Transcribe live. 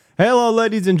Hello,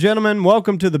 ladies and gentlemen.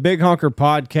 Welcome to the Big Honker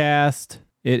Podcast.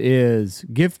 It is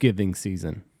gift-giving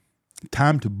season.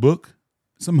 Time to book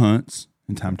some hunts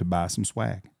and time to buy some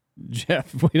swag.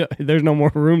 Jeff, there's no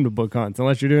more room to book hunts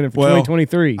unless you're doing it for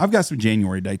 2023. I've got some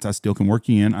January dates I still can work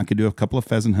you in. I could do a couple of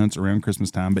pheasant hunts around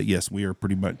Christmas time, but yes, we are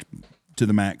pretty much to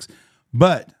the max.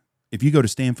 But if you go to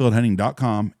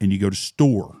stanfieldhunting.com and you go to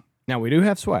store. Now, we do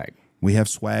have swag. We have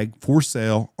swag for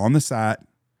sale on the site.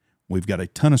 We've got a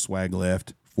ton of swag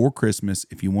left for Christmas.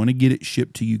 If you want to get it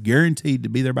shipped to you, guaranteed to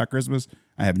be there by Christmas,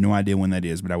 I have no idea when that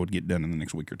is, but I would get done in the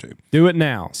next week or two. Do it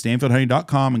now.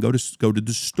 StanfieldHunting.com and go to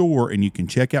the store, and you can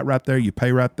check out right there. You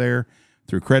pay right there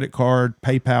through credit card,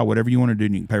 PayPal, whatever you want to do,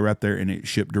 and you can pay right there, and it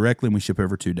shipped directly, and we ship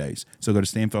over 2 days. So go to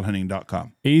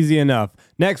StanfieldHunting.com. Easy enough.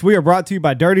 Next, we are brought to you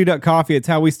by Dirty Duck Coffee. It's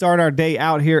how we start our day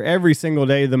out here every single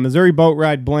day. The Missouri Boat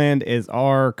Ride Blend is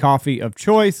our coffee of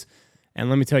choice. And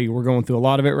let me tell you, we're going through a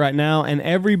lot of it right now, and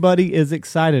everybody is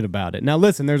excited about it. Now,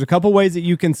 listen, there's a couple ways that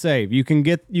you can save. You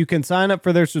can sign up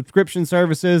for their subscription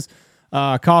services.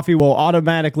 Coffee will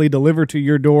automatically deliver to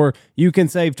your door. You can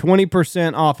save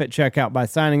 20% off at checkout by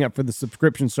signing up for the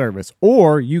subscription service.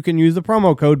 Or you can use the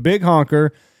promo code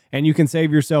BIGHONKER, and you can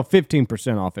save yourself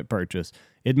 15% off at purchase.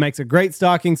 It makes a great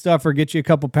stocking stuffer. Get you a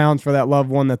couple pounds for that loved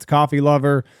one that's a coffee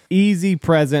lover. Easy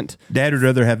present. Dad would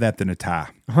rather have that than a tie.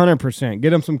 100%.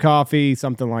 Get them some coffee,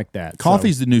 something like that.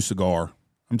 Coffee's the new cigar.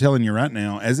 I'm telling you right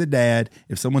now, as a dad,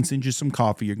 if someone sends you some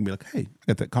coffee, you're going to be like, hey, I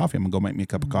got that coffee. I'm going to go make me a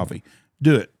cup of coffee.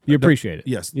 Do it. You appreciate it.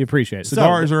 Yes. You appreciate it.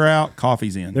 Cigars are out.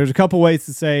 Coffee's in. There's a couple ways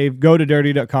to save. Go to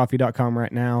dirtyduckcoffee.com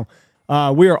right now.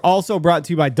 We are also brought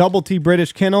to you by Double T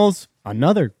British Kennels.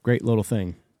 Another great little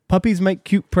thing. Puppies make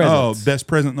cute presents. Oh, best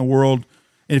present in the world.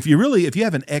 And if you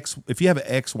have an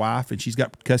ex-wife and she's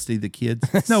got custody of the kids,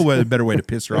 there's no better way to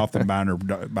piss her off than buying her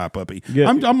buy a puppy.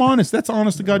 I'm honest. That's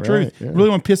honest to God truth. Yeah. Really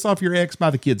want to piss off your ex,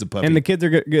 buy the kids a puppy. And the kids are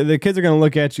going to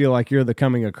look at you like you're the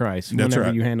coming of Christ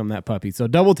whenever you hand them that puppy. So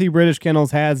Double T British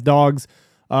Kennels has dogs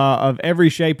of every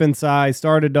shape and size,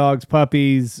 started dogs,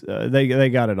 puppies. They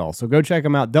got it all. So go check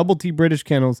them out. Double T British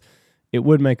Kennels. It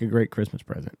would make a great Christmas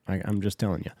present. I'm just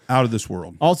telling you. Out of this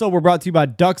world. Also, we're brought to you by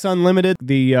Ducks Unlimited.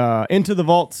 The Into the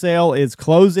Vault sale is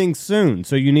closing soon,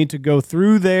 so you need to go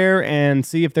through there and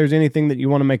see if there's anything that you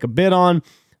want to make a bid on.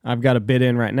 I've got a bid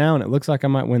in right now, and it looks like I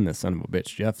might win this son of a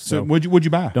bitch, Jeff. So what'd you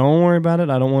buy? Don't worry about it.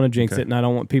 I don't want to jinx it, and I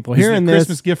don't want people hearing this. Is it a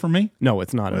Christmas gift for me? No,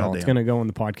 it's not at all. Damn. It's going to go in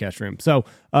the podcast room. So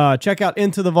check out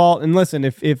Into the Vault. And listen,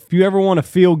 if you ever want to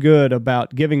feel good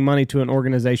about giving money to an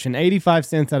organization, 85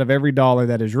 cents out of every dollar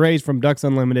that is raised from Ducks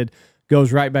Unlimited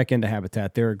goes right back into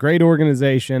Habitat. They're a great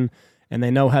organization, and they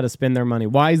know how to spend their money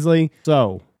wisely.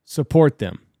 So support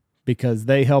them because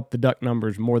they help the duck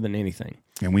numbers more than anything.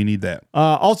 And we need that.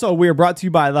 Also, we are brought to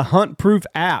you by the Hunt Proof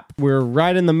app. We're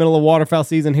right in the middle of waterfowl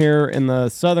season here in the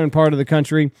southern part of the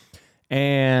country,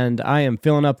 and I am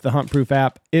filling up the Hunt Proof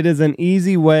app. It is an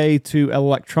easy way to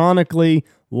electronically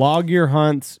log your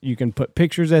hunts. You can put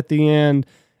pictures at the end.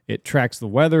 It tracks the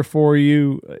weather for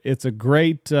you. It's a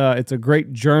great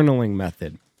journaling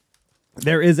method.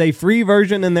 There is a free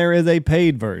version and there is a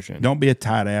paid version. Don't be a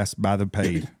tight ass by the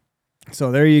paid. So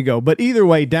there you go. But either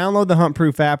way, download the Hunt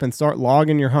Proof app and start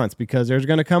logging your hunts because there's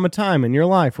going to come a time in your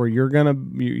life where you're going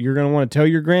to want to tell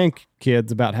your grandkids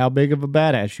about how big of a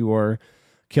badass you were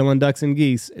killing ducks and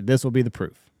geese. This will be the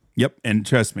proof. Yep. And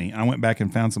trust me, I went back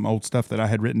and found some old stuff that I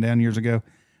had written down years ago.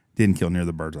 Didn't kill near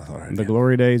the birds I thought I did. The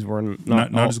glory days were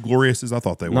not as glorious as I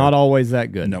thought they were. Not always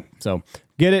that good. Nope. So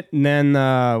get it, and then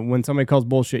when somebody calls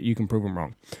bullshit, you can prove them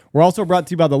wrong. We're also brought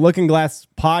to you by the Looking Glass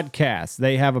Podcast.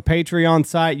 They have a Patreon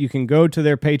site. You can go to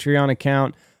their Patreon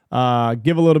account,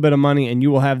 give a little bit of money, and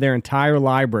you will have their entire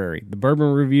library. The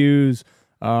bourbon reviews,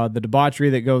 the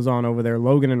debauchery that goes on over there.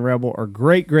 Logan and Rebel are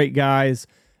great, great guys.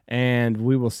 And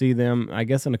we will see them, I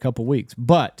guess, in a couple weeks.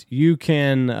 But you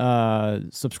can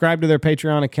subscribe to their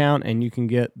Patreon account, and you can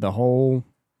get the whole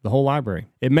library.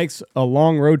 It makes a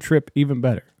long road trip even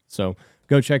better. So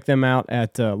go check them out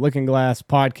at Looking Glass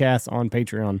Podcast on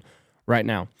Patreon right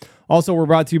now. Also, we're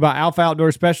brought to you by Alpha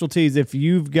Outdoor Specialties. If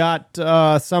you've got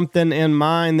something in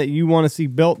mind that you want to see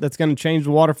built that's going to change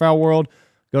the waterfowl world,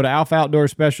 go to Alpha Outdoor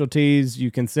Specialties.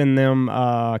 You can send them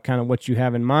kind of what you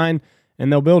have in mind,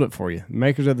 and they'll build it for you.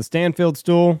 Makers of the Stanfield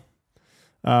stool,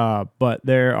 but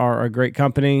they are a great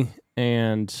company,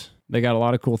 and they got a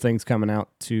lot of cool things coming out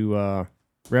to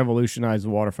revolutionize the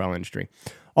waterfowl industry.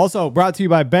 Also, brought to you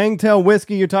by Bangtail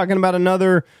Whiskey. You're talking about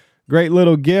another great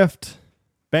little gift.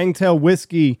 Bangtail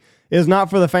Whiskey is not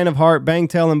for the faint of heart.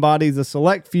 Bangtail embodies a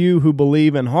select few who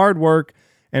believe in hard work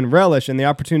and relish in the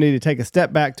opportunity to take a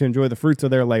step back to enjoy the fruits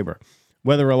of their labor.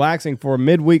 Whether relaxing for a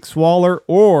midweek swaller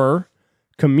or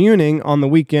communing on the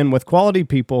weekend with quality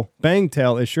people,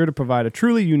 Bangtail is sure to provide a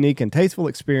truly unique and tasteful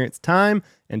experience time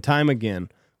and time again.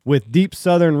 With deep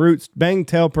southern roots,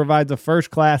 Bangtail provides a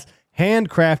first-class,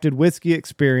 handcrafted whiskey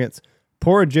experience.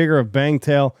 Pour a jigger of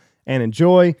Bangtail and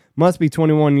enjoy. Must be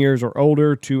 21 years or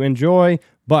older to enjoy,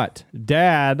 but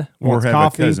Dad wants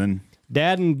coffee. A cousin.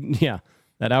 Dad and,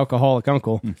 that alcoholic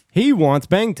uncle, he wants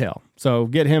Bangtail. So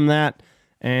get him that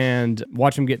and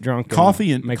watch him get drunk.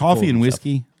 Coffee and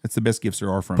whiskey. That's the best gifts there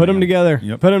are from Put them together.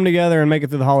 Yep. Put them together and make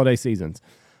it through the holiday seasons.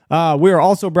 We are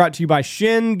also brought to you by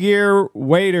Shin Gear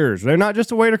Waders. They're not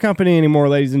just a wader company anymore,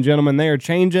 ladies and gentlemen. They are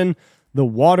changing the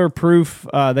waterproof.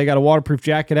 They got a waterproof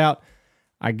jacket out.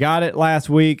 I got it last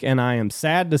week, and I am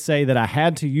sad to say that I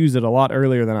had to use it a lot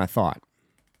earlier than I thought,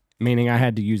 meaning I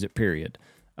had to use it, period.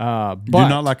 You do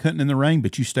not like hunting in the rain,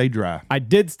 but you stay dry. I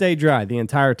did stay dry the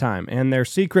entire time. And their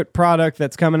secret product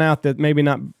that's coming out that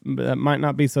that might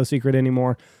not be so secret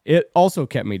anymore, it also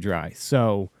kept me dry.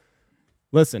 So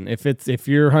listen, if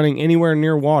you're hunting anywhere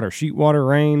near water, sheet water,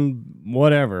 rain,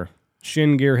 whatever,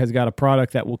 Shin Gear has got a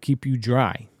product that will keep you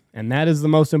dry. And that is the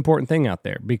most important thing out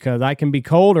there, because I can be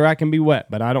cold or I can be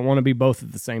wet, but I don't want to be both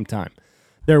at the same time.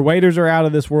 Their waders are out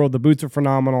of this world. The boots are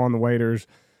phenomenal on the waders.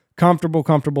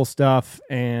 Comfortable stuff,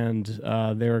 and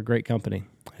they're a great company.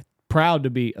 Proud to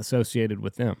be associated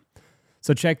with them.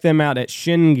 So check them out at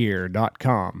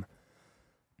shingear.com.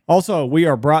 Also, we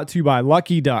are brought to you by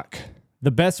Lucky Duck, the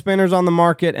best spinners on the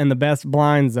market and the best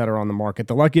blinds that are on the market.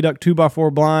 The Lucky Duck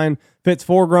 2x4 blind fits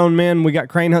 4 grown men. We got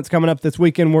crane hunts coming up this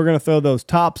weekend. We're going to throw those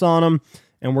tops on them,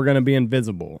 and we're going to be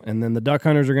invisible. And then the duck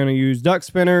hunters are going to use duck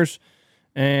spinners,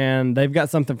 and they've got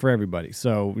something for everybody.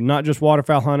 So not just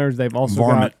waterfowl hunters, they've also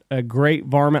got a great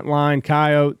varmint line,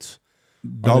 coyotes,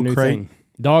 dog crate,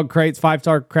 dog crates,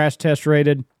 5-star crash test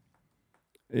rated.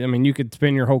 I mean, you could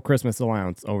spend your whole Christmas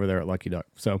allowance over there at Lucky Duck.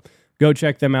 So go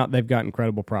check them out. They've got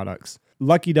incredible products.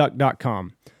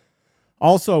 LuckyDuck.com.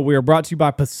 Also, we are brought to you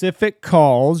by Pacific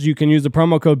Calls. You can use the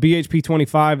promo code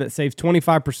BHP25 that saves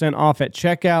 25% off at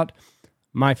checkout.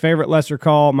 My favorite lesser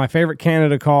call, my favorite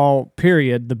Canada call,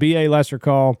 period, the BA lesser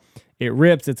call. It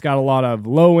rips. It's got a lot of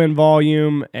low-end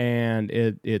volume, and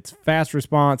it's fast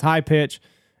response, high pitch,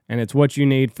 and it's what you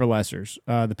need for lessers.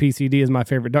 The PCD is my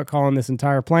favorite duck call on this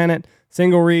entire planet.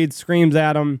 Single read, screams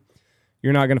at them.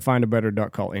 You're not going to find a better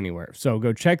duck call anywhere. So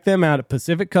go check them out at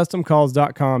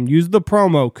PacificCustomCalls.com. Use the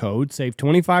promo code, save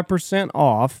 25%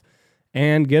 off,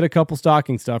 and get a couple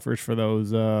stocking stuffers for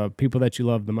those people that you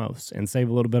love the most and save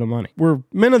a little bit of money. We're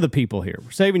men of the people here.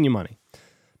 We're saving you money.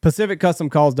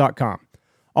 PacificCustomCalls.com.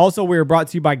 Also, we are brought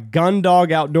to you by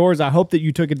Gundog Outdoors. I hope that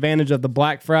you took advantage of the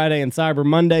Black Friday and Cyber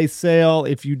Monday sale.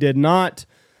 If you did not,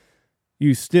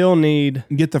 you still need...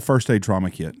 Get the first aid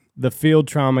trauma kit. The field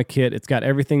trauma kit. It's got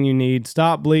everything you need.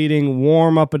 Stop bleeding,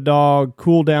 warm up a dog,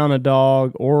 cool down a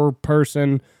dog or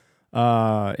person.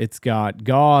 It's got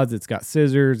gauze, it's got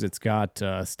scissors, it's got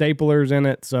staplers in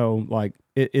it. So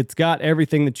it's got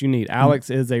everything that you need. Alex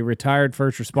is a retired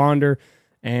first responder,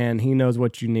 and he knows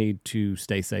what you need to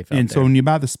stay safe out there. And so when you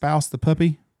buy the spouse, the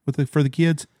puppy for the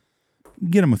kids,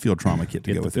 get them a field trauma kit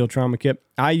to go with it. Field trauma kit.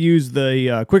 I use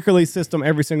the quick release system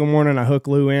every single morning. I hook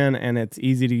Lou in, and it's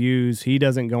easy to use. He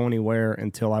doesn't go anywhere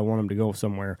until I want him to go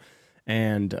somewhere.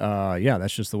 And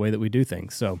that's just the way that we do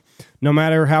things. So no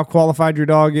matter how qualified your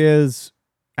dog is,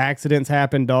 accidents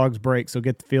happen, dogs break. So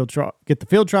get the field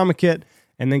trauma kit,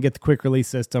 and then get the quick release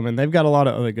system. And they've got a lot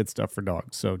of other good stuff for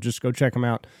dogs. So just go check them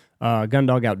out.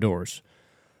 Gundog Outdoors.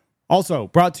 Also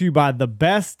brought to you by the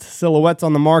best silhouettes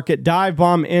on the market, Dive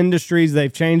Bomb Industries.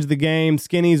 They've changed the game.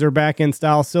 Skinnies are back in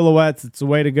style. Silhouettes, it's the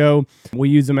way to go. We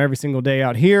use them every single day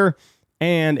out here.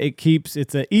 And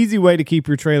it's an easy way to keep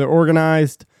your trailer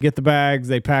organized. Get the bags,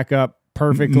 they pack up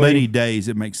perfectly. Many days,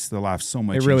 it makes the life so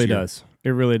much easier. It really does. It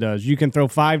really does. You can throw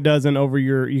 5 dozen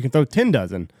you can throw 10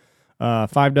 dozen,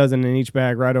 5 dozen in each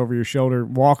bag right over your shoulder.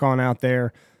 Walk on out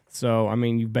there. So, I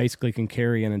mean, you basically can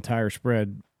carry an entire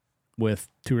spread with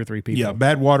 2 or 3 people. Yeah,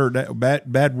 bad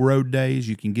road days.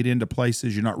 You can get into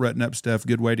places. You're not rutting up stuff.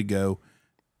 Good way to go.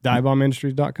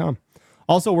 DiveBombIndustries.com.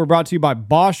 Also, we're brought to you by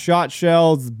Bosch Shot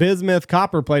Shells. Bismuth,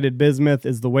 copper-plated bismuth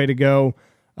is the way to go.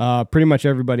 Pretty much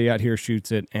everybody out here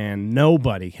shoots it, and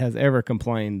nobody has ever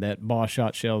complained that Bosch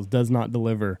Shot Shells does not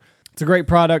deliver. It's a great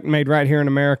product made right here in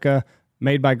America,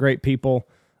 made by great people.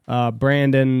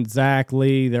 Brandon, Zach,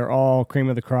 Lee, they're all cream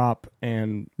of the crop.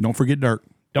 And don't forget Dirk.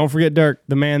 Don't forget Dirk,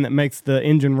 the man that makes the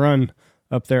engine run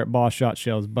up there at Bosch Shot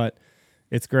Shells. But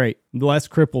it's great. Less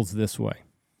cripples this way.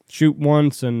 Shoot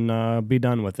once and be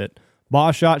done with it.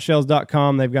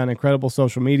 BoschShotShells.com. They've got an incredible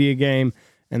social media game,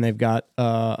 and they've got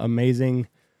amazing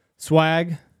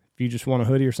swag. If you just want a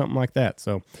hoodie or something like that.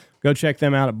 So go check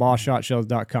them out at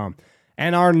bossshotshells.com.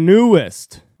 And our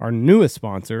newest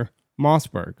sponsor,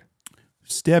 Mossberg.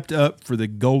 Stepped up for the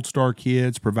Gold Star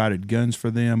kids, provided guns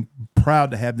for them.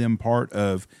 Proud to have them part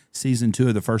of season 2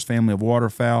 of the First Family of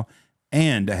Waterfowl,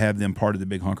 and to have them part of the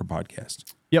Big Honker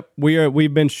podcast. Yep,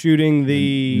 we've been shooting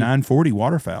the 940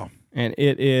 Waterfowl, and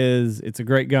it's a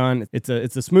great gun. It's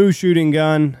a smooth shooting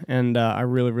gun, and I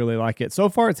really, really like it. So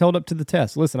far, it's held up to the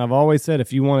test. Listen, I've always said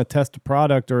if you want to test a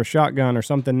product or a shotgun or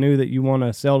something new that you want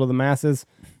to sell to the masses,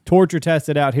 torture test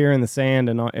it out here in the sand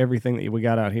and everything that we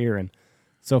got out here, and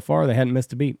so far, they hadn't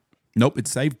missed a beat. Nope, it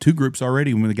saved 2 groups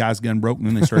already when the guy's gun broke, and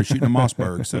then they started shooting a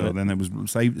Mossberg. So then it was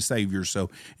saviors. So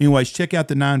anyways, check out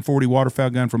the 940 Waterfowl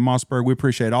gun from Mossberg. We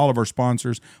appreciate all of our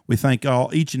sponsors. We thank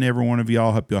each and every one of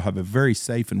y'all. Hope y'all have a very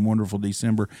safe and wonderful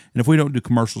December. And if we don't do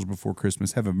commercials before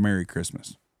Christmas, have a Merry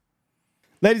Christmas.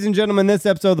 Ladies and gentlemen, this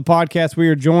episode of the podcast, we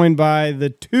are joined by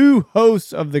the 2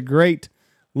 hosts of the great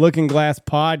Looking Glass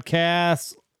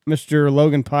podcast, Mr.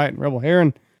 Logan Pyeatt and Rebel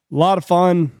Herron. A lot of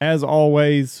fun, as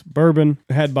always. Bourbon,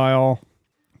 head by all.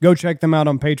 Go check them out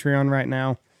on Patreon right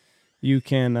now. You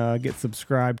can get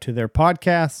subscribed to their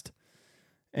podcast,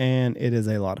 and it is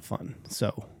a lot of fun.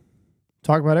 So,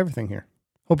 talk about everything here.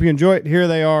 Hope you enjoy it. Here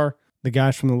they are, the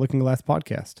guys from the Looking Glass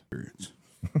podcast.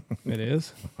 It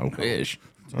is? I wish.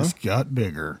 Just got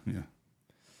bigger. Yeah.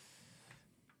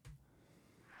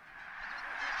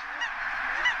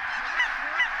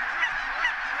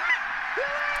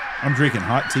 I'm drinking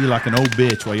hot tea like an old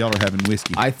bitch while y'all are having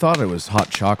whiskey. I thought it was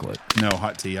hot chocolate. No,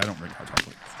 hot tea. I don't drink hot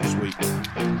chocolate. It's sweet.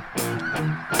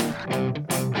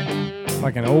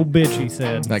 Like an old bitch, he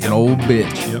said. Like an old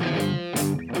bitch. Yep.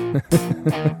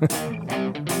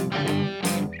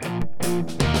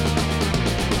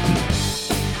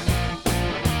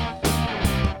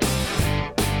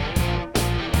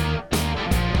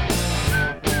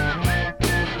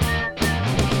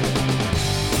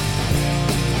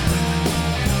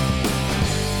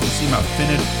 My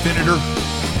Finiter.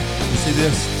 You see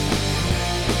this?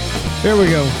 There we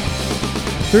go.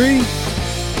 3,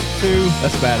 2,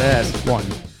 That's badass. 1.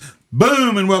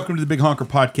 Boom, and welcome to the Big Honker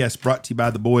Podcast, brought to you by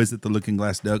the boys at the Looking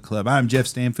Glass Duck Club. I'm Jeff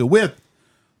Stanfield with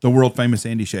the world famous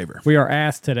Andy Shaver. We are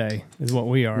ass today, is what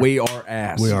we are. We are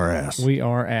ass. We are ass. We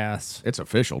are ass. It's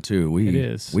official, too. It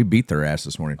is. We beat their ass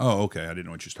this morning. Oh, okay. I didn't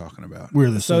know what you're talking about. We're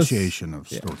the Association of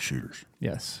Stork Shooters.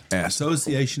 Yes.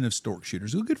 Association of Stork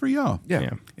Shooters. Well, good for y'all.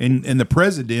 Yeah. And the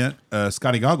president,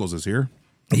 Scotty Goggles, is here.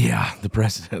 Yeah, the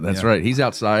president. That's Yeah. right. He's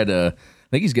outside.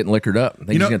 I think he's getting liquored up. I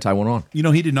think he's going to tie one on. You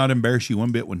know, he did not embarrass you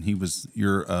one bit when he was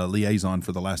your liaison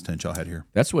for the last hunt y'all had here.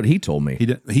 That's what he told me.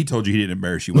 He told you he didn't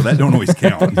embarrass you. Well, that don't always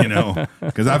count, you know,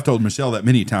 because I've told Michelle that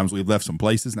many times we've left some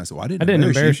places, and I said, well, I didn't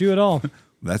embarrass you at all.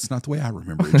 That's not the way I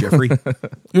remember it, Jeffrey.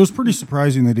 It was pretty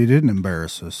surprising that he didn't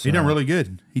embarrass us. He done really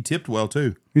good. He tipped well,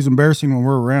 too. He's embarrassing when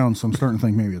we're around, so I'm starting to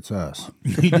think maybe it's us.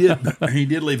 He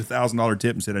did leave $1,000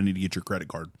 tip and said, I need to get your credit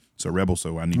card. So, Rebel,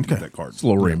 I need to get that card. It's a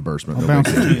little reimbursement. I'll bounce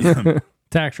it.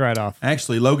 Tax write-off.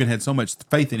 Actually, Logan had so much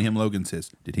faith in him. Logan says,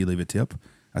 did he leave a tip?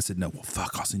 I said, no. Well,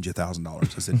 fuck, I'll send you $1,000.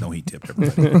 I said, no, he tipped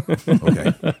everybody.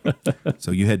 Okay.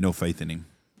 So you had no faith in him.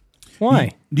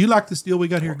 Why? Do you like this deal we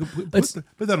got here? Put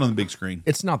that on the big screen.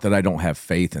 It's not that I don't have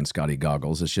faith in Scotty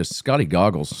Goggles. It's just Scotty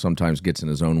Goggles sometimes gets in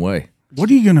his own way. What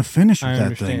are you going to finish with I that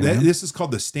understand. thing? Man? This is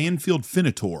called the Stanfield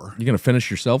Finitor. You going to finish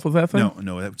yourself with that thing?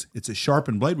 No, it's a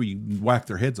sharpened blade where you whack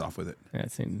their heads off with it. Yeah,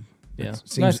 it seemed, yeah.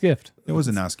 Seems- Nice gift. It was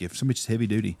a nice gift. Somebody's just heavy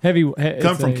duty.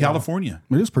 Come from California.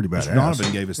 It is pretty Mr. badass.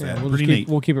 Donovan gave us that. Pretty neat.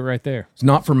 We'll keep it right there. It's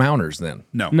not for mounters then.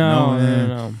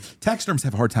 No. Taxiderms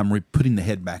have a hard time putting the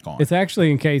head back on. It's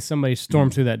actually in case somebody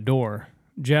storms through that door.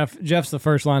 Jeff's the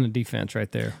first line of defense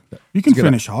right there. You can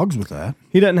finish hogs with that.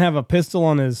 He doesn't have a pistol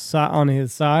on his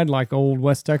side like old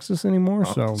West Texas anymore.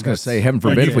 So I was going to say, heaven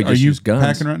forbid if we Are just you use guns.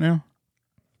 packing right now?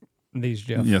 these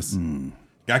Jeff. Yes.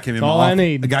 Guy came in. all I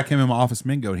need. A guy came in my office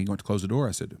Mingo, and he went to close the door.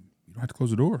 I said, "You don't have to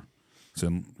close the door." I said,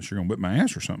 "Unless you're going to whip my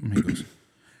ass or something." He goes,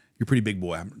 "You're a pretty big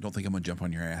boy. I don't think I'm going to jump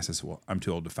on your ass." I said, "Well, I'm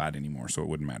too old to fight anymore, so it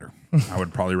wouldn't matter. I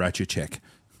would probably write you a check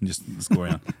and just let's go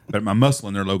around." But my muscle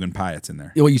in there, Logan Pyeatt's in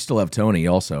there. Well, you still have Tony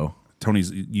also.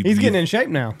 Tony's. He's getting in shape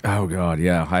now. Oh, God,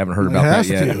 yeah. I haven't heard It about that has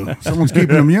yet. to. Someone's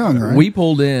keeping him young, right? We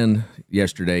pulled in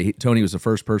yesterday. Tony was the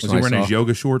first person Was he I wearing saw. his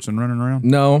yoga shorts and running around?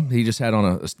 No, he just had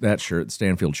on that shirt, the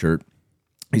Stanfield shirt.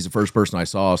 He's the first person I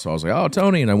saw, so I was like, "Oh,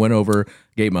 Tony!" And I went over,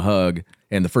 gave him a hug,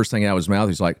 And the first thing out of his mouth,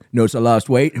 he's like, "Notice I lost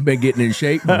weight. I've been getting in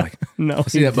shape." I'm like, No, I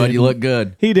see that, bud. You look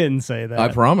good. He didn't say that. I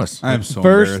promise. I am so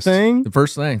First embarrassed. thing, The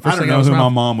first thing. I First don't thing know out of his who my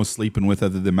mouth. mom was sleeping with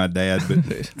other than my dad,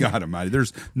 but God almighty,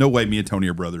 there's no way me and Tony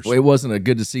are brothers. Well, it wasn't a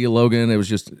good to see you, Logan. It was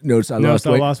just, notice I lost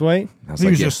weight. lost weight. I was He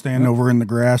like, was yeah. just standing over in the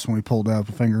grass when we pulled out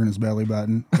the finger in his belly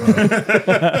button.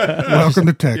 Welcome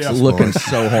to Texas. Looking boys.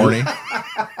 so horny.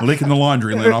 Licking the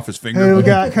laundry and laying off his Who we finger.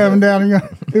 got coming down?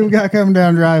 Who we got coming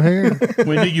down drive here?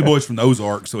 We knew you boys from the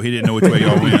Ozarks, so he didn't know which way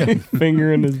y'all went.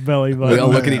 Finger in his belly We all button.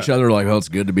 look at each other like, "Oh, it's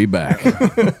good to be back."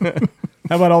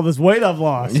 How about all this weight I've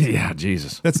lost? Yeah,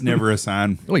 Jesus. That's never a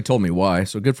sign. Well, he told me why,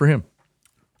 so good for him.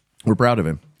 We're proud of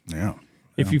him. Yeah.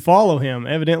 If you follow him,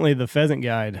 evidently the pheasant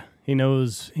guide, he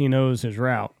knows his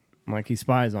route. Like he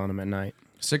spies on him at night.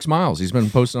 6 miles. He's been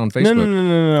posting on Facebook.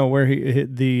 No. Where he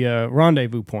hit the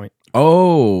rendezvous point.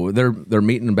 Oh, they're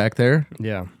meeting back there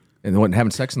Yeah. and they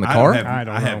having sex in the I car.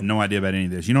 I have no idea about any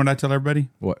of this. You know what I tell everybody?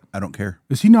 What? I don't care.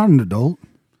 Is he not an adult?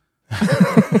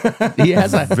 He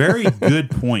has a Very good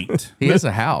point. he has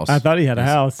a house. I thought he had a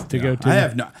house to go to. I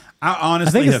have no. I I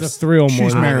honestly think have. it's a thrill more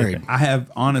She's than married. anything. I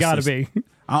have honestly. Gotta be.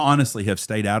 I honestly have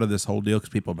stayed out of this whole deal because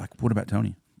people are like, "What about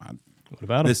Tony?" What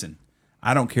about him? Listen,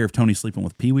 I don't care if Tony's sleeping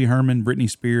with Pee Wee Herman, Britney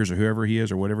Spears, or whoever he is,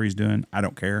 or whatever he's doing. I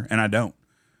don't care, and I don't.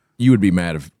 You would be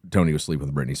mad if Tony was sleeping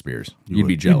with Britney Spears. You'd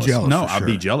be would. jealous. You'd jealous. No, for I'd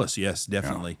be sure. jealous. Yes,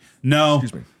 definitely. No,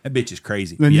 that bitch is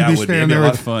crazy. Then Yeah, you'd I be would be. It'd standing be a there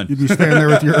lot with, of fun. You'd be standing there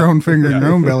with your own finger in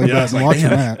your own belly Yeah, it's button like, watching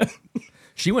damn. that.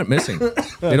 She went missing.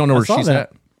 They don't know where saw she's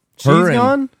that. at. She's and-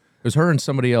 gone? It was her and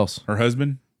somebody else. Her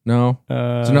husband. No,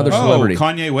 it's another Oh, celebrity.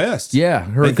 Kanye West. Yeah,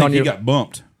 her They and think he Kanye. got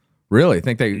bumped. Really?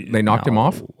 Think they knocked him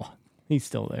off? He's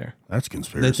still there. That's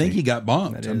conspiracy. They think he got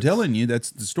bumped. I'm telling you, that's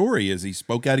the story. Is he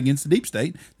spoke out against the deep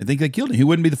state? They think they killed him. He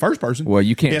wouldn't be the first person. Well,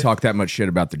 you can't If- talk that much shit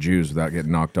about the Jews without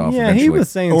getting knocked off. Yeah, eventually. he was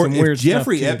saying Or some if weird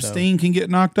Jeffrey stuff too, Epstein can get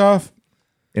knocked off,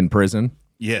 in prison.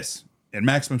 yes, in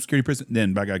maximum security prison,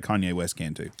 then by God, Kanye West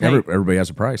can too. Everybody has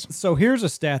a price. So here's a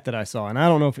stat that I saw, and I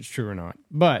don't know if it's true or not,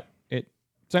 but it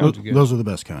sounds good. Those are the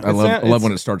best kind. I love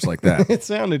when it starts like that. It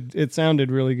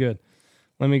sounded really good.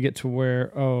 Let me get to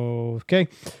where. Oh, okay.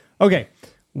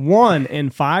 1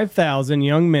 in 5,000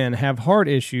 young men have heart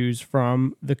issues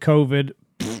from the COVID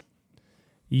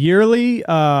yearly.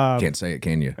 Can't say it,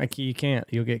 can you? You can't.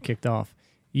 You'll get kicked off.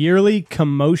 Yearly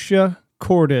commotia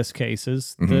cordis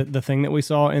cases. The thing that we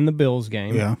saw in the Bills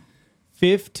game. Yeah.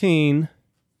 15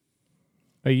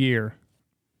 a year.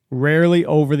 Rarely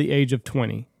over the age of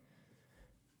 20.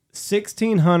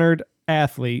 1,600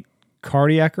 athlete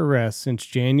cardiac arrests since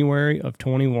January of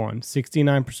 21.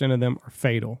 69% of them are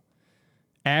fatal.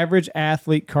 Average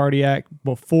athlete cardiac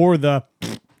before the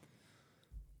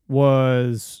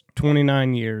was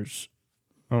 29 years.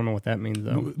 I don't know what that means,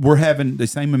 though. We're having the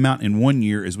same amount in 1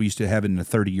 year as we used to have in a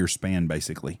 30-year span,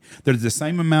 basically. There's the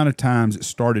same amount of times it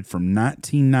started from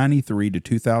 1993 to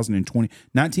 2020.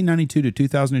 1992 to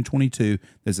 2022,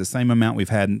 there's the same amount we've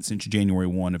had since January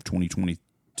 1 of 2022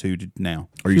 to now.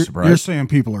 Are you You're surprised? saying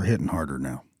people are hitting harder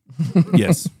now.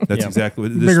 Yes, that's exactly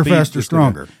what Bigger, faster,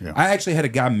 stronger. Yeah. I actually had a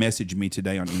guy message me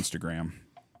today on Instagram.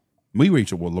 We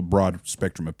reach a broad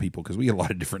spectrum of people because we get a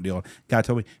lot of different deals. Guy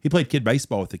told me he played kid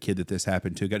baseball with the kid that this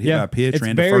happened to. Got hit by a pitch, it's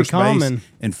ran to very first common. base,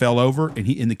 and fell over. And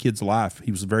he in the kid's life,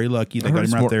 he was very lucky. They got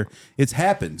him right there. It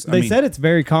happens. They said it's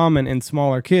very common in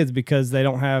smaller kids because they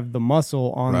don't have the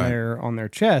muscle on Right. their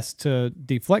chest to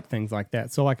deflect things like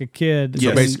that. So like a kid, So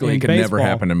Yes. basically, in it could never baseball-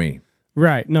 happen to me.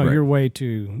 Right? No, Right. you're way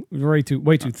too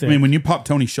thick. I mean, when you popped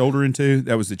Tony's shoulder into,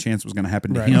 that was the chance it was going to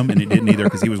happen to Right. him, and it didn't either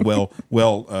because he was well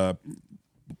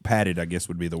padded. I guess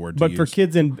would be the word. but to for use.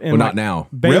 kids in Well, not now.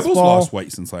 Rebels baseball, lost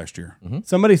weight since last year.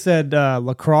 somebody said a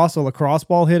lacrosse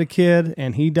ball hit a kid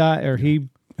and he died, or he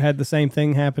had the same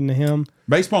thing happen to him.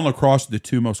 Baseball and lacrosse are the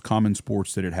two most common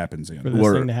sports that it happens in. For this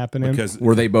Were- thing to happen to him. Because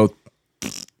Were they both?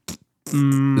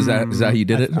 Is that how you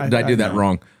did it? Did I do that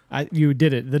wrong? You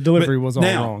did it. The delivery But was all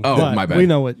now- wrong. Oh, but my bad. We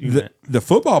know what you meant. the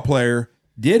football player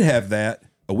did have that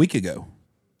a week ago.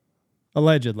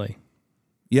 Allegedly.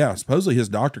 Yeah, supposedly his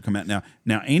doctor come out now.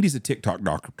 Now Andy's a TikTok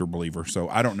doctor believer, so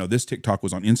I don't know. This TikTok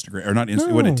was on Instagram or not? It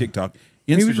wasn't a TikTok.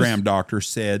 was Instagram just- doctor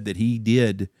said that he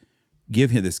did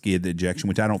give him this kid the injection,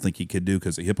 which I don't think he could do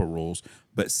because of HIPAA rules,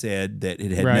 but said that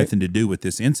it had Right. nothing to do with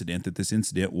this incident. That this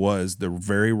incident was the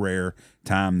very rare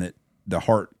time that the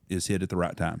heart is hit at the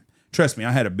right time. Trust me,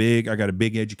 I got a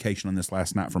big education on this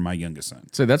last night from my youngest son.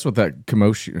 So that's what that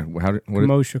commotion.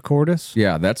 Commotia cordis.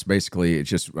 Yeah, that's basically it's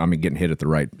just. I mean, getting hit at the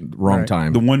wrong Right.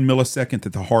 time. The 1 millisecond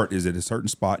that the heart is at a certain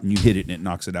spot and you hit it and it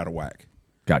knocks it out of whack.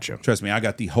 Gotcha. Trust me, I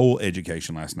got the whole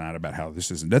education last night about how this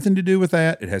has nothing to do with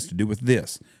that. It has to do with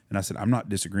this. And I said, I'm not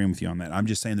disagreeing with you on that. I'm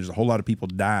just saying there's a whole lot of people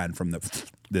dying from the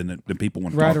people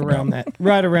want to Right talk around about.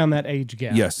 right around that age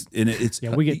gap. Yes, and it's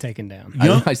Yeah, we get taken down. I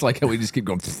just like how we just keep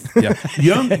going. yeah,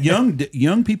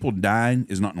 young people dying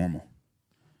is not normal.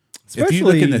 If you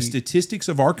look in the statistics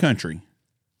of our country,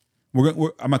 I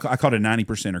call it a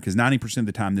 90%er because 90% of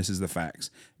the time this is the facts.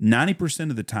 90%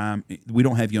 of the time we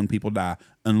don't have young people die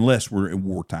unless we're in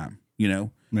wartime.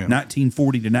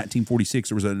 1940 to 1946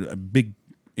 there was a big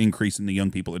increase in the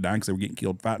young people that died because they were getting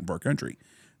killed fighting for our country.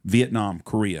 Vietnam,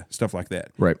 Korea, stuff like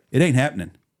that. Right. It ain't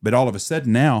happening. But all of a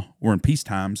sudden now we're in peace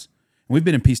times. We've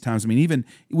been in peace times. I mean, even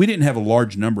we didn't have a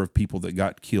large number of people that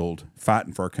got killed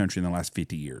fighting for our country in the last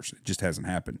 50 years. It just hasn't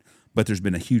happened. But there's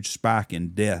been a huge spike in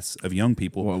deaths of young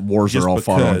people. Well, wars are all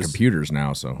fought on computers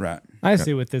now, so right. I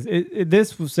see what this.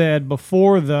 This was said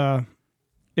before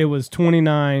it was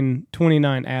 29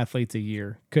 athletes a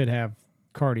year could have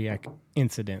cardiac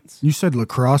incidents. You said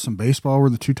lacrosse and baseball were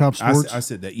the two top sports? I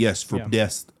said that, yes, for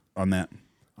deaths on that.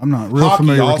 I'm not real Hockey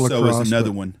familiar with also lacrosse. is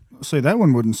another one. Say that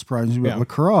one wouldn't surprise me, but Yeah.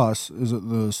 lacrosse, is it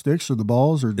the sticks or the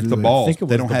balls? Or It's the balls. think it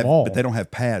They was don't the have, ball. but they don't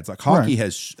have pads. Like hockey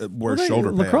has wears shoulder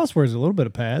pads. Lacrosse wears a little bit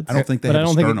of pads. I don't think they but have I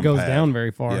don't a think it sternum goes pad. down very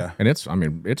far. Yeah. and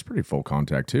it's pretty full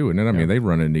contact too. And then I mean they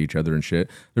run into each other and shit.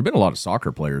 There've been a lot of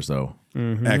soccer players though.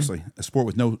 Actually, a sport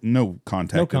with no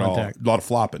contact No at all. contact. A lot of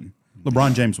flopping.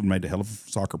 LeBron James would have made a hell of a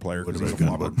soccer player because he's a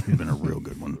flopper. He'd been a real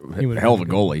good one. He would Hell of a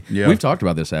goalie. Yeah. We've talked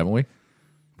about this, haven't we?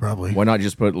 Probably. Why not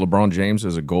just put LeBron James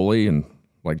as a goalie and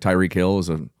like Tyreek Hill as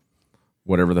a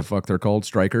whatever the fuck they're called,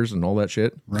 strikers and all that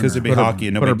shit? Because it'd be hockey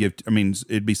and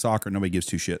it'd be soccer. Nobody gives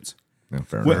two shits. Yeah,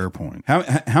 fair What- enough. Fair point.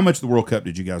 How much of the World Cup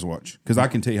did you guys watch? Because I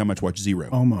can tell you how much I watched. Zero.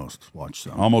 Almost watched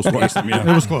some. Almost watched them. Yeah.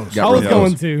 It was close. Got I was really going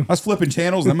close. to. I was flipping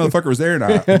channels and that motherfucker was there and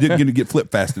I didn't get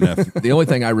flipped fast enough. The only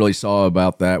thing I really saw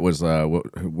about that was what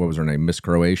was her name? Miss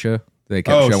Croatia. They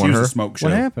kept She showing was her. a smoke show.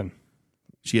 What happened?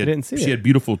 She had, I didn't see she it. had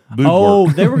beautiful boob Oh,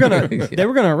 work. they were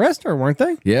gonna arrest her, weren't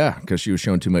they? Yeah, because she was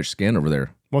showing too much skin over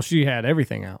there. Well, she had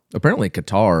everything out. Apparently,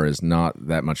 Qatar is not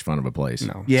that much fun of a place.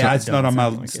 No. Yeah, So it's it not on doesn't my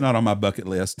sound like it's it. not on my bucket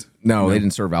list. No, they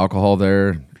didn't serve alcohol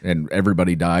there, and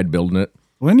everybody died building it.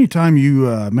 Well, anytime you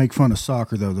make fun of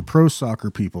soccer, though, the pro soccer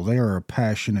people, they are a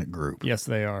passionate group. Yes,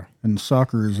 they are. And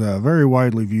soccer is very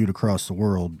widely viewed across the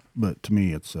world. But to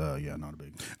me, it's, not a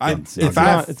big.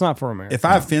 It's not for America. If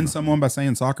I offend someone by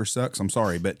saying soccer sucks, I'm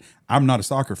sorry, but I'm not a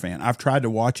soccer fan. I've tried to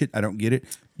watch it. I don't get it.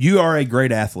 You are a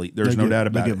great athlete. There's no doubt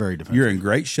about it. get very defensive. You're in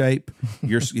great shape.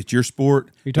 It's your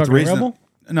sport. You But the talking reason- Rebel?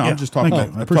 No, I'm just talking thank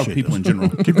about you. I I'm talking appreciate people this. in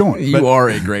general. Keep going. You are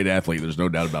a great athlete. There's no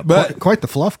doubt about that. But Quite the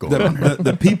fluff going on here.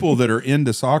 the people that are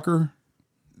into soccer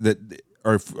that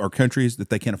are countries that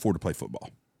they can't afford to play football.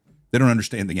 They don't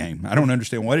understand the game. I don't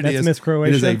understand what it is. That's Miss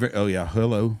It is Croatia? oh yeah,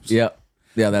 hello.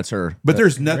 Yeah, that's her. But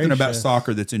there's nothing about Croatia.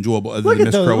 soccer that's enjoyable other Look than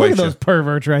at Miss those Croatia.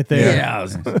 perverts right there. Yeah,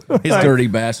 these dirty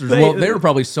bastards. Well, they were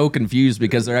probably so confused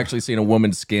because they're actually seeing a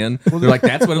woman's skin. They're like,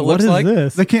 "That's what it What looks is like."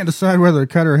 this? They can't decide whether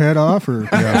to cut her head off or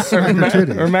smack her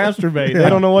titties. Or masturbate. They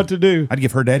don't know what to do. I'd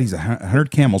give her daddy's 100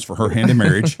 camels for her hand in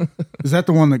marriage. Is that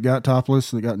the one that got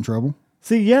topless that got in trouble?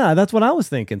 See, yeah, that's what I was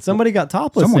thinking. Somebody got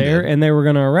topless Someone there, did. and they were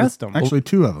going to arrest them. Actually,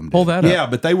 two of them did. Pull that up. Yeah,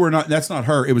 but they were not. That's not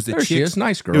her. It was the There chicks. she is.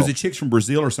 Nice girl. It was the chicks from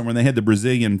Brazil or somewhere. And they had the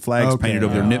Brazilian flags Okay. painted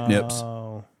over their nip nips.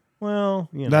 Oh, well,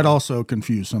 you know, That also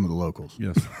confused some of the locals.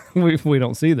 Yes. we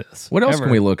don't see this. What else ever.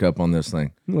 can we look up on this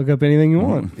thing? Look up anything you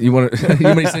want? You want to? You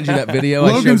want me to send you that video?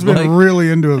 I Logan's showed been Blake?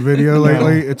 really into a video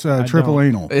lately. It's triple don't.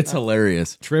 anal. It's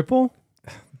hilarious. Triple?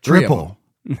 Triple.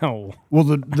 No. Well,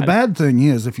 the bad thing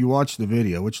is, if you watch the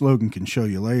video, which Logan can show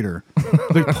you later,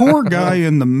 the poor guy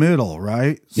in the middle,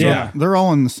 right? So Yeah. they're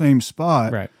all in the same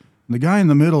spot. Right. The guy in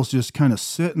the middle is just kind of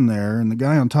sitting there, and the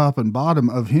guy on top and bottom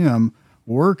of him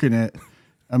working it.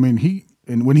 I mean,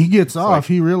 when he gets off,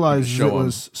 he realizes show it him.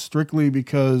 was strictly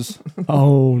because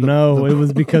Oh, no. It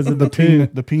was because of the two.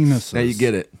 the penis. Now you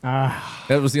get it.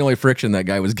 That was the only friction that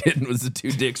guy was getting was the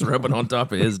two dicks rubbing on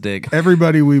top of his dick.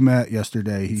 Everybody we met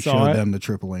yesterday, he Saw showed it? them the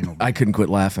triple anal. I couldn't quit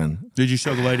laughing. Did you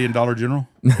show the lady in Dollar General?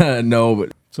 No,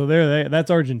 but So that's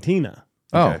Argentina.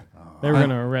 oh, They were going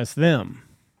to arrest them.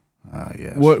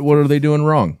 Yes. what are they doing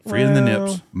wrong? Freeing the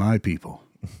nips. My people.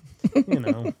 You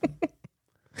know.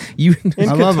 You In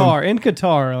I love 'em.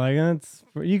 Qatar, like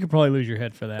you could probably lose your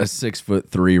head for a that.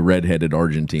 6'3" redheaded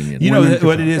Argentinian. You know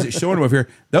what it is? It's showing them over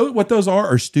here. What those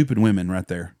are stupid women right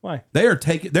there. Why? They're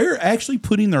actually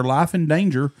putting their life in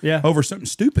danger Yeah. over something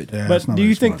stupid. Yeah, But it's not do you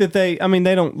very think smart. that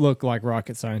they don't look like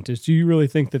rocket scientists. Do you really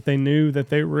think that they knew that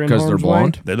they were in because they're harm's way?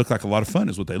 blonde. They look like a lot of fun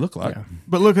is what they look like. Yeah.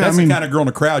 But look, That's I mean, the kind of girl in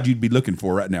the crowd you'd be looking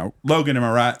for right now. Logan, am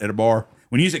I right? At a bar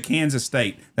When you was at Kansas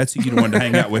State, that's who you wanted to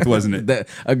hang out with, wasn't it?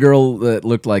 A girl that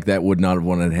looked like that would not have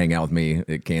wanted to hang out with me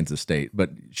at Kansas State,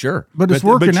 but sure. But it's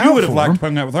working But out you would have for liked him. to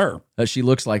hang out with her. She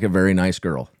looks like a very nice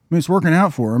girl. I mean, it's working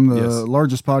out for him. The Yes.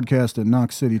 largest podcast in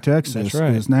Knox City, Texas, That's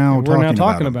right. is now We're now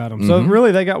talking about about them. So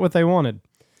really, they got what they wanted.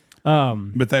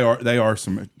 But they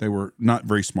were not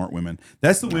very smart women.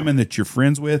 That's the women that you're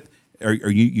friends with, or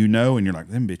you know, and you're like,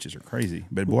 them bitches are crazy.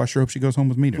 But boy, I sure hope she goes home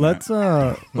with me tonight.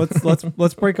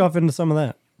 Let's break off into some of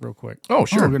that real quick. Oh,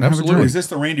 sure. we're gonna have a Absolutely. Is this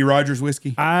the Randy Rogers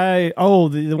whiskey? The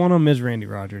one on Ms. Randy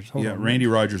Rogers. Hold Yeah, on. Randy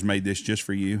Rogers made this just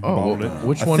for you. Oh, bottled it.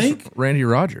 which I one's think, Randy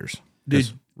Rogers?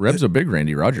 Did- Reb's a big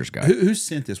Randy Rogers guy. who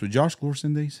sent this? Would Josh Glore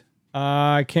send these?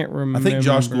 I can't remember. I think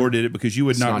Josh Glore did it because you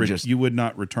would It's not not just- you would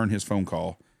not return his phone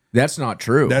call. That's not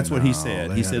true. That's what he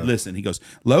said. He said, "Listen," he goes,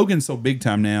 "Logan's so big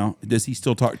time now. Does he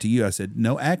still talk to you?" I said,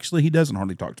 "No, actually, he doesn't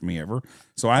hardly talk to me ever.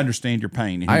 So I understand your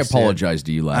pain." And I he said- apologized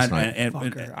to you last night. I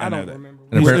know that. remember.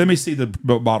 Let me see the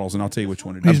bottles, and I'll tell you which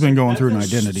one it is. He's been going through an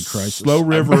identity crisis. Slow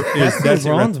River is that's it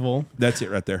right, Bronzeville. that's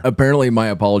it right there. Apparently, my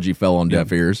apology fell on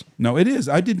deaf ears. No, it is.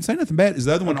 I didn't say nothing bad. Is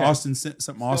the other one Austin sent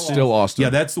something Austin? Still Austin. Yeah,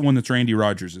 that's the one that's Randy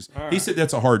Rogers'. He said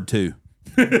that's a hard two.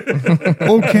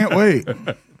 Oh, can't wait.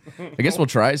 I guess we'll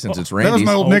try it since it's That was Randy's.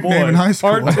 my old nickname in high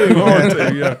school. Hard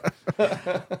two, yeah.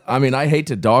 I mean, I hate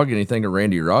to dog anything to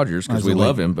Randy Rogers because we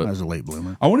love him, but as a late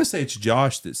bloomer. I want to say it's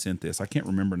Josh that sent this. I can't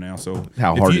remember now. So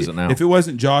How if hard is it now? If it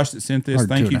wasn't Josh that sent this, Hard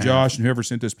thank you, 2.5. Josh, and whoever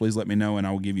sent this, please let me know, and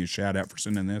I will give you a shout out for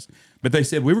sending this. But they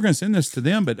said we were going to send this to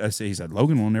them, but he said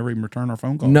Logan will never even return our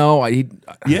phone call. no,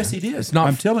 Yes, he did. it's not.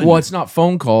 I'm telling well, you. it's not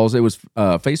phone calls. It was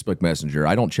Facebook Messenger.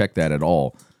 I don't check that at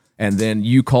all. And then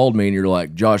you called me and you're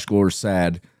like, Josh Glore's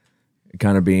sad,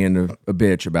 kind of being a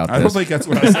bitch about this. I don't think that's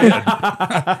what I said.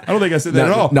 I don't think I said that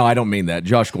at all. No, I don't mean that.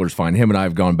 Josh Glore's fine. Him and I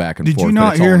have gone back and Did forth. you but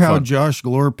not it's all hear in how fun. Josh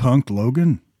Glore punked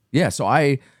Logan? Yeah, so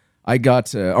I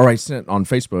got or I sent on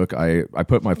Facebook. I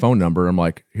put my phone number. I'm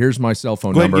like, here's my cell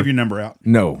phone Go ahead and number. give your number out.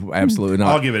 No, absolutely not.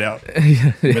 I'll give it out. Let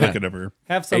me look it over here.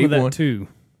 Have some of that 81. too.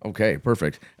 Okay,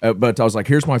 perfect. But I was like,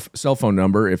 here's my cell phone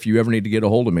number. If you ever need to get a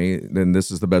hold of me, then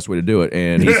this is the best way to do it.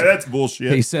 And That's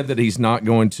bullshit. he said that he's not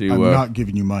going to. I'm not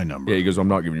giving you my number. Yeah, he goes, I'm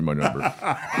not giving you my number.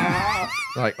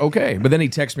 Like, okay. But then he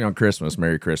texts me on Christmas,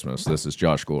 Merry Christmas. This is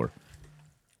Josh Glore.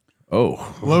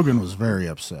 Oh, Logan was very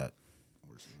upset.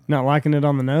 Not liking it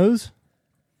on the nose.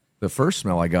 the first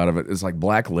smell I got of it is like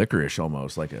black licorice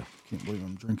almost. Like a. Can't believe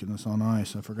I'm drinking this on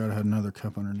ice. I forgot I had another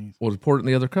cup underneath. Well, pour it in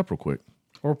the other cup real quick.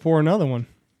 Or pour another one.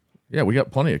 Yeah, we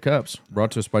got plenty of cups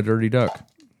brought to us by Dirty Duck.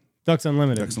 Ducks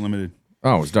Unlimited. Ducks Unlimited.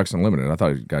 Oh, it was Ducks Unlimited. I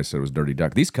thought you guys said it was Dirty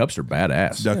Duck. These cups are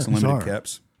badass. Ducks these Unlimited are.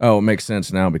 caps. Oh, it makes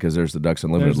sense now because there's the Ducks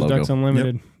Unlimited There's the logo. Ducks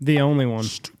Unlimited. The only one.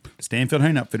 Stanfield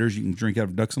Hayne Outfitters, you can drink out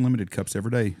of Ducks Unlimited cups every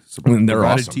day. So And they're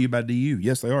provided awesome. to you by DU.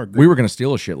 Yes, they are. We were going to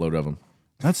steal a shitload of them.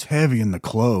 That's heavy in the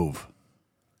clove.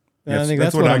 Yes, I think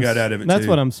that's what I I'm- got out of it, That's too.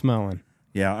 what I'm smelling.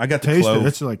 Yeah, I got the Taste clove. it.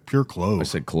 It's like pure clove. I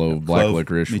said clove, black Clove.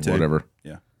 licorice, Me too. whatever.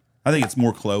 Yeah. I think it's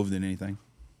more clove than anything.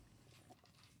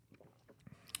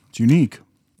 It's unique.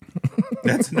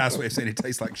 That's a nice way of saying it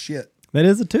tastes like shit. That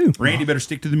is a 2. Randy, better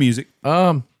stick to the music.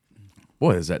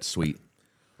 Boy, is that sweet.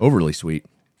 Overly sweet.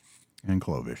 And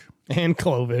clovish. And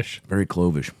clovish. Very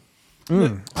clovish.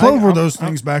 Clove were those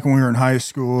things back when we were in high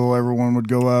school. Everyone would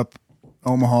go up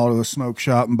Omaha to the smoke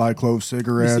shop and buy clove Let me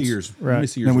cigarettes. see yours. Right. Let me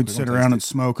see yours. Then real we'd quick. sit I'll around and taste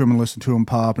smoke them and listen to them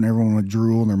pop, and everyone would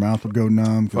drool and their mouth would go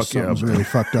numb because Fuck yeah. something's really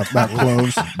fucked up about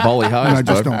cloves. Bally And I highs,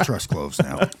 just bud. don't trust cloves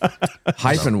now.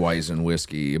 Hyphenweizen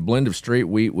whiskey, a blend of straight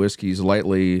wheat whiskeys,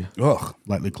 lightly Ugh.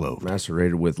 Lightly clove.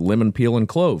 macerated with lemon peel and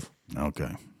clove.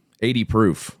 Okay. 80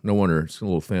 proof. No wonder it's a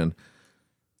little thin.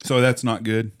 So that's not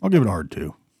good. I'll give it a hard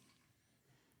 2.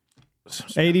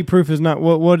 80 proof is not.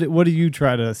 What do you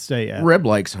try to stay at? Reb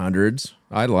likes hundreds.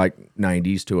 I like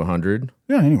 90s to 100.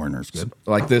 Yeah, anywhere near is good.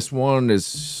 Like this one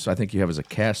is, I think you have as a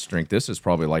cast strength. This is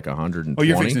probably like 120. Oh,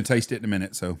 you're fixing to taste it in a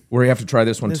minute. So Where you have to try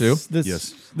this one too. This,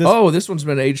 Yes. This, This one's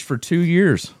been aged for 2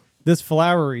 years. this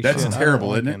flowery That's shit. I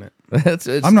terrible, don't like isn't it?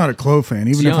 in It's I'm not a clove fan.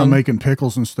 Even if young. I'm making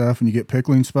pickles and stuff and you get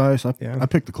pickling spice, I Yeah.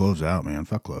 pick the cloves out, man.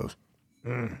 Fuck cloves.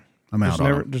 I'm out Just on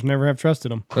never, them. just never have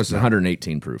trusted them. That's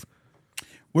 118 proof.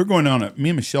 we're going on me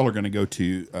and Michelle are going to go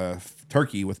to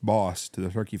Turkey with Boss to the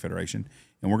Turkey Federation,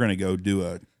 and we're going to go do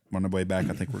on the way back.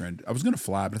 I think I was going to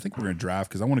fly, but I think we're going to drive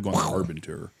because I want to go on the urban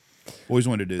tour. Always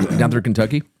wanted to do that. Down through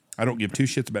Kentucky. I don't give two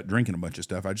shits about drinking a bunch of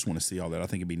stuff. I just want to see all that. I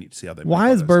think it'd be neat to see how they. Why make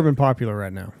all is that bourbon popular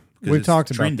right now? We've it's talked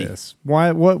about trendy. this.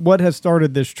 Why? What has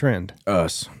started this trend?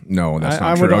 Us. No, that's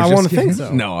I not would- true. I was wanna just think kidding.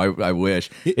 so. No, I wish.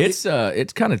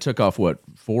 It kind of took off, 4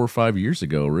 or 5 years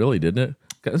ago, really, didn't it?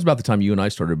 That's about the time you and I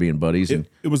started being buddies. And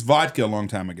It was vodka a long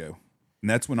time ago. And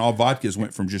that's when all vodkas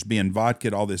went from just being vodka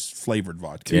to all this flavored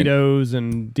vodka. Tito's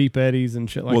and Deep Eddies and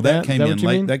shit like Well, that that. came Is in what you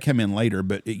late. mean? That came in later,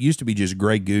 but it used to be just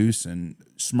Grey Goose and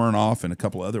Smirnoff and a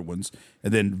couple other ones.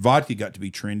 And then vodka got to be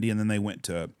trendy, and then they went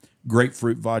to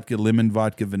grapefruit vodka, lemon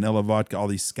vodka, vanilla vodka, all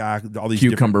these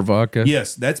Cucumber vodka.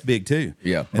 Yes, that's big too.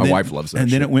 Yeah, And my wife loves that And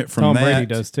then shit. it went from Tom that. Brady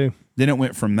does too. Then it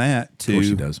went from that to Of course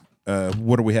he does.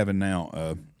 What are we having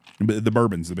now? The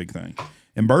bourbon's the big thing,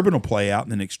 and bourbon will play out in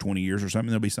the next 20 years or something.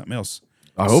 There'll be something else.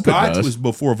 I hope it Scotch does. was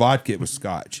before vodka. It was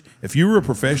Scotch. If you were a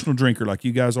professional drinker like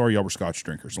you guys are, y'all were Scotch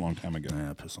drinkers a long time ago.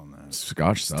 Yeah, piss on that.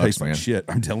 Scotch sucks, Tastes man. like shit.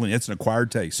 I'm telling you, it's an acquired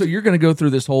taste. So you're going to go through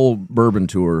this whole bourbon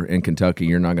tour in Kentucky.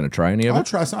 You're not going to try any of I'll it?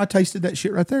 try some. I tasted that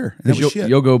shit right there. That was shit.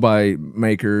 You'll go by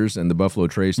Makers and the Buffalo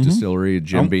Trace Distillery,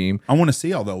 Jim Beam. I want to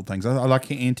see all the old things. I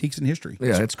like antiques and history.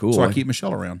 Yeah, that's cool. So I keep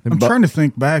Michelle around. I'm trying to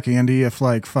think back, Andy, if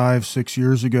like 5-6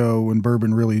 years ago when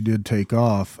bourbon really did take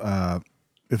off,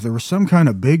 if there was some kind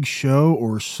of big show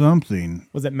or something.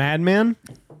 Was it Mad Men?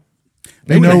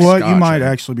 You know drink what? Scotch, you might man.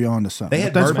 actually be onto something. They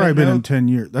had But that's bourbon, probably been though? in 10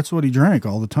 years. That's what he drank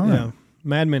all the time. Yeah.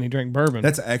 Mad Men, he drank bourbon.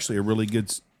 That's actually a really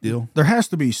good deal. There has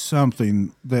to be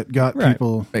something that got Right.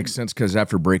 people. Makes sense because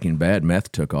after Breaking Bad,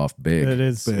 meth took off big. it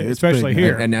is, It's especially big,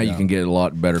 here. And now you can get a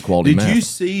lot better quality Did meth. you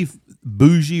see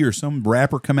Bougie or some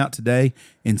rapper come out today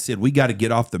and said, we got to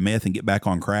get off the meth and get back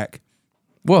on crack?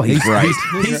 Well, he's right.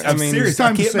 I'm serious. I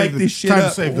time to can't save make the- this shit time to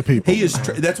up. save the people. He is.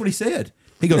 That's what he said.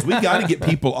 He goes, we got to get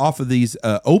people off of these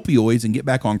opioids and get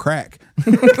back on crack.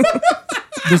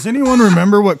 Does anyone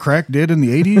remember what crack did in the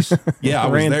 80s? Yeah, I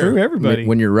was Ran there. through everybody.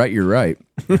 When you're right, you're right.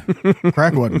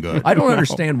 Crack wasn't good. I don't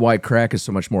understand why crack is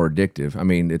so much more addictive. I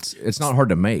mean, it's not hard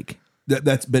to make.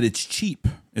 But it's cheap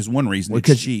is one reason. It's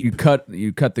Because cheap. you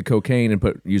cut the cocaine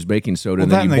and use baking soda Well,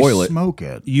 and that then and you boil they it. smoke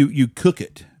it. You cook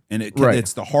it, and Right.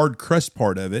 it's the hard crust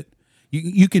part of it.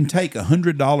 You can take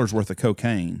 $100 worth of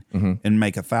cocaine and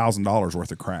make $1,000 worth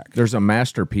of crack. There's a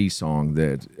masterpiece song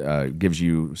that gives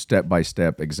you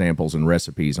step-by-step examples and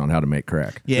recipes on how to make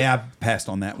crack. Yeah, I passed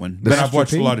on that one, but I've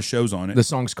watched a lot of shows on it. The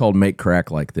song's called Make Crack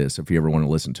Like This, if you ever want to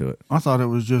listen to it. I thought it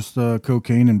was just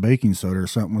cocaine and baking soda or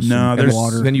something with No, some there's-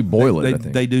 water. Then you boil it, they, I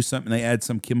think. they do something. They add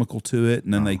some chemical to it,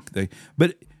 and then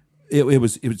but it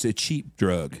was a cheap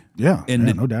drug. yeah, and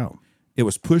yeah, no doubt. it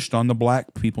was pushed on the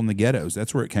black people in the ghettos.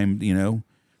 That's where it came.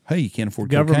 Hey, you can't afford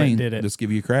Government cocaine. did it. Let's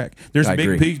give you crack. There's I a big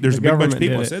agree. there's The a big bunch government of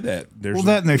people did that said that. There's Well,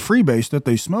 that and they freebased it.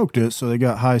 They smoked it, so they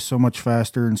got high so much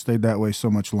faster and stayed that way so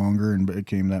much longer and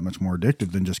became that much more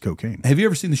addictive than just cocaine. Have you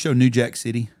ever seen the show New Jack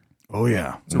City? Oh,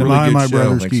 yeah. a really good my show.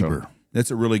 brother's I think so. keeper.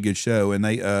 That's a really good show, and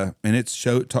it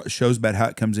shows about how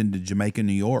it comes into Jamaica,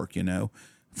 New York.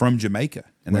 From Jamaica,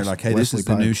 and they're like, "Hey, this is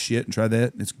the Wesley new Pipes. shit," and try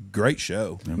that. It's a great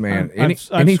show. Man, I've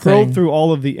scrolled anything through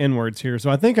all of the N-words here, so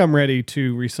I think I'm ready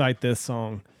to recite this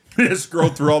song. Scroll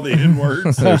through all the N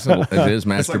words. it is It's like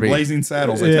masturbate. Blazing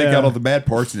Saddles. They take Yeah. out all the bad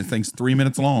parts, and the thing's 3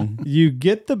 minutes long. You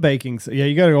get the baking soda. Yeah,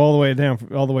 you got to go all the way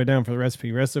down for the recipe.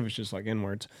 The rest of it's just like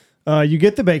N-words. You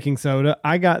get the baking soda.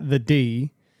 I got the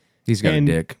D. He's got and,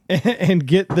 a dick. And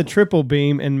get the triple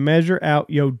beam and measure out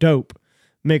yo dope.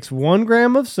 Mix 1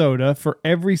 gram of soda for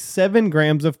every 7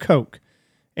 grams of Coke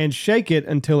and shake it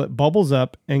until it bubbles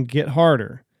up and get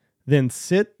harder. Then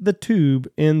sit the tube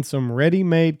in some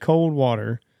ready-made cold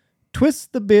water.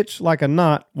 Twist the bitch like a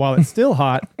knot while it's still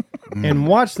hot and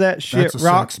watch that shit That's a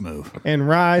rock sex move. and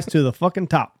rise to the fucking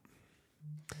top.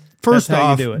 First That's how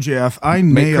you off, do it. Jeff, I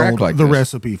Make crack nailed like the this.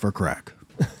 recipe for crack.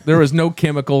 There was no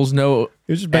chemicals, no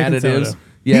was just baking additives. soda.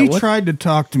 Yeah, he what- tried to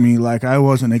talk to me like I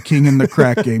wasn't a king in the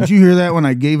crack game. Did you hear that when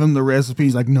I gave him the recipe?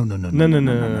 He's like, no.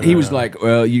 No. he was like,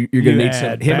 "Well, you're gonna You need some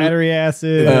add battery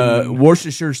acid.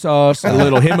 Worcestershire sauce, a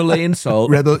little Himalayan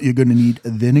salt." Rebel, you're going to need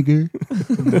vinegar.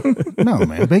 No,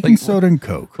 man. Baking soda and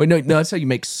Coke. Wait, no, that's how you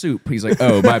make soup. He's like,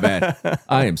 "Oh, my bad.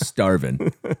 I am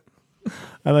starving."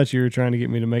 I thought you were trying to get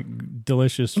me to make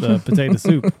delicious potato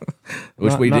soup.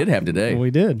 Which Not- we not- did have today. we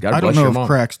did. God I don't bless know your if mom.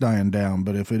 crack's dying down,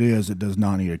 but if it is, it does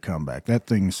not need a comeback. That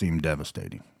thing seemed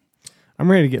devastating. I'm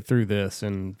ready to get through this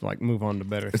and like move on to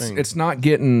better things. It's not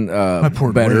getting I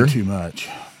poured better. way too much.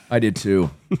 I did too.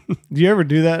 Do you ever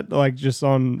do that like just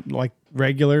on like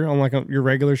regular on like your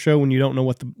regular show when you don't know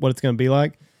what it's going to be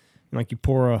like? And, like you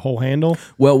pour a whole handle.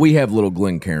 Well, we have little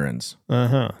Glencairns.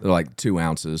 They're like 2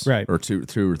 ounces, Right. Or two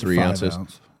or 3 5 ounces.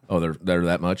 ounce. Oh, they're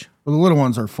that much. Well, the little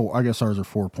ones are 4. I guess ours are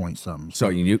 4 point something. So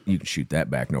you can shoot that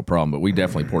back, no problem. But we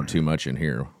definitely poured too much in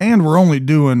here. And we're only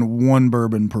doing 1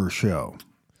 bourbon per show.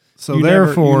 So You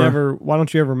therefore, never. Why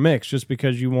don't you ever mix just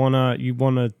because you wanna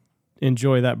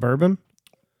enjoy that bourbon?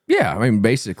 Yeah, I mean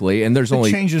basically, and there's it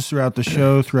only changes throughout the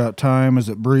show, throughout time, as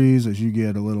it breathes, as you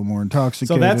get a little more intoxicated.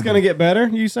 So that's going to get better.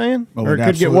 You saying, Oh, or it could get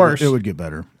absolutely- worse? It would get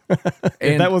better.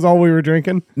 If that was all we were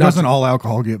drinking. Doesn't all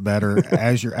alcohol get better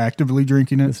as you're actively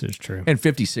drinking it? This is true. And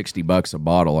 $50-$60 a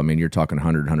bottle. I mean, you're talking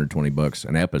 $100-$120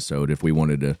 an episode if we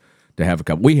wanted to have a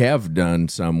couple. We have done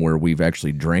some where we've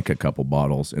actually drank a couple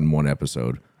bottles in one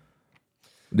episode.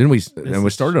 Didn't we? And we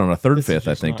started on a third, fifth,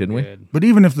 I think, didn't we? But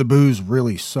even if the booze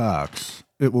really sucks,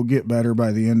 it will get better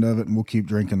by the end of it, and we'll keep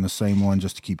drinking the same one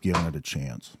just to keep giving it a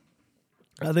chance.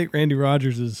 I think Randy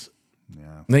Rogers is.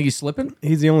 Think he's slipping?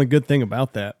 He's the only good thing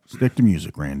about that. Stick to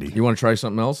music, Randy. You want to try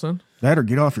something else then? That or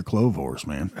get off your clovers,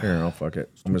 man. Here, I'll fuck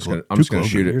it. I'm just gonna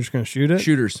shoot You're it. just gonna shoot it.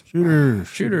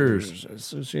 Shooters.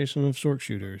 Association of Stork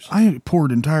Shooters. I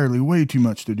poured entirely way too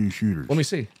much to do shooters. Let me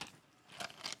see.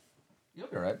 You'll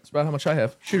be all right. It's about how much I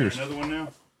have. Shooters. Another one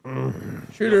now.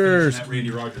 Shooters. That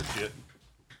Randy Rogers shit.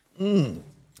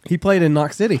 He played in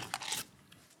Knox City.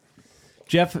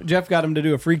 Jeff got him to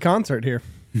do a free concert here.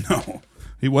 No,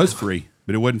 he was free,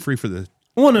 but it wasn't free for the.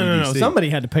 Well, no. Somebody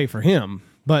had to pay for him,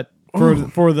 but for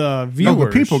the viewers, No,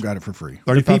 the people got it for free.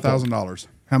 $35,000.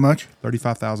 How much?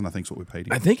 $35,000, I think, is what we paid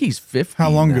him. I think he's 50. How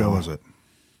long now. ago was it?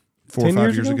 4 or 10 5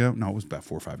 years years ago? ago. No, it was about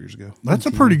 4 or 5 years ago. That's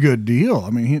a pretty good deal. I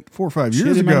mean, 4 or 5 years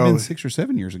Shit, it might have ago, been 6 or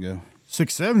 7 years ago.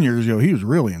 6, 7 years ago, he was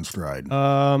really in stride.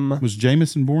 Was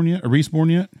Jameson born yet? Or Reese born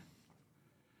yet?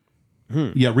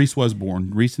 Yeah, Reese was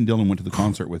born. Reese and Dylan went to the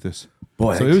concert with us.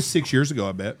 Boy, So it was 6 years ago,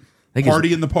 I bet. think it's-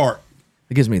 Party in the park.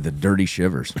 It gives me the dirty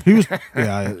shivers. He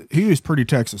was pretty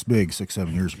Texas big 6,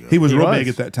 7 years ago. He was real was. big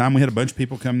at that time. We had a bunch of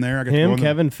people come there. I got to go him, on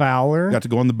Kevin Fowler. got to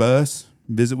go on the bus,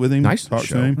 visit with him, Nice talk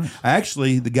show. to him.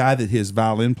 Actually, the guy that his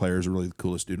violin player is really the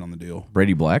coolest dude on the deal.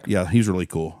 Brady Black. Yeah, he's really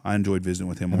cool. I enjoyed visiting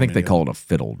with him. I think they call it a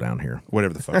fiddle down here.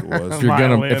 whatever the fuck it was.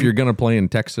 If you're gonna play in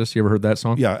Texas, you ever heard that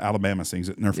song? Yeah, Alabama sings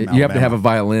it. And they're from You Alabama. have to have a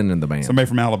violin in the band. Somebody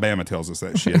from Alabama tells us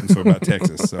that shit, and so about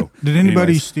Texas. So Did anybody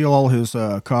anyways. steal all his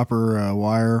copper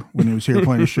wire when he was here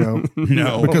playing a show?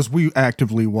 No. Because we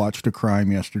actively watched a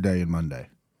crime yesterday and Monday.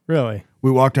 Really?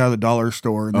 We walked out of the dollar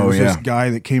store, and there Oh, was this yeah. guy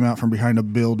that came out from behind a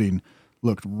building,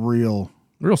 looked real.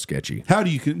 Real sketchy.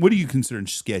 What do you consider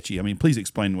sketchy? I mean, please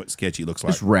explain what sketchy looks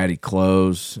like. Just ratty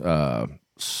clothes.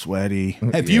 Sweaty.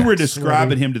 If you were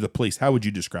describing him to the police, how would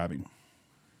you describe him?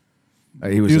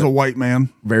 He was, He was a white man.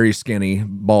 very skinny,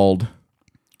 bald.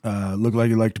 Looked like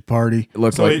he liked to party. It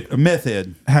looks So like a meth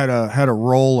head. Had a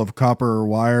roll of copper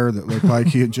wire that looked like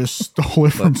he had just stole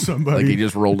it from somebody. he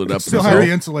just rolled it up. Still in had his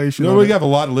the insulation. No, on we it. have a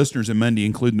lot of listeners in Monday,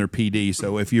 including their PD.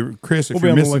 So if you're Chris, if We'll be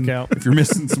you're on the missing, lookout. if you're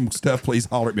missing some stuff, please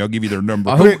holler at me. I'll give you their number.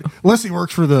 I hope- Unless he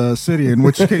works for the city, in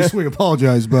which case we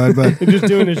apologize, bud. But He's just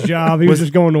doing his job. He was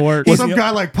just going to work. some guy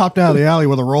like popped out of the alley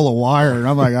with a roll of wire, and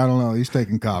I'm like, I don't know. He's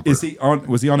taking copper. Was he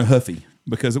on a Huffy?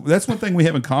 Because that's one thing we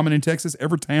have in common in Texas.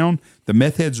 Every town, the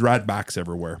meth heads ride bikes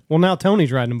everywhere. Well, now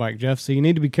Tony's riding a bike, Jeff. So you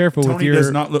need to be careful with Tony your.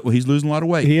 does not look. Well, he's losing a lot of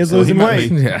weight. He is So losing might weight.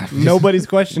 be- Yeah. Nobody's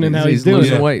questioning how he's doing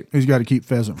losing it. weight. He's got to keep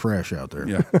pheasant fresh out there.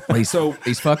 Yeah.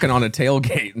 He's fucking on a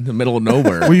tailgate in the middle of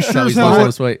nowhere. Well, you That's sure how as he's hell lost would- all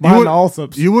this weight. Behind would- the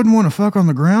Allsops. You wouldn't want to fuck on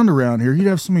the ground around here. You'd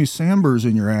have so many sandburs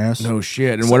in your ass. No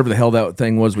shit. And whatever the hell that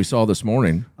thing was we saw this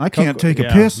morning. I can't take a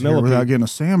yeah, piss here millipede. without getting a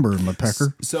sandbur in my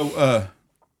pecker.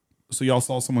 So y'all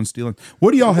saw someone stealing.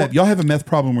 What do y'all have? Y'all have a meth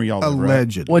problem where y'all live, right?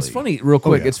 Allegedly. Well, it's funny, real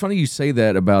quick. yeah. It's funny you say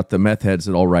that about the meth heads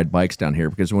that all ride bikes down here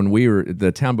because when we were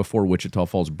the town before Wichita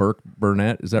Falls,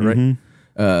 Burnett, is that right?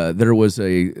 There was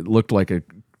looked like a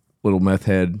little meth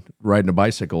head riding a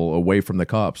bicycle away from the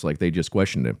cops, like they just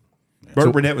questioned him.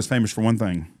 Burt Burnett was famous for one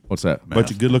thing: What's that? a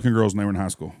bunch of good-looking girls when they were in high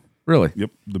school. Really?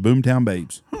 Yep, the Boomtown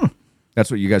Babes.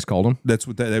 That's what you guys called them? That's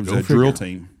what that was. A drill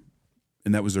team,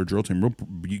 and that was their drill team.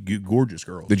 Real gorgeous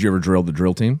girls. Did you ever drill the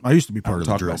drill team? I used to be part of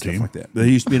the Talk drill about stuff team. like that. There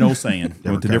used to be an old saying: what the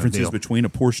kind of difference is deal. between a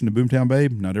Porsche and a Boomtown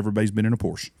Babe. Not everybody's been in a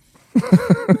Porsche.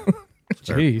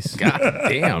 Jeez. God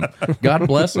damn. God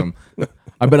bless them.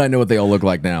 I bet I know what they all look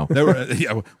like now. They were,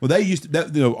 yeah. Well, they used to.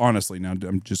 That, honestly, now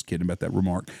I'm just kidding about that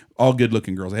remark. All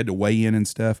good-looking girls. They had to weigh in and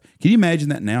stuff. Can you imagine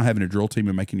that now, having a drill team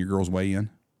and making your girls weigh in?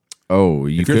 Oh,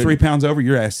 you If you're could. 3 pounds over,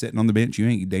 your ass sitting on the bench. You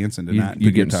ain't dancing tonight. You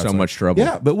get in so much trouble.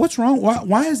 Yeah, but what's wrong?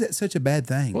 Why is that such a bad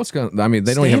thing? What's going? I mean,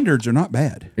 they don't even. Standards are not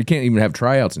bad. You can't even have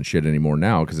tryouts and shit anymore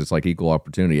now because it's like equal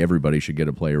opportunity. Everybody should get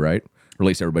a play, right? Or at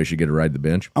least everybody should get to ride the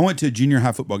bench. I went to a junior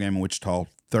high football game in Wichita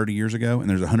 30 years ago, and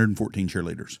there's 114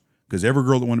 cheerleaders. Because every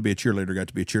girl that wanted to be a cheerleader got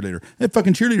to be a cheerleader. They had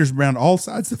fucking cheerleaders around all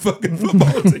sides of the fucking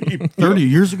football team. 30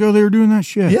 years ago, they were doing that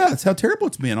shit. Yeah, it's how terrible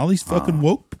it's been. All these fucking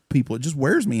woke people. It just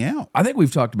wears me out. I think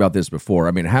we've talked about this before.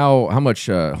 I mean, how much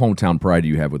hometown pride do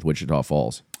you have with Wichita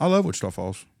Falls? I love Wichita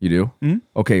Falls. You do? Mm-hmm.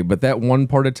 Okay, but that one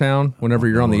part of town, whenever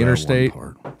you're on the interstate,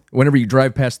 whenever you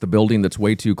drive past the building that's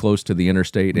way too close to the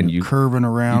interstate and you Curving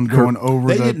around, going over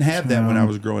They the didn't have that when I town.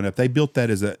 was growing up. They built that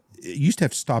as a. It used to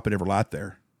have to stop at every light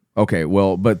there. Okay,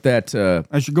 well, but that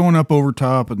As you're going up over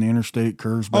top and the interstate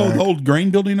curves back. Oh, the old grain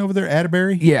building over there,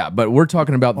 Atterbury? yeah, but we're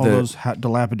talking about all those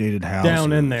dilapidated houses.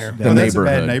 Down in there. Well, that's a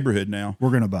bad neighborhood. neighborhood now. We're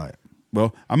going to buy it.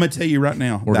 Well, I'm going to tell you right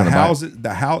now, the gonna buy houses,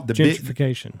 the big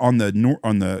Gentrification. on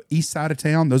the east side of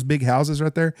town, those big houses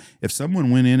right there. If someone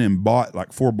went in and bought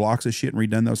like 4 blocks of shit and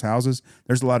redone those houses,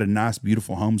 there's a lot of nice,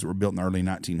 beautiful homes that were built in the early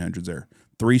 1900s there.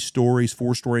 3 stories,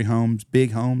 4-story homes,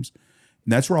 big homes.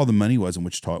 And that's where all the money was in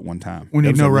Wichita at one time. We need That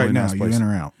to was know a right really now, nice you place. in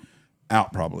or out?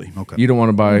 Out probably. Okay. You don't want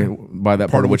to buy that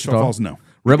part of Wichita Falls? No.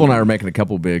 Rebel and I are making a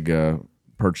couple big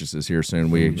purchases here soon.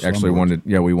 We actually wanted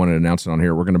to announce it on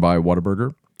here. We're going to buy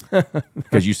Whataburger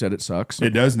because you said it sucks, It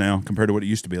does now compared to what it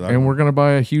used to be like. and we're going to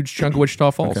buy a huge chunk of Wichita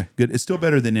Falls. Okay, good. It's still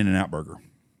better than In-N-Out Burger.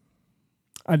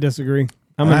 I disagree.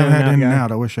 I'm I an haven't had In-N-Out guy.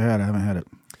 In-N-Out. I wish I had. I haven't had it.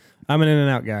 I'm an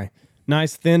In-N-Out guy.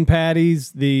 Nice thin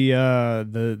patties.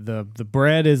 The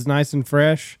bread is nice and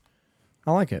fresh.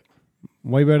 I like it.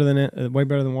 Way better than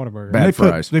Whataburger. Bad They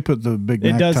fries. put the Big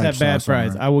Mac It does type have bad sauce on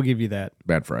fries. there. I will give you that.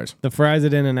 Bad fries. The fries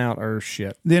at In-N-Out are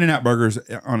shit. The In-N-Out Burgers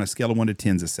on a scale of 1 to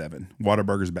 10 is a 7.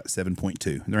 Whataburger's about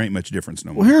 7.2. There ain't much difference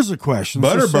no more. Well, here's the question. So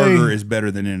Butterburger say- is better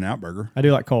than In-N-Out Burger. I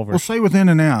do like Culver's. Well, say with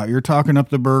In-N-Out, you're talking up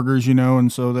the burgers,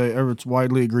 and so it's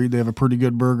widely agreed they have a pretty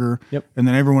good burger. Yep. And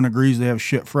then everyone agrees they have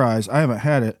shit fries. I haven't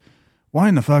had it. Why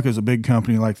in the fuck is a big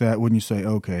company like that? Wouldn't you say,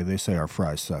 okay, they say our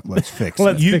fries suck. Let's fix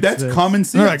Let's it. fix That's this. common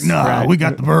sense. They're like, no, Right. we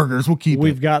got the burgers. We'll keep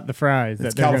We've it. got the fries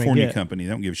It's that they're going to California get. company. They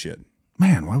don't give a shit.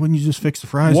 Man, why wouldn't you just fix the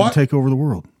fries What? and take over the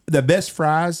world? The best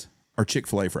fries are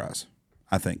Chick-fil-A fries,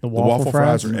 I think. The waffle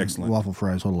fries fries? are excellent. Waffle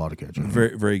fries hold a lot of ketchup.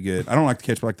 Very, very good. I don't like the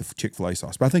ketchup. I like the Chick-fil-A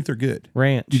sauce, but I think they're good.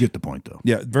 Ranch. You get the point, though.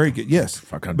 Yeah, very good. Yes.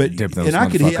 Fuck, I'd but dip those and I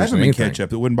motherfuckers haven't in been anything.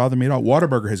 ketchup. It wouldn't bother me at all.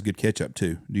 Whataburger has good ketchup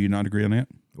too. Do you not agree on that?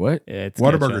 What? It's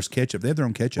Whataburger's ketchup. ketchup. They have their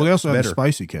own ketchup. Well, they also It's have the better.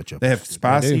 spicy ketchup. They have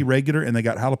spicy, do. regular, and they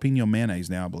got jalapeno mayonnaise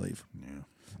now, I believe. Yeah.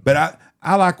 But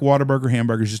I like Whataburger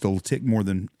hamburgers just a little tick more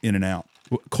than In-N-Out.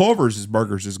 Culver's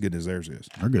burgers as good as theirs is.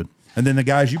 They're good. And then the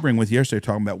guys you bring with you yesterday are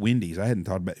talking about Wendy's. I hadn't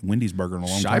thought about Wendy's burger in a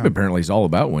long Shibe time. apparently is all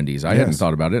about Wendy's. I hadn't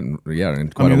thought about it in quite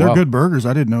I mean, a they're while. good burgers.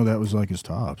 I didn't know that was like his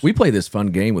tops. We play this fun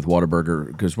game with Whataburger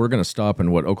because we're going to stop in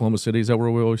Oklahoma City? Is that where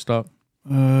we always stop?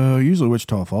 Usually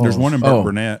Wichita Falls. There's one in Oh,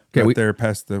 Burnett okay, right there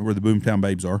past where the Boomtown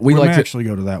Babes are. We We like may to actually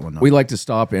go to that one. Though. we like to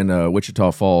stop in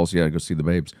Wichita Falls. Yeah, go see the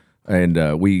babes,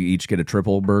 and we each get a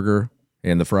triple burger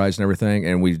and the fries and everything,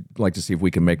 and we like to see if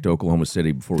we can make it to Oklahoma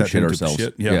City before we That shit thing took the ourselves.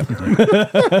 shit?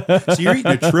 Yeah. So you're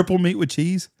eating a triple meat with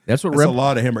cheese? That's what That's a Reb,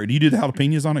 lot of hamburger. Do you do the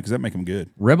jalapenos on it? Because that make them good.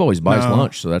 Reb always buys No.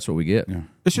 lunch, so that's what we get.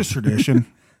 It's just tradition.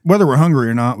 Whether we're hungry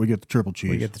or not, we get the triple cheese.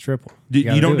 We get the triple. You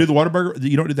gotta don't do it. the Whataburger?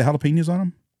 You don't do the jalapenos on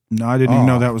them? No, I didn't even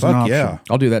know that was an fuck option. yeah.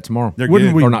 I'll do that tomorrow. They're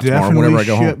Wouldn't good. we Or not tomorrow, definitely whenever I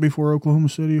go shit home. before Oklahoma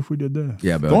City if we did that?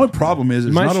 Yeah, but The only problem is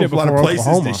there's might not a shit lot of before places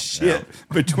Oklahoma. to shit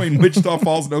between Wichita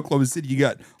Falls and Oklahoma City. You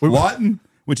got Lawton,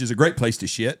 which is a great place to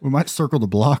shit. We might circle the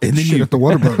block and then shit you- at the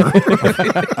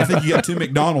Whataburger. I think you got 2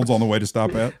 McDonald's on the way to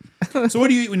stop at. So what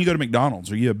do you eat when you go to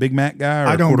McDonald's? Are you a Big Mac guy or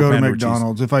I a don't quarter go to pounder with cheese?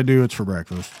 McDonald's. If I do, it's for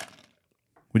breakfast.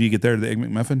 When do you get there to the Egg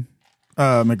McMuffin?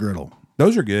 McGriddle.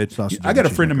 Those are good. Sausage I got a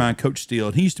and friend of mine, Coach Steele,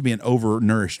 and he used to be an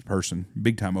overnourished person,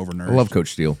 big time overnourished. I love Coach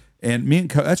Steele. And me and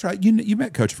Coach, that's right. You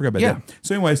met Coach. I forgot about Yeah. that.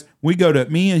 So, anyways,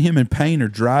 me and him and Payne are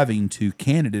driving to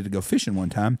Canada to go fishing one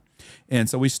time. And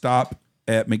so we stop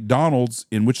at McDonald's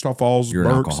in Wichita Falls, You're an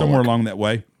Burke, alcoholic. somewhere along that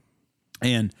way.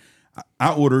 And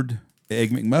I ordered the Egg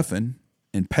McMuffin,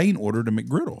 and Payne ordered a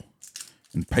McGriddle.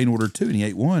 And Payne ordered 2, and he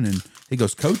ate 1. And he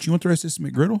goes, Coach, you want the rest of this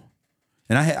McGriddle?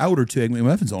 And I ordered 2 Egg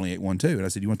McMuffins, only ate 1 too. And I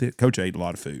said, you want that? Coach ate a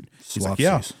lot of food. He's like,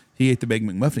 yeah. Swapsies. He ate the Big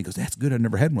McMuffin. He goes, that's good. I've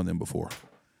never had one of them before.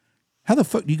 How the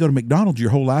fuck do you go to McDonald's your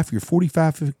whole life? You're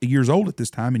 45 years old at this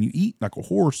time, and you eat like a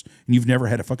horse, and you've never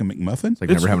had a fucking McMuffin? It's like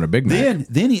never having a Big Mac.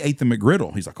 Then he ate the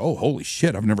McGriddle. He's like, oh, holy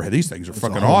shit, I've never had these things. They're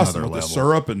fucking whole awesome nother with the level.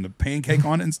 syrup and the pancake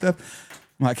on it and stuff.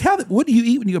 I'm like, what do you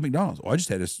eat when you go to McDonald's? Oh, I just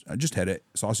had a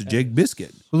sausage egg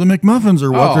biscuit. So the McMuffins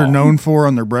are what Oh. they're known for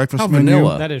on their breakfast How menu.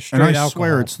 vanilla. That is And straight I swear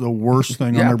alcohol. it's the worst thing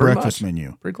on Yeah, their pretty breakfast much.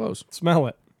 menu. Pretty close. Smell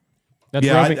it. That's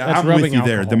Yeah, rubbing, that's I'm rubbing with you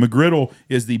there. alcohol. The McGriddle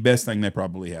is the best thing they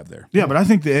probably have there. Yeah, but I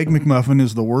think the Egg McMuffin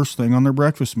is the worst thing on their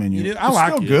breakfast menu. You do? It's I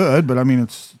like still it. good, but I mean,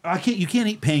 it's You can't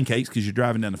eat pancakes because you're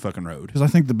driving down the fucking road. because I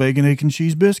think the bacon, egg, and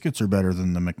cheese biscuits are better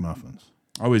than the McMuffins.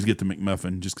 I always get the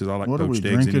McMuffin just because I like What are we poached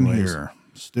eggs drinking anyways. here?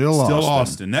 Still Still Austin.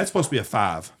 Austin. That's supposed to be a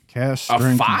 5. Cash A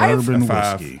strength 5? bourbon A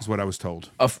 5 whiskey. is what I was told.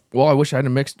 Well, I wish I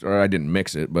hadn't mixed, or I didn't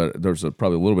mix it, but there's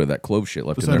probably a little bit of that clove shit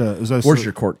left Is in that there. a- is that Where's a-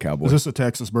 your cork, cowboy? Is this a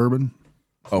Texas bourbon?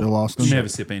 Still Austin? Let me have a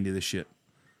sip, Andy, of this shit.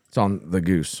 It's on the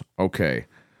goose. Okay.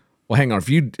 Well, hang on. If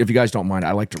you guys don't mind,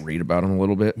 I like to read about them a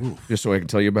little bit, just so I can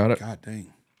tell you about it. God dang.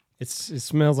 It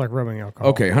smells like rubbing alcohol.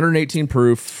 Okay, 118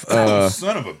 proof.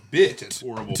 Son of a bitch, it's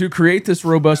horrible. To create this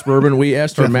robust bourbon, we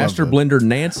asked our Jeff master loves blender,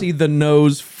 Nancy the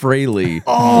Nose Fraley.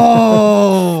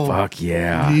 Oh, Fuck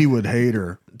yeah. he would hate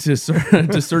her. To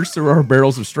search through our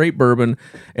barrels of straight bourbon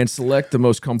and select the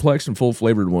most complex and full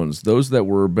flavored ones. Those that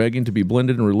were begging to be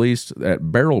blended and released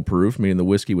at barrel proof, meaning the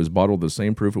whiskey was bottled the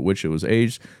same proof at which it was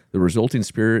aged. The resulting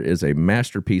spirit is a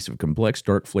masterpiece of complex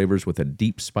dark flavors with a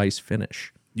deep spice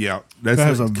finish. Yeah, that's That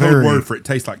has a a code very- word for it.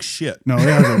 Tastes like shit. No,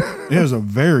 it has a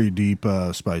very deep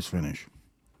spice finish,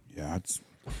 Yeah, it's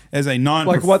as a non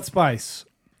Like what spice?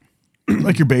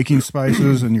 like your baking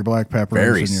spices and your black peppers.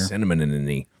 Very and your, cinnamon in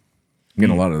the. I'm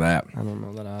getting a lot of that. I don't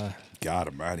know that I. God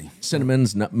Almighty.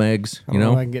 Cinnamons, nutmegs, I you don't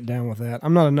know know. if I can get down with that.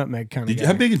 I'm not a nutmeg kind of Did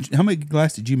guy. you, how many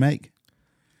glass did you make?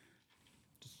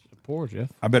 Poor Jeff.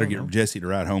 I better get Jesse to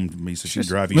ride home to me so she can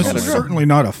drive you This home. is certainly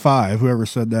not a 5. Whoever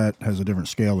said that has a different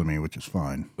scale than me, which is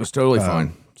fine. It's totally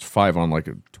fine. It's 5 on like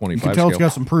a 25 You can tell scale. it's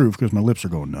got some proof because my lips are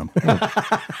going numb.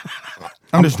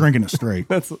 I'm just drinking it straight.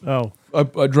 That's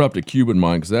I dropped a cube in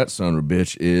mine because that son of a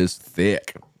bitch is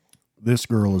thick. This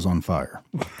girl is on fire.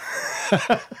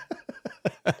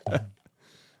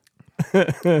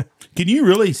 Can you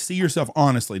really see yourself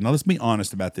honestly? Now, let's be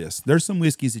honest about this. There's some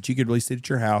whiskeys that you could really sit at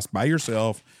your house by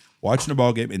yourself, watching a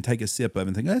ball game, and take a sip of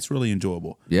and think, that's really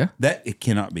enjoyable. Yeah. That, it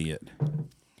cannot be it.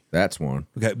 That's one.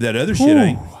 Okay, that other shit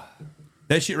ain't.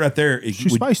 That shit right there.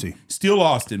 She's spicy. Still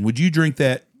Austin, would you drink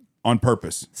that on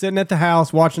purpose? sitting at the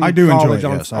house watching. I do enjoy college it,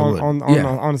 on, yes, I would.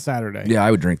 on a Saturday. Yeah,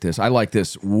 I would drink this. I like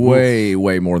this way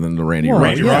more than the Randy Well,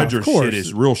 Rogers. Randy yeah, of Rogers course. shit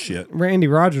is real shit. Randy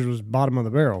Rogers was bottom of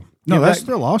the barrel. No, Give that's that-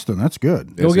 still Austin. That's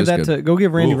good. Go This give is that good. to go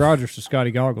give Randy Oof. Rogers to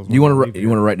Scotty Goggles. You want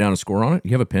to write down a score on it?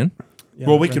 You have a pen?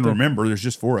 Well, we can remember there's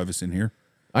just 4 of us in here.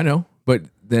 I know, but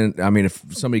then I mean, if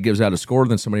somebody gives out a score,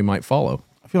 then somebody might follow.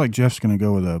 I feel like Jeff's going to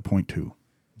go with a 0.2.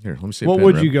 Here, let me see. What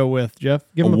would you go with, Jeff?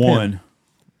 Give A him a 1. Pen.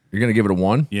 You're gonna give it a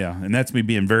 1? Yeah, and that's me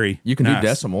being very You can nice. do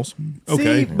decimals.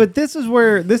 Okay. See, but this is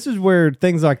where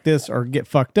things like this are get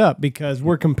fucked up because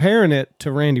we're comparing it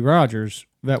to Randy Rogers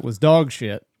that was dog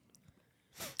shit.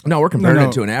 No, we're comparing No.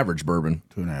 it to an average bourbon.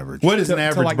 To an average. What is an To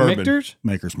average like bourbon? Michter's?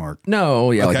 Maker's Mark. No,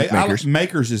 yeah, Okay, like Makers.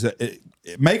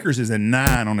 Makers is a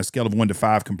 9 on a scale of 1 to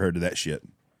 5 compared to that shit.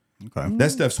 Okay. That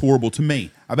stuff's horrible to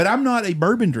me. But I'm not a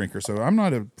bourbon drinker, so I'm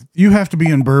not a. You have to be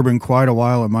in bourbon quite a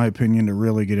while, in my opinion, to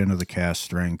really get into the cast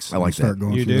strengths. I like and start that.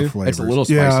 going You through do? the flavors. It's a little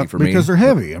spicy yeah, for me. because they're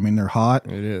heavy. I mean, they're hot.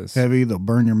 It is. Heavy. They'll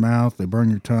burn your mouth. They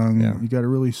burn your tongue. Yeah. You got to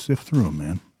really sift through them,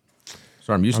 man.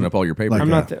 Sorry, I'm using up all your paper. like I'm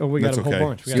Yeah. not. We got That's a whole okay.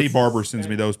 bunch. We got Steve Barber sends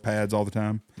me those pads all the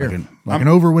time. Like an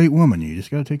overweight woman, you just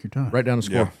got to take your time. Write down a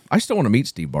score. Yeah. I still want to meet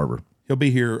Steve Barber. He'll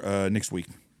be here next week.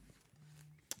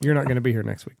 You're not going to be here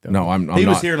next week, though. No, I'm He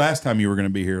not. was here last time you were going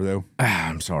to be here, though.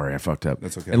 I'm sorry, I fucked up.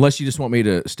 That's okay. Unless you just want me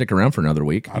to stick around for another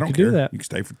week. I don't could care. do that. You can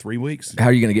stay for 3 weeks. How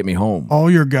are you going to get me home? All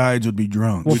your guides would be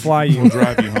drunk. We'll fly We'll you.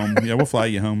 drive you home. Yeah, we'll fly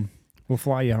you home. We'll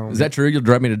fly you home. Is that true? You'll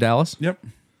drive me to Dallas? Yep.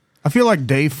 I feel like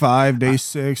day 5, day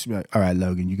 6, be like, all right,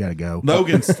 Logan, you got to go.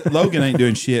 Logan ain't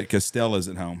doing shit because Stella's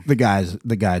at home. The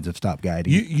guides have stopped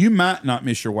guiding. You might not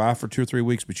miss your wife for 2 or 3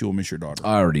 weeks, but you will miss your daughter.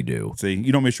 I already do. See,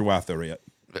 you don't miss your wife though yet.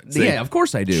 See? Yeah, of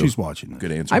course I do. She's watching this.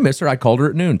 Good answer. I miss her. I called her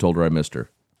at noon, told her I missed her.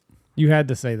 You had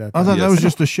to say that. I though. thought that was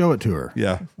just to show it to her.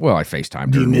 Yeah. Well, I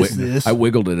FaceTimed Do her. you miss this? I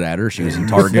wiggled it at her. She was in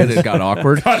Target. It got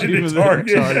awkward.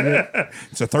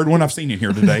 It's the third one I've seen in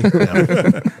here today.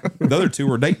 The other 2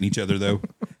 are dating each other though.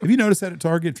 Have you noticed that at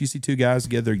Target? If you see 2 guys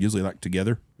together, they're usually like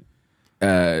together.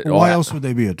 Why else would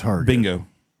they be a target? Bingo.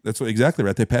 That's what exactly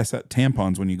right. They pass out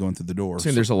tampons when you go in through the door.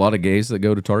 There's a lot of gays that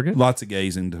go to Target. Lots of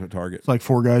gays into Target. It's like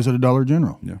 4 guys at a Dollar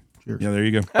General. Yeah. Cheers. Yeah, there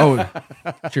you go. Oh,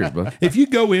 cheers, bud. If you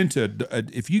go into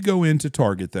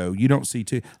Target though, you don't see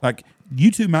 2. Like you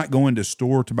 2 might go into a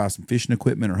store to buy some fishing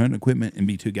equipment or hunting equipment and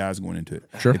be 2 guys going into it.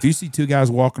 Sure. If you see 2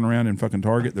 guys walking around in fucking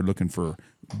Target, they're looking for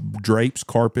drapes,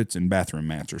 carpets, and bathroom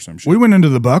mats or some shit. We went into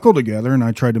the Buckle together, and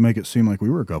I tried to make it seem like we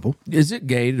were a couple. Is it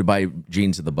gay to buy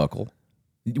jeans at the Buckle?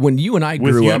 When you and I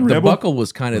With grew Young up, the Rebel? Buckle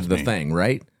was kind of the thing,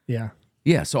 right? Yeah.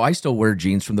 Yeah, so I still wear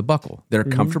jeans from the Buckle. They're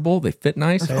comfortable. They fit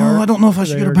nice. I don't know if I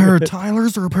should they get a are pair of good.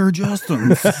 Tyler's or a pair of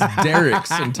Justin's.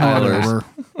 Derrick's and Tyler's.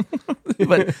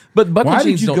 Whatever. But Buckle Why did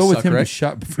jeans you don't go with suck, him to right?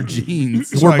 shop for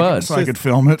jeans? We're buds. So I could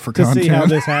film it for To content. see how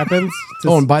this happens.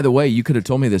 Oh, and by the way, you could have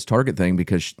told me this Target thing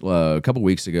because a couple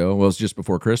weeks ago, well, it was just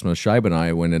before Christmas, Shibe and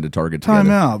I went into Target Time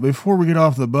together. out. Before we get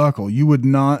off the Buckle, you and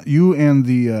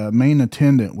the main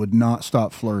attendant would not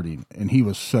stop flirting, and he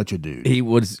was such a dude. He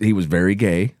was very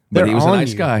gay, but They're he was a on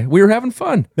nice you. guy. We were having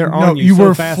fun. They're No, on you. you so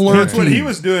were fast. flirting. That's what he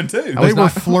was doing too. They were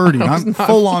not- flirting. I was I'm not-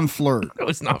 full on flirt. It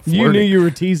was not You flirting. knew you were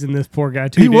teasing this poor guy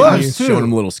too. He didn't was. you? too. showing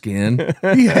him a little skin.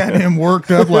 He had him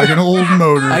worked up like an old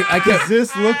motor. I Does kept,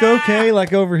 this look okay?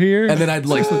 Like over here? and then I'd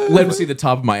like let him see the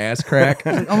top of my ass crack.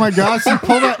 Oh my gosh, you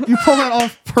pull that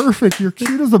off perfect. You're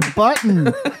cute as a button.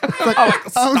 It's like,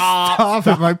 stop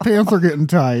it. My pants are getting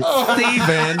tight.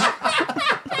 Steven.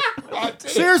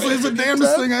 Seriously, it's the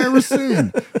damnedest thing I ever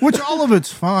seen. Which all of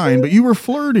it's fine, but you were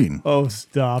flirting. Oh,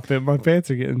 stop it. My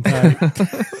pants are getting tight.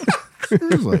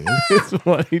 Seriously. It's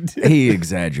what he did. He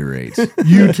exaggerates.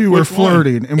 You two were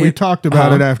flirting, and we talked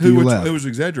about it after you left. Who was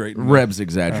exaggerating? Reb's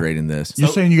exaggerating this. You're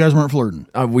saying you guys weren't flirting?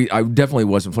 I definitely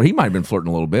wasn't flirting. He might have been flirting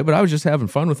a little bit, but I was just having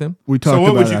fun with him. We talked So what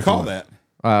about would it you after call you that?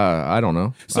 I don't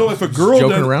know. So if a girl joking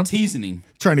done around? teasing him,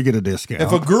 trying to get a discount.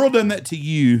 if a girl done that to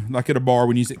you, like at a bar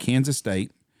when you was at Kansas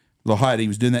State, Lil Heidi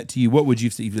was doing that to you, what would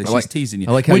you see if she's teasing you?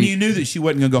 I like how when you- you knew that she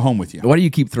wasn't going to go home with you. Why do you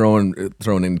keep throwing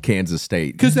in Kansas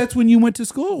State Because that's when you went to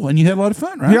school and you had a lot of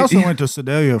fun, right? he also went to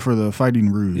Sedalia for the Fighting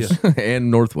Rouge.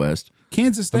 and Northwest?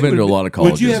 Kansas State. I've been to a lot of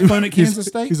colleges. Would you have fun at Kansas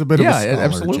State? He's a bit of Yeah, a scholar.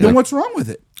 absolutely. Jeff. Then what's wrong with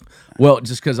it? Well,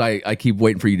 just because I keep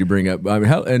waiting for you to bring up. I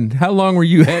mean, how long were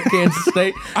you at Kansas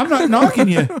State? I'm not knocking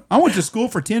you. I went to school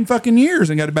for 10 fucking years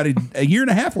and got about a year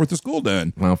and a half worth of school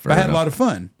done. Well, fair I had a enough. lot of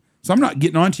fun. So I'm not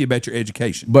getting on to you about your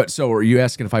education. But so, are you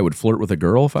asking if I would flirt with a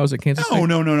girl if I was at Kansas State?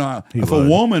 No. If a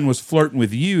woman was flirting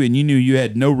with you and you knew you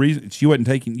had no reason, you wasn't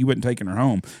taking her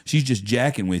home. She's just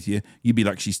jacking with you. You'd be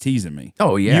like, she's teasing me.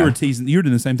 Oh, yeah. you were teasing. You were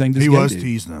doing the same thing. This He guy was did.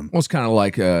 teasing him. Well, it's kind of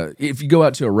like if you go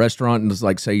out to a restaurant and it's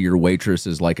like, say your waitress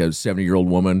is like a 70-year-old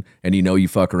woman and you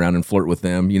fuck around and flirt with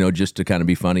them, just to kind of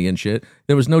be funny and shit.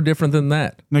 There was no different than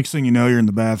that. Next thing you know, you're in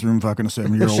the bathroom fucking a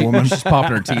 70-year-old woman. She's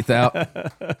popping her teeth out.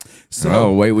 So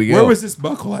away we go. Where was this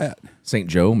buckle at? St.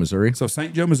 Joe, Missouri. So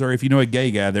St. Joe, Missouri. If you know a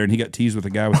gay guy there and he got teased with a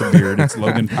guy with a beard, it's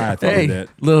Logan Pyeatt that did Hey, that.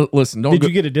 listen, don't Did go.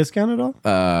 you get a discount at all?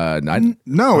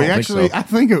 No, he think actually, so. I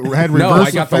think it had reverse No,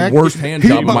 I got the effect. worst hand He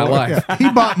job of my bought- life. yeah, he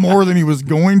bought more than he was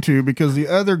going to because the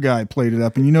other guy played it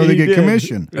up, and they He get did.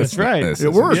 commission. That's right. this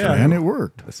It worked, Yeah. man. It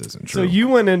worked. This isn't So true. you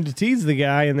went in to tease the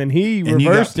guy, and then he you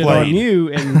reversed got it on played. you,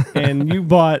 and you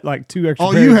bought like 2 extra.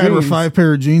 All pair you of had were jeans. 5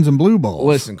 pair of jeans and blue balls.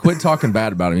 Listen, quit talking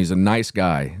bad about him. He's a nice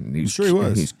guy. Sure he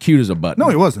was. He's cute as a button. No,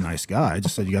 he was a nice guy. I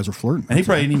just said you guys were flirting. And he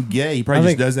probably ain't even gay. He probably I just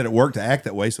think- does that at work to act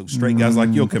that way. So straight guys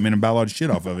like you'll come in and buy a lot of shit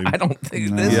off of him. I don't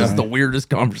think this is the weirdest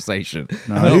conversation.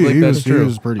 No, I don't think that's was, true. He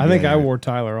was pretty I think gay. I wore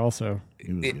Tyler also.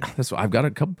 That's why I've got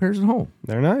a couple pairs at home.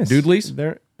 They're nice. Doodleys?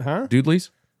 They're Doodleys?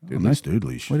 Oh, nice dude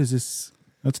leash. What is this?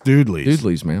 That's dude leash.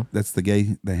 Doodleys, man. That's the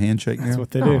handshake now? That's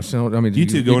what they No, do. so, I mean, You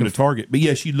two go can- into Target. But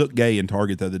yes, you looked gay in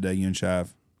Target the other day, you and Shive.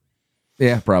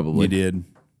 Yeah, probably. You did.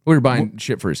 We were buying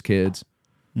shit for his kids.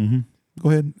 Go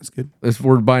ahead. That's good.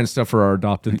 We're buying stuff for our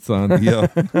adopted son. Yeah.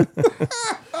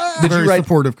 Very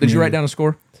supportive Did you write community. down a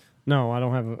score? No, I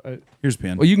don't have a Here's a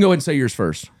pen. Well, you can go ahead and say yours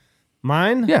first.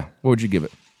 mine. Yeah. What would you give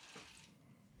it?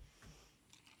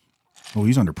 Oh,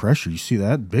 he's under pressure. You see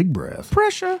that? Big breath.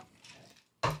 Pressure.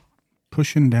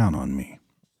 Pushing down on me.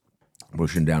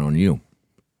 Pushing down on you.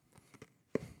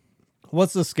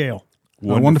 What's the scale?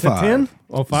 1 to To 5. 10?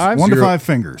 Oh, 5? 1 to Zero. 5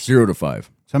 fingers. 0 to 5.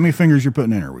 So how many fingers you're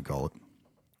putting in her, we call it?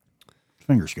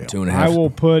 Finger scale. 2.5. I will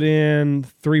put in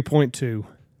 3.2.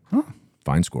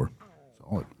 Fine score.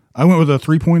 Solid. I went with a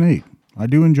 3.8. I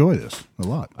do enjoy this a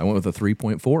lot. I went with a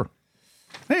 3.4.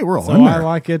 Hey, we're all So in I there.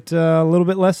 like it a little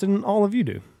bit less than all of you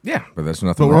do. Yeah, but that's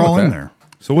nothing But we're wrong all with in that. there.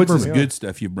 So what's this good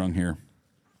stuff you brung here?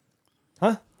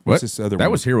 Huh? What? What's this other that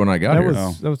one? was here when I got That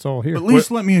here. was all here. At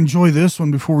least let me enjoy this one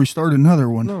before we start another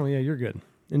one. No, yeah, you're good.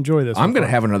 Enjoy this. I'm one going to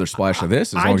first. have another splash of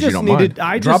this as I long as you just don't needed- mind.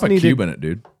 I Drop just a needed- cube in it,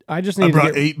 dude. I just I need to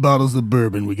brought get 8 bottles of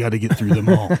bourbon. We got to get through them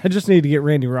all. I just need to get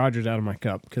Randy Rogers out of my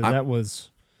cup because that was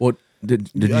Well, did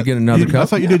you get another I cup?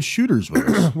 thought you did shooters with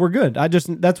us. we're good.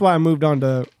 That's why I moved on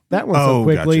to that one so Oh,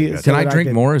 quickly. gotcha. so Can I that drink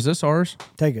could more? Is this ours?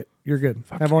 Take it. You're good.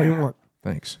 Have all you want.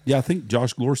 Thanks. Yeah, I think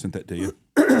Josh Glore sent that to you.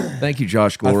 Thank you,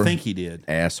 Josh Glore. I think he did.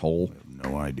 Asshole.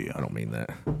 No idea. I don't mean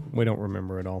that. We don't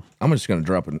remember it all. I'm just going to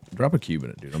drop a cube in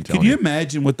it, dude. I'm telling Can you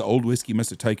imagine what the old whiskey must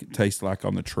have tasted like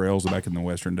on the trails back in the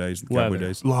Western days, the cowboy Leather.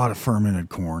 days? A lot of fermented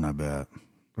corn, I bet.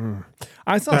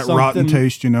 I saw That something. rotten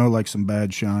taste, like some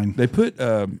bad shine. They put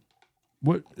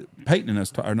what Peyton and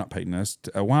us, or not Peyton and us,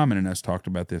 Wyman and us talked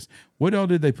about this. What all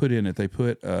did they put in it? They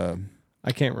put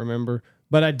I can't remember,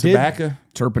 but I did. tobacco.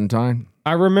 Turpentine?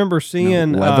 I remember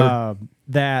seeing leather.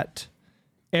 that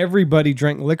everybody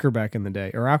drank liquor back in the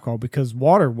day or alcohol because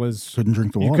water was Couldn't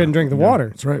drink the you water. couldn't drink the water.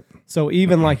 That's right. So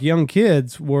even like young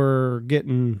kids were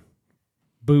getting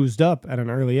boozed up at an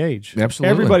early age. Absolutely.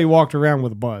 Everybody walked around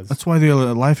with a buzz. That's why the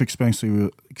life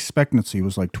expectancy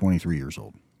was like 23 years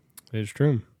old. It's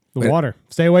true. The water.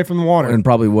 Stay away from the water. And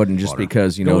probably wasn't just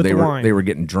because Go with they the were wine. they were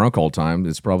getting drunk all the time.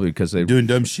 It's probably because they doing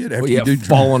dumb shit after yeah, you do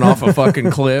falling off a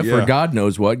fucking cliff Yeah. or God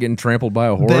knows what, getting trampled by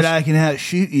a horse. Bet I can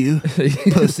outshoot you,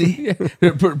 pussy.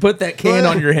 Put that can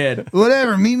on your head.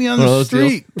 Whatever, meet me on One of the those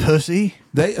street, pussy.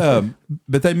 They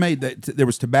but they made that there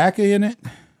was tobacco in it,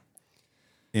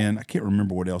 and I can't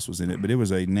remember what else was in it, but it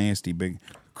was a nasty big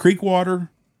creek water,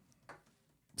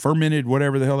 fermented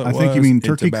whatever the hell it was. I think you mean and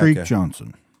Turkey tobacco. Creek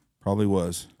Johnson. Probably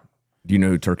was. Do you know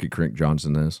who Turkey Creek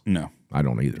Johnson is? No, I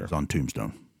don't either. It's on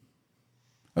Tombstone.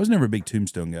 I was never a big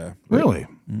Tombstone guy. Really?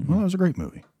 Well, that was a great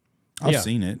movie. I've Yeah.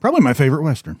 seen it. Probably my favorite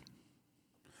Western.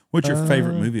 What's your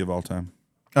favorite movie of all time?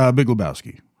 Big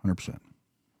Lebowski, 100%.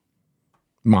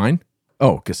 Mine?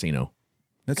 Oh, Casino.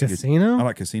 That's a Casino? I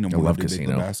like Casino I more love than Big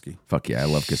Casino. Lebowski. Fuck yeah, I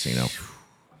love Casino.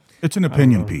 It's an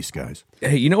opinion piece, guys.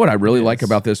 Hey, you know what I really like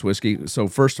about this whiskey? So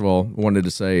first of all, wanted to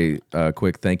say a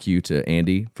quick thank you to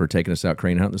Andy for taking us out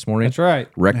crane hunting this morning. That's right.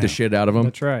 Wrecked the shit out of him.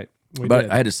 That's right. We But did.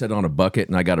 I had to sit on a bucket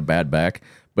and I got a bad back.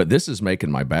 But this is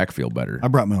making my back feel better. I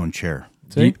brought my own chair.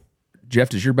 See? Jeff,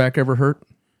 does your back ever hurt?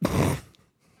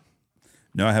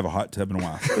 No, I have a hot tub and a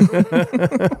wife.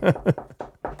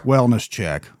 Wellness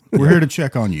check. We're here to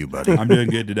check on you, buddy. I'm doing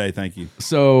good today, thank you.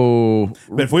 So,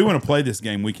 But if we want to play this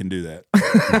game, we can do that.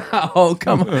 oh,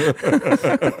 come on.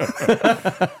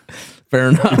 Fair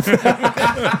enough.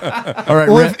 All right,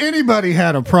 Well, Ren- if anybody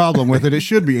had a problem with it, it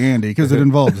should be Andy because it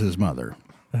involves his mother.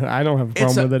 I don't have a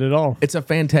problem with it at all. it's a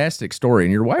fantastic story,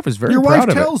 and your wife was very Your proud wife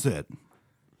of it. tells it.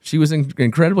 She was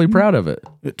incredibly proud of it.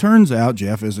 It turns out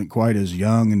Jeff isn't quite as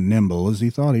young and nimble as he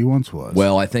thought he once was.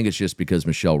 Well, I think it's just because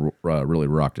Michelle really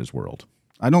rocked his world.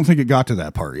 I don't think it got to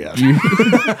that part yet.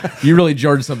 You really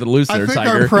jarred something loose there, I think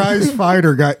Tiger. our prize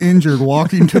fighter got injured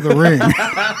walking to the ring.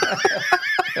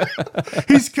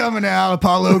 He's coming out,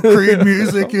 Apollo Creed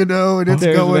music, and it's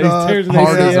going on. Tears in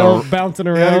Hard as ACL, a- bouncing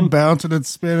Yeah, around. bouncing and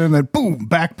spinning, then boom,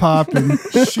 back pop, and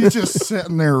she's just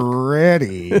sitting there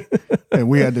ready. And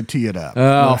we had to tee it up.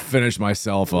 I'll finish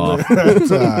myself off.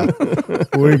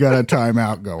 But, we got a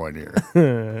timeout going here.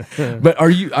 But are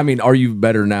you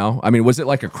better now? I mean, was it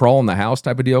like a crawl in the house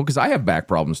type of deal? Because I have back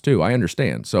problems too. I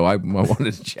understand. So I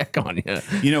wanted to check on you.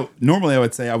 You know, normally I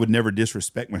would say I would never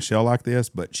disrespect Michelle like this,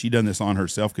 but she done this on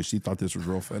herself because she thought this was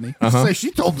real funny. Say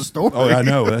she told the story. Oh, I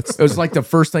know. That's It was like the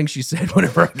first thing she said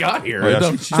whenever I got here. yeah,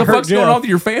 What she- the fuck's Jeff. going on with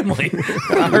your family?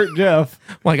 I hurt Jeff.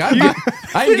 Like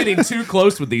I'm getting too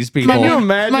close with these people. Can you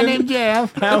imagine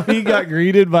Jeff. how he got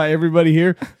greeted by everybody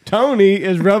here? Tony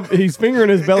is he's fingering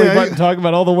his belly Yeah, button, talking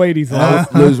about all the weight he's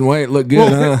lost. Losing weight, look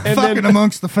good, huh? And Fucking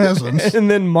amongst the pheasants. And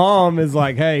then mom is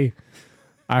like, "Hey,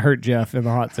 I hurt Jeff in the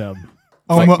hot tub."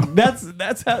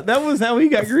 That was how he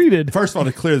got greeted. First of all,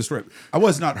 to clear the story, I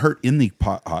was not hurt in the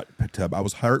hot tub. I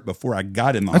was hurt before I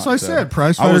got in the That's hot what I tub. said.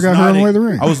 Prize I fighter was got not her own way to the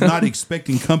ring. I was not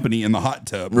expecting company in the hot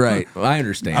tub. Right. I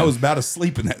understand. I was about to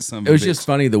sleep in that sun. It was just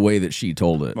funny the way that she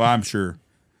told it. Well, I'm sure.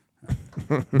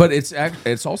 But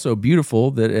it's also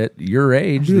beautiful that at your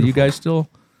age that you guys still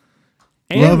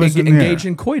Love is in the engage air.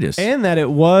 in coitus. And that it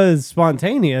was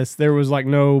spontaneous. There was like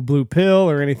no blue pill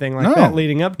or anything like No. that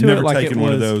leading up to Never it. Like taken it was,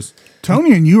 one of those.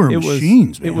 Tony and you are It was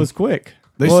machines, man. It was quick.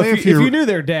 They Well, say if if you you're- knew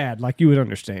their dad, like you would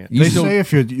understand. You They still- say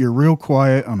if you're real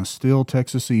quiet on a still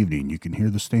Texas evening, you can hear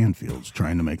the Stanfields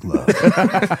trying to make love.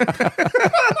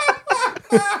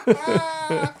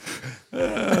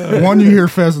 One you hear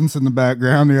pheasants in the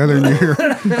background, the other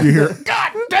you hear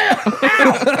God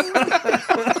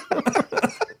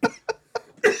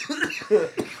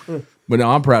But no,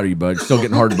 I'm proud of you, bud. Still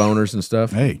getting hard boners and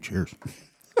stuff. Hey, cheers.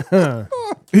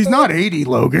 He's not 80,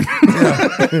 Logan.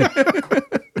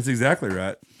 That's exactly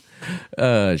right.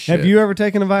 Shit. Have you ever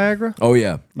taken a Viagra? Oh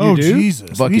yeah. Oh, do?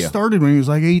 Jesus. Fuck he yeah. started when he was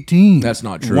like 18. That's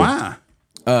not true. Why?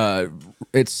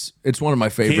 It's one of my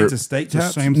favorite. Kansas State It's the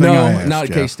types? same thing I No, asked, not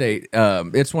Jeff. K State.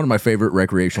 It's one of my favorite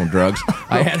recreational drugs.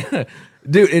 I had,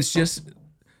 dude. It's just.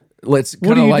 Let's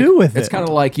What kind do of you like do with it's it? kind of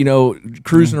like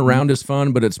cruising around is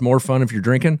fun, but it's more fun if you're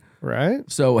drinking. Right?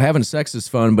 So having sex is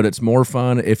fun, but it's more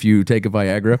fun if you take a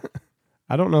Viagra.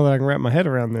 I don't know that I can wrap my head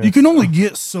around this. You can only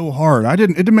get so hard. It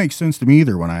didn't make sense to me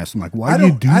either when I asked him, like, why do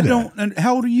you do that?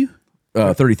 How old are you?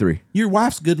 33. Your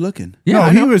wife's good looking. Yeah, no, I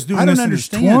he know. was doing I don't this in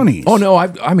his understand. 20s. Oh no,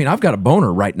 I've got a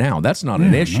boner right now. That's not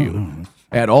an issue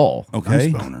at all. Okay.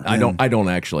 Nice boner. I don't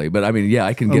actually, but I mean, yeah,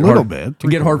 I can A get little hard, bit. can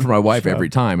get hard for my wife every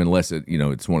time, unless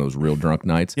it's one of those real drunk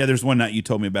nights. Yeah, there's one night you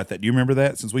told me about that. Do you remember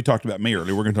that? Since we talked about me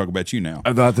earlier, we're going to talk about you now.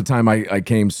 I thought at the time I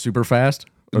came super fast.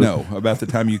 No, about the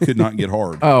time you could not get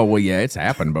hard. Oh well, yeah, it's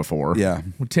happened before. Yeah.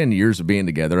 Well, 10 years of being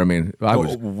together. I mean, I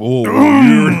was.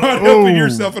 You're not helping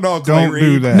yourself at all. Don't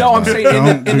do that. No, I'm saying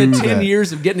in the 10 that.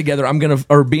 years of getting together,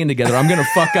 being together, I'm gonna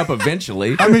fuck up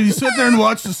eventually. I mean, you sit there and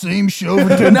watch the same show for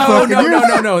 10 No, fucking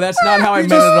years. no. That's not how I You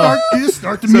meant it at all. just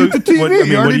start to mute the TV.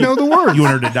 You already know the words. You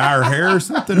want her to dye her hair or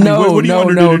something? No, what do you want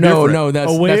her to do different? no.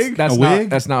 That's A wig? That's A not. wig?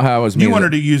 That's not how I was. You meaning want it.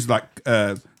 her to use like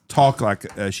talk like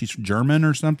she's German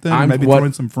or something? I'm- Maybe what- throw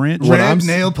in some French. what Red I'm-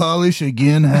 nail polish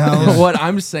again, house. What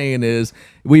I'm saying is,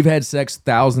 we've had sex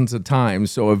thousands of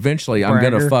times, so eventually I'm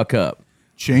gonna Bragger. fuck up.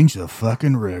 Change the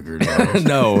fucking record. house.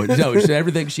 No.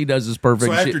 Everything she does is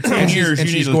perfect. So after 10 and she's- years, and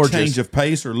you she's need gorgeous. a change of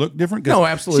pace or look different? 'Cause No,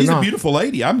 absolutely she's not. a beautiful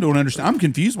lady. I don't understand. I'm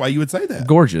confused why you would say that.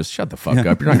 Gorgeous. Shut the fuck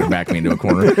up. You're not going to back me into a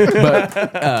corner.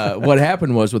 But what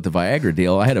happened was with the Viagra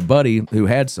deal, I had a buddy who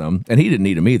had some, and he didn't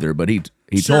need them either, but he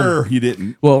told Sure, me. you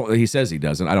didn't. Well, he says he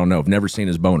doesn't. I don't know. I've never seen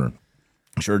his boner.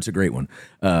 I'm sure it's a great one.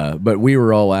 But we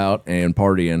were all out and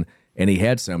partying, and he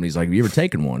had some. And he's like, "Have you ever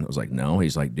taken one?" I was like, "No."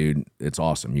 He's like, "Dude, it's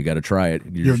awesome. You got to try it.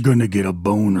 You're gonna get a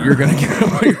boner. You're gonna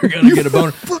get a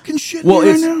boner." fucking shit. Well,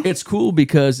 right now. it's cool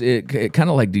because it kind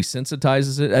of like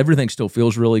desensitizes it. Everything still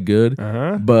feels really good,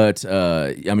 but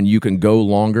I mean, you can go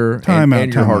longer Time and out,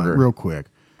 you're time out, harder. real quick.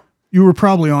 You were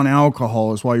probably on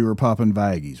alcohol is why you were popping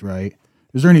Viagies, right?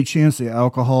 Is there any chance the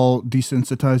alcohol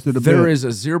desensitized it a bit? There is a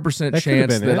 0% That could've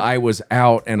chance been that it. I was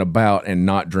out and about and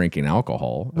not drinking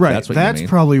alcohol. If Right. That's what That's you mean.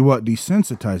 probably what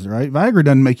desensitized it, right? Viagra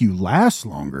doesn't make you last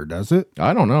longer, does it?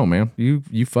 I don't know, man. You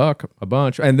fuck a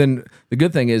bunch, and then the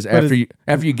good thing is after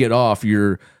you get off,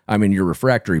 your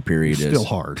refractory period is Still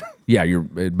hard. Yeah,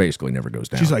 it basically never goes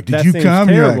down. She's like, "Did That you seems come?"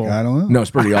 You're terrible. like, "I don't know." no,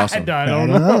 it's pretty awesome. I don't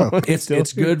know.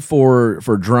 It's good for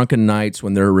drunken nights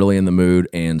when they're really in the mood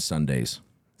and Sundays.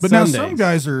 But now Sundays. some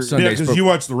guys are. Yeah, Sundays. because you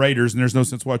watch the Raiders, and there's no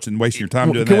sense wasting your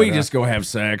time doing Can that. we just go have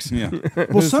sex? Yeah.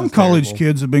 Well, some college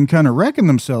kids have been kind of wrecking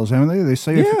themselves, haven't they? They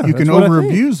say Yeah, if you can that's what I over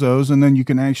think. abuse those, and then you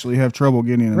can actually have trouble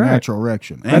getting a Right. natural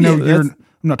erection. I And know yeah, I'm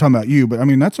not talking about you, but I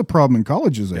mean that's a problem in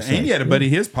colleges. They say. Andy had a buddy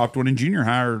his popped one in junior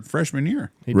high or freshman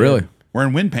year. He Really? did.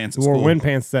 Wearing wind pants at Wore school. wind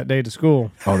pants that day to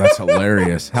school. Oh, that's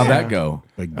hilarious. How'd that go?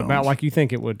 Big bones. About like you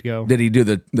think it would go. Did he do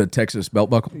the Texas belt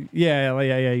buckle? Yeah.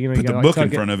 You know, Put you the gotta, book tuck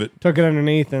in front of it. Tuck it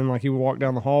underneath, and like he would walk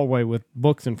down the hallway with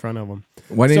books in front of him.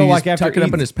 Why didn't So, he like, just after tuck it up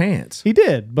each- in his pants? He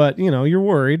did, but you know, you're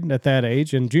worried at that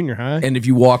age in junior high. And if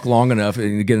you walk long enough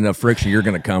and you get enough friction, you're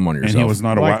going to come on And yourself. he was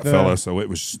not a Like white the- fella, so it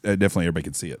was definitely everybody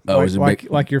could see it. Oh, it was a big,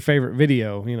 like your favorite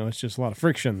video, you know, it's just a lot of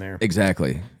friction there.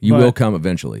 exactly. You But- will come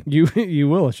eventually, You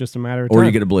will. It's just a matter of time. or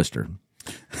you get a blister.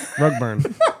 rug burn.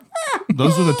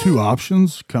 Those are the two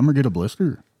options: come or get a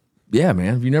blister. Yeah,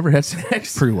 man. Have you never had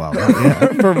sex? Pretty wild. Yeah,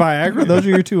 For Viagra, those are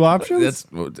your two options.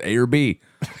 That's A or B.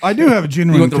 I do have a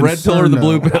genuine. You want the red pill or the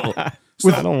blue pill?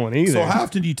 I don't want either. So how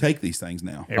often do you take these things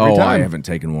now? Every Oh, I time. haven't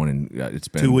taken one in it's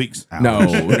been 2 weeks. No.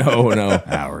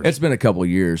 Hours. It's been a couple of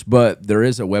years, but there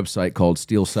is a website called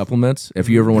Steel Supplements. If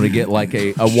you ever want to get like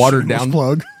a watered down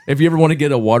plug. if you ever want to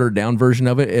get a watered down version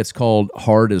of it, it's called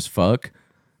Hard as Fuck.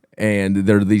 And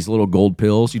they're these little gold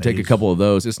pills. You take a couple of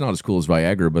those. It's not as cool as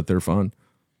Viagra, but they're fun.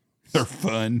 They're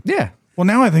fun. Yeah. Well,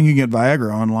 now I think you can get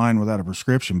Viagra online without a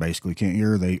prescription, basically, can't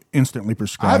you? Or they instantly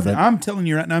prescribe it. I'm telling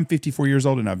you right now, I'm 54 years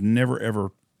old, and I've never,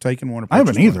 ever taken one. Or I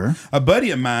haven't purchased one. either. A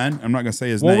buddy of mine, I'm not going to say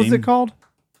his What name. was it called?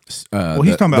 Well,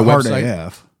 he's talking about Hard website,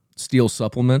 AF. Steel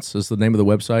Supplements is the name of the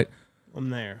website. I'm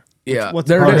there. Yeah, What's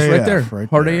there Hard it is, right AF, there. right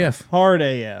Hard there. AF. Hard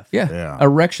AF. Yeah. Yeah.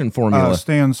 Erection formula.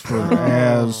 Stands for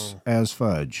as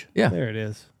fudge. yeah. There it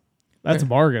is. That's a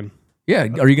bargain. Yeah.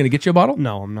 Are you going to get you a bottle?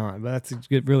 No, I'm not. But that's a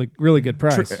good, really good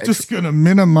price. Just gonna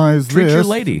minimize Treat this. your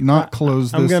lady. Not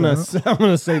close I'm this. gonna I'm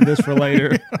gonna save this for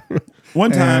later.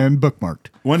 One time, and bookmarked.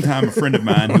 a friend of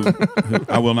mine who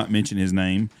I will not mention his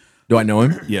name. Do I know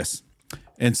him? Yes.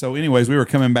 And so, anyways, we were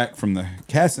coming back from the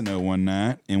casino one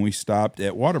night, and we stopped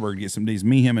at Whataburger to get some D's.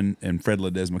 Me, him, and Fred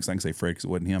Ledesma, because I can say Fred because it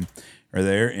wasn't him, are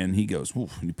there. And he goes,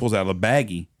 "Woof," and he pulls out a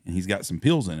baggie, and he's got some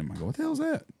pills in him. I go, "What the hell is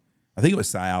that?" I think it was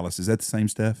Cialis. Is that the same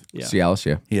stuff? Yeah. Cialis,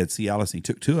 yeah. He had Cialis, and he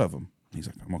took 2 of them. He's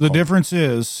like, I'm gonna The call difference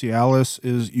is Cialis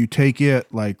is you take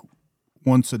it like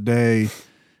once a day,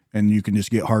 and you can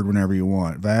just get hard whenever you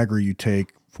want. Viagra you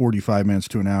take 45 minutes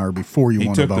to an hour before you He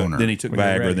want a took boner. then he took you're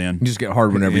Viagra. ready. Then You just get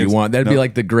hard whenever you Yes. want. That'd be No.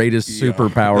 like the greatest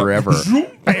superpower ever.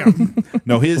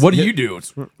 no, his. What do you do?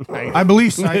 I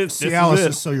believe This is Cialis it.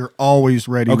 is so you're always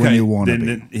ready when Okay, you want to be.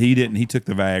 then he didn't. He took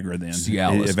the Viagra then.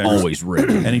 Cialis, Viagra. always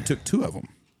ready. And he took 2 of them.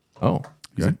 Oh,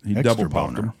 good. He Extra double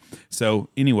popped boner. them. So,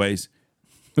 anyways,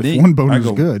 If one boner's I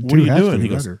go, good, What two are you has to doing? be He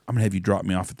goes, better. I'm gonna have you drop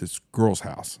me off at this girl's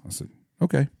house. I said,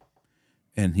 okay.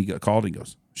 And he got called. He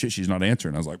goes, shit, she's not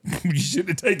answering. I was like, you should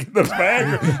have taken the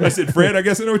Viagra. I said, Fred, I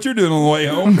guess I know what you're doing on the way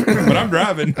home, but I'm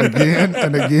driving. Again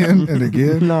and again and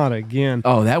again. Not again.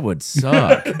 Oh, that would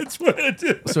suck. That's what I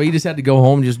did. So you just had to go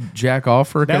home and just jack off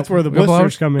for a That's couple where the couple blisters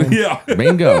hours? come in. Yeah.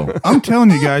 Bingo. I'm telling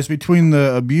you guys, between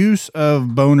the abuse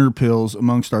of boner pills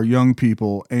amongst our young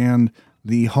people and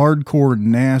the hardcore,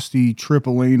 nasty,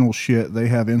 triple anal shit they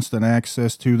have instant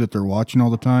access to that they're watching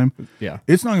all the time, Yeah.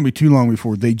 it's not going to be too long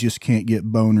before they just can't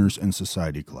get boners and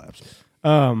society collapses.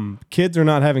 Kids are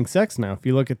not having sex now. If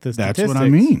you look at the That's statistics, what I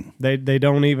mean. They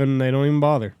don't even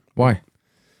bother. Why?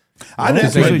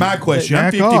 That's my question.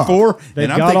 I'm jack off. 54, They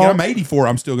and I'm got thinking all- I'm 84.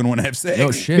 I'm still going to want to have sex.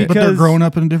 No shit. But they're Because- growing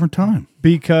up in a different time.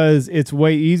 Because it's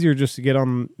way easier just to get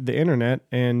on the internet,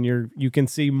 and you can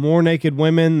see more naked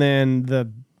women than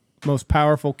the most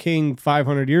powerful king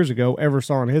 500 years ago ever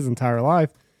saw in his entire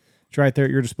life. It's right there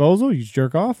at your disposal. You just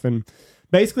jerk off, and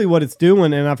basically what it's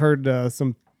doing. And I've heard a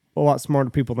lot smarter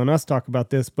people than us talk about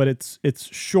this, but it's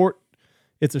short.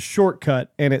 It's a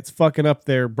shortcut, and it's fucking up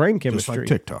their brain Just chemistry. like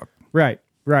TikTok. Right.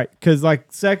 Because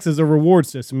like sex is a reward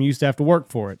system. You used to have to work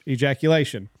for it.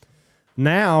 Ejaculation.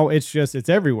 Now it's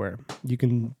everywhere.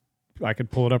 I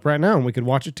could pull it up right now and we could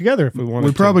watch it together if we wanted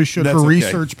We to. probably should That's for okay.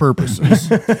 research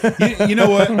purposes. You know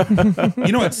what?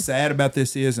 You know what's sad about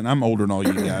this is, and I'm older than all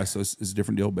you guys, so it's a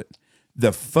different deal. But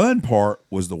the fun part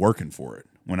was the working for it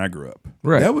when I grew up.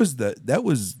 Right. That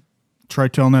was Try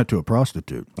telling that to a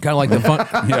prostitute. Kind of like the fun.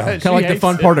 Kind of like the hates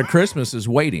fun it. part of Christmas is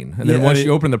waiting, and then Yeah, once it-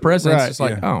 you open the presents, Right, it's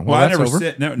like, yeah. oh, well, I that's never over.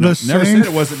 said never The said same-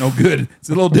 it wasn't no good. It's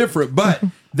a little different, but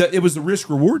it was the risk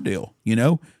reward deal. You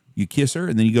know, you kiss her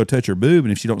and then you go touch her boob,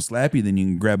 and if she don't slap you, then you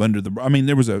can grab under the. I mean,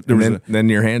 there was a. Then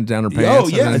your hand down her Oh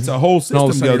pants. yeah, and then, it's a whole and all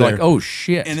of a system. sudden Go you're there. like, oh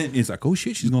shit. And then it's like, oh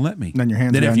shit, she's gonna let me. Then your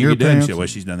hands Then down after you your get done, pants. well,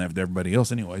 she's done that with everybody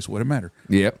else anyway. So what it matter?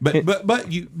 Yep.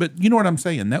 But you know what I'm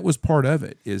saying? That was part of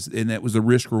it. And that was a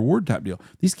risk reward type deal.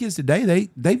 These kids today,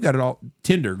 they've got it all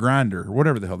Tinder, Grinder, or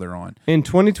whatever the hell they're on. In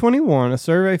 2021, a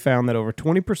survey found that over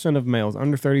 20% of males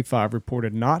under 35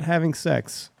 reported not having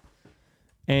sex,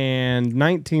 and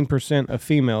 19% of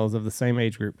females of the same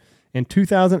age group. In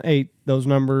 2008, those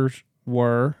numbers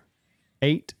were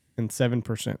 8 and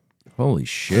 7%. Holy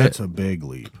shit. That's a big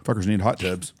leap. Fuckers need hot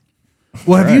tubs.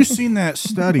 Well, have you seen that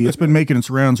study? It's been making its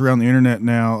rounds around the internet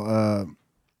now.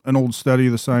 An old study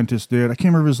the scientists did. I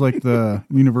can't remember if it was like the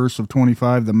Universe of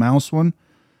 25, the mouse one,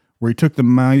 where he took the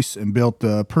mice and built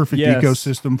the perfect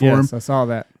ecosystem for yes, them. I saw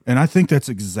that. And I think that's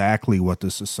exactly what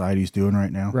the society's doing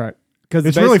right now. Right. Because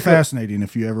It's really fascinating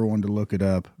if you ever wanted to look it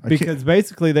up. Because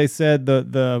basically they said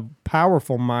the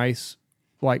powerful mice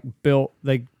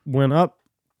they went up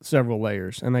several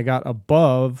layers and they got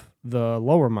above the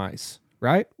lower mice,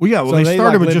 right? Well, yeah, well, So they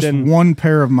started with lived just in- one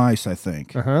pair of mice, I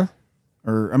think. Uh-huh.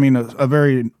 Or, I mean,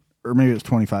 or maybe it's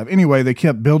 25. Anyway, they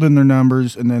kept building their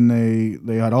numbers, and then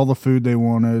they had all the food they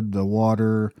wanted, the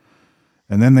water,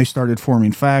 and then they started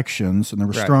forming factions, and there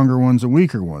were Right. stronger ones and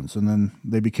weaker ones. And then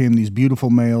they became these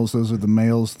beautiful males. Those are the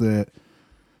males that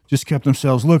just kept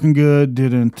themselves looking good,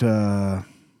 didn't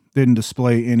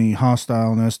display any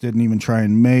hostileness, didn't even try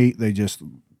and mate. They just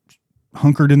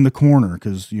hunkered in the corner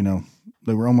because,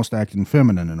 they were almost acting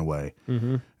feminine in a way.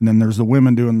 Mm-hmm. And then there's the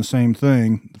women doing the same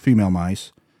thing, the female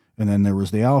mice. And then there was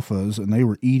the alphas, and they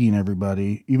were eating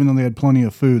everybody. Even though they had plenty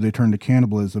of food, they turned to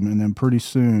cannibalism. And then pretty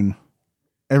soon,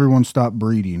 everyone stopped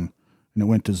breeding, and it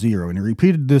went to zero. And he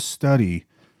repeated this study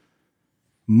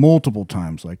multiple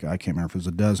times. Like, I can't remember if it was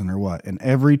a dozen or what. And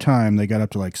every time they got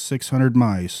up to like 600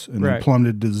 mice, and then Right.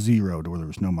 plummeted to zero to where there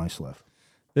was no mice left.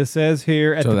 This says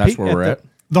here at So the that's peak, where we're at.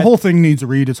 The whole thing needs a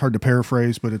read. It's hard to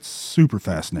paraphrase, but it's super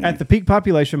fascinating. At the peak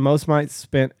population, most mice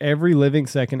spent every living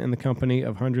second in the company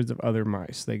of hundreds of other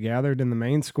mice. They gathered in the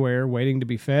main square, waiting to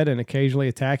be fed and occasionally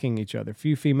attacking each other.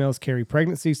 Few females carry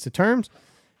pregnancies to terms,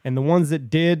 and the ones that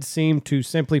did seemed to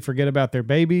simply forget about their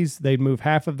babies. They'd move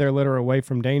half of their litter away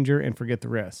from danger and forget the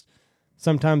rest.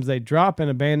 Sometimes they'd drop and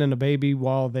abandon a baby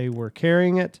while they were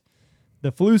carrying it.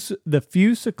 The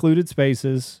few secluded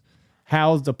spaces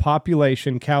housed a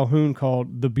population Calhoun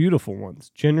called the beautiful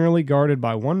ones, generally guarded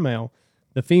by one male.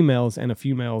 The females and a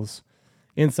few males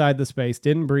inside the space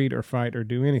didn't breed or fight or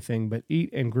do anything but eat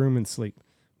and groom and sleep.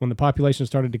 When the population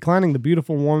started declining, the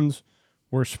beautiful ones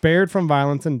were spared from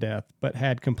violence and death, but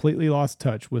had completely lost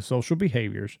touch with social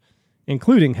behaviors,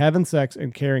 including having sex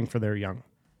and caring for their young.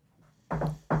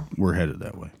 We're headed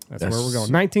that way. That's where we're going.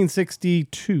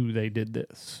 1962, they did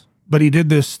this. But he did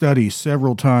this study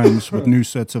several times with new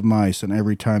sets of mice, and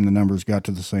every time the numbers got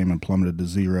to the same and plummeted to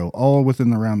zero, all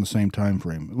within around the same time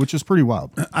frame, which is pretty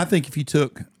wild. I think if you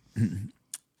took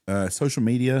social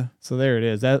media, So there it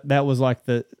is. That was like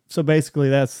so basically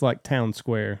that's like town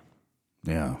square.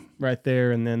 Yeah. right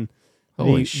there, and then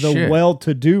Holy the shit.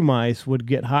 well-to-do mice would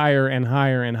get higher and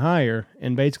higher and higher,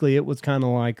 and basically it was kind of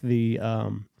like the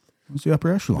What's the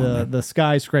upper echelon? the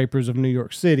skyscrapers of New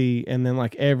York City, and then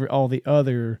like all the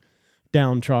other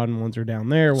downtrodden ones are down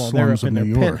there while they're up Slums of in their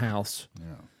New York. penthouse.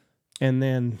 And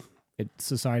then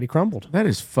society crumbled. That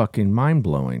is fucking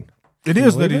mind-blowing. It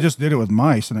is that he just did it with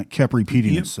mice and it kept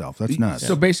repeating itself. That's nuts.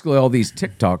 So basically, all these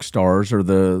TikTok stars or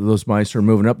those mice are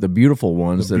moving up, the beautiful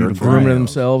ones that are beautiful grooming males.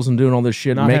 themselves and doing all this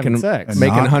shit, Not making having sex.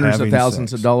 making Not hundreds of having thousands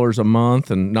sex. of dollars a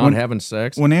month and not having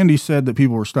sex. When Andy said that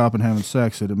people were stopping having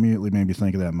sex, it immediately made me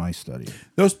think of that mice study.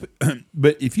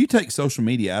 But if you take social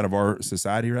media out of our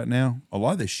society right now, a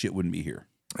lot of this shit wouldn't be here.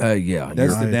 Yeah,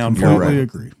 That's I the downfall. completely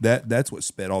agree. That's what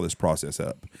sped all this process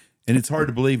up. And it's hard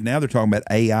to believe now they're talking about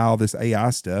AI, all this AI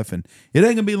stuff, and it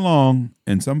ain't gonna be long.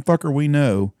 And some fucker we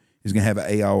know is gonna have an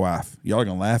AI wife. Y'all are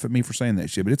gonna laugh at me for saying that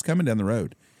shit, but it's coming down the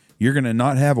road. You're gonna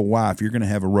not have a wife. You're gonna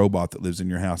have a robot that lives in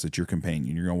your house that's your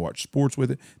companion. You're gonna watch sports with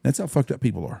it. That's how fucked up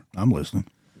people are. I'm listening.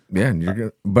 yeah. And you're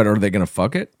gonna, but are they going to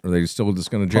fuck it? Or are they still just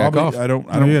going to jack Probably, off? I don't.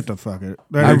 You have to fuck it.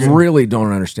 I really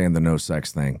don't understand the no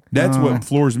sex thing. That's what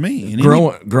floors me. And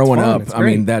Growing fun. up, It's I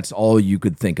mean, great. that's all you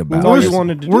could think about. That's all you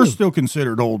wanted to We're do. still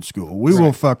considered old school. We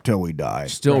will fuck till we die.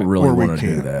 Still really Or we want to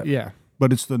do can't. that. Yeah.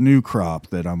 But it's the new crop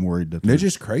that I'm worried that they're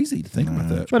just crazy to think about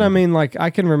that. But I mean, like,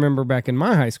 I can remember back in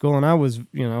my high school, and I was,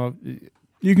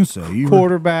 you can say you were-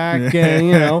 quarterback,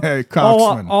 and, Hey, all,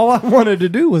 coxsman. all I wanted to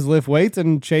do was lift weights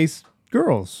and chase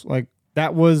girls. Like,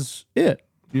 that was it.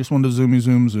 You just wanted to zoomy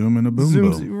zoom zoom and a boom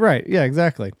boom. Right. Yeah,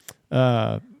 exactly.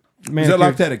 Man, Is that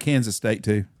like that at Kansas State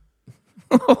too?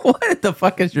 What the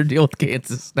fuck is your deal with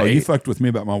Kansas State? Oh, you fucked with me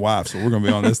about my wife, so we're gonna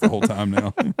be on this the whole time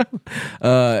now.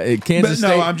 Kansas But State.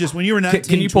 no, I'm just when you were 19.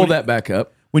 Can you pull 20 that back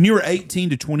up? When you were 18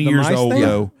 to 20 years mice old, thing?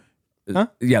 though,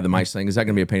 Yeah, the mice thing. Is that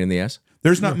going to be a pain in the ass?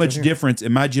 there's not much difference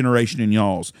in my generation and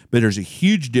y'all's, but there's a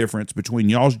huge difference between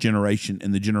y'all's generation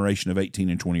and the generation of 18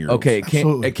 and 20 years old. Okay,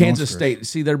 Absolutely. at Kansas Monstrous. State,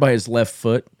 see there by his left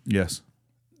foot? Yes.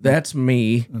 That's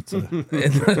me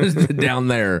down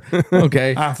there.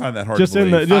 Okay. I find that hard just to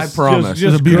in believe. the just, promise. just, It's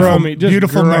a just beautiful- grummy, just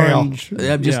beautiful male. grunge.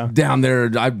 I'm just down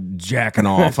there. I'm jacking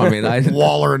off. I mean,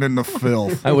 Wallering in the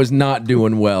filth. I was not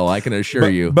doing well. I can assure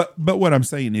you. But what I'm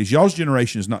saying is y'all's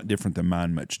generation is not different than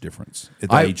mine, much difference at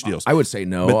the age deals. I would say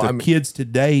no. But the I'm kids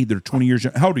today, they're 20 years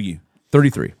young. How old are you?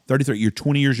 33. 33. You're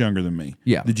 20 years younger than me.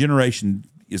 Yeah. The generation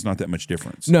is not that much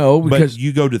difference. No, because- but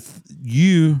you go to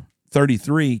you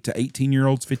 33 to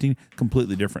 18-year-olds, 15,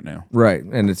 completely different now. Right.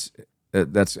 And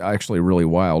that's actually really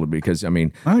wild because, I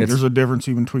mean, I think it's there's a difference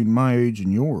even between my age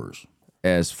and yours.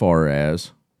 as far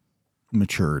as.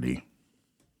 Maturity.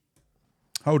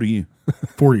 How old are you?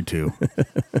 42.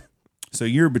 So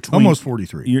you're between Almost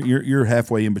 43. You're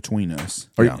halfway in between us.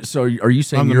 Are Yeah. you, so are you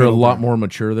saying I'm the you're a middle lot ground. more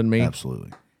mature than me?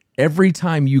 Absolutely. Every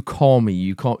time you call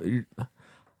me,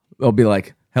 I'll be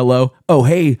like, hello. Oh,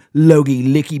 hey, Logie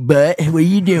Licky Butt. What are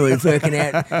you doing? Fucking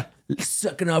at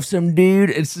sucking off some dude.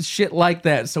 It's shit like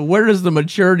that. So where does the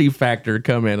maturity factor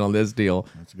come in on this deal?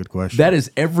 That's a good question. That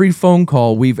is every phone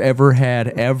call we've ever had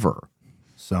ever.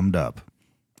 Summed up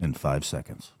in 5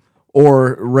 seconds.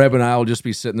 Or Reb and I will just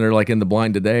be sitting there like in the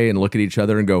blind today and look at each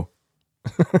other and go,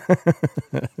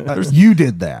 You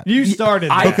did that. You started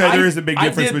that. Okay, there is a big I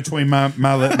difference did- between my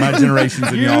generations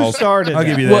and You y'all's. started I'll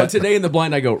give that. you that. well, today in the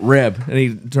blind I go, Reb. And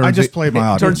he turns, I just played my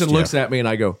audience, turns and looks Jeff. at me and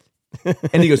I go,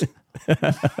 and he goes,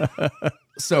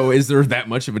 so is there that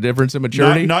much of a difference in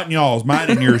maturity? not in y'all's, mine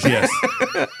and yours, yes.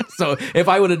 So if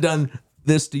I would have done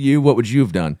this to you, what would you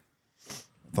have done?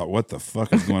 I thought, what the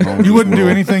fuck is going on? with You this wouldn't do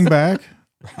world? anything back?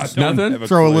 I don't Nothing? have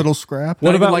Throw a clue. little scrap?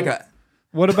 What about- about like a?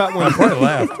 What about when I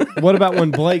laughed. What about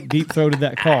when Blake deep throated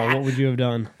that call? What would you have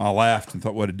done? I laughed and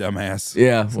thought, what a dumbass.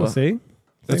 Yeah. Well, Well, see,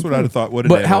 That's what I'd have thought. What a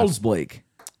but dumbass. how old's Blake?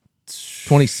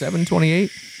 27,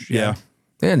 28? Yeah.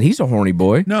 Man, he's a horny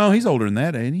boy. No, he's older than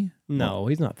that, ain't he? no,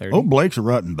 he's not 30. Oh, Blake's a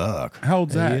rotten buck. How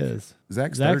old's Yeah, Zach? he is.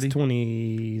 Zach's Zach's 30.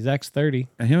 20. Zach's 30.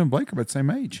 And him and Blake are about the same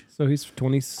age. So he's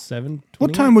 27. What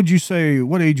 28. time would you say,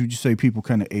 what age would you say people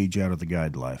kind of age out of the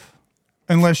guide life?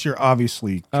 Unless you're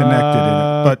obviously connected in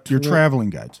it, but you're traveling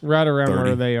guides. Right around 30.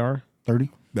 where they are. 30?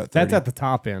 About 30. That's at the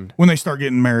top end. When they start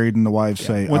getting married and the wives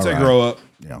say, Once "All they right." grow up.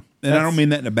 Yeah. And I don't mean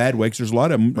that in a bad way because there's a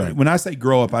lot of them. When I say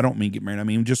grow up, I don't mean get married. I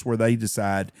mean just where they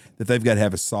decide that they've got to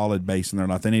have a solid base in their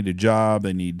life. They need a job.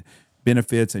 They need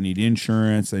benefits. They need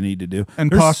insurance. They need to do.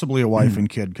 And There's- possibly a wife and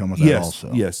kid come with that Yes.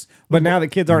 also. Yes. But now that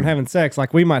kids aren't having sex,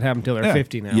 like we might have them till they're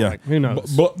 50 now. Yeah. Like, who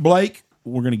knows? Blake,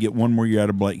 we're going to get one more year out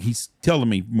of Blake. He's telling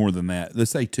me more than that. Let's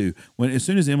say 2. As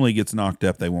soon as Emily gets knocked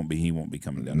up, he won't be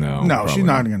coming down. No. No, probably she's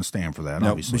not going to stand for that,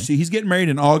 No, obviously. but he's getting married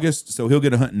in August, so he'll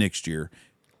get a hunt next year.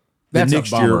 That's next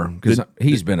a bummer year, because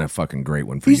he's been a fucking great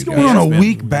one for He's you going guys. on a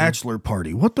week bachelor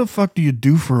party. What the fuck do you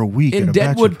do for a week In at a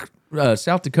Deadwood, bachelor?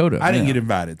 South Dakota. I didn't get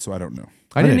invited, so I don't know.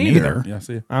 I didn't either. Yeah,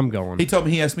 see. I'm going. He told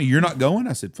me, he asked me, "You're not going?"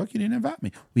 I said, "Fuck, you didn't invite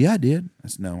me." Well, yeah, I did. I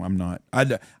said, "No, I'm not.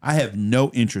 I have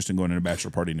no interest in going to a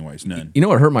bachelor party anyways. None." You know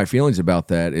what hurt my feelings about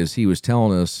that is he was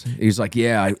telling us, he's like,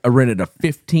 yeah, I rented a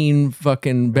 15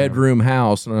 fucking bedroom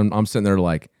house. And I'm sitting there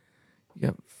like,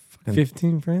 yeah,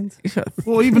 15 friends?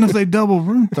 Well, even if they double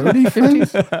room, 30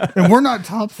 friends? And we're not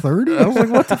top 30? I was like,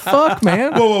 what the fuck,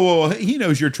 man? Whoa. He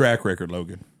knows your track record,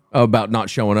 Logan. About not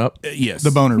showing up? Yes.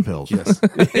 The boner pills. Yes.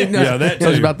 Yeah, that So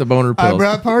it's too. about the boner I pills.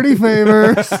 brought party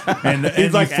favors. And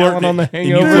He's like flirting Alan on the and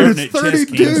Hangover. flirting Dude, it's at 30 chess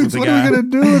cans dudes. with the What are guy. we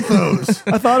going to do with those?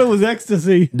 I thought it was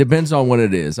ecstasy. Depends on what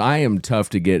it is. I am tough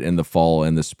to get in the fall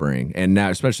and the spring. And now,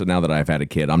 especially now that I've had a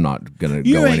kid, I'm not going to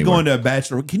You go ain't anywhere. going to a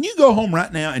bachelor. Can you go home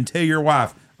right now and tell your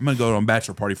wife, "I'm going to go to a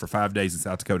bachelor party for 5 days in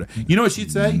South Dakota"? You know what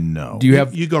she'd say? No. Do you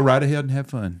have You go right ahead and have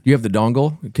fun. you have the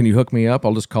dongle? Can you hook me up?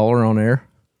 I'll just call her on air.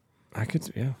 I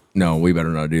could, yeah. No, we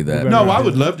better not do that. No, I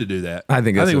would love to do that. I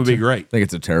think it would be I great. think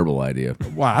it's a terrible idea.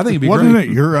 Wow, I think it'd be Wasn't great.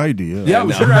 it your idea? Yeah, it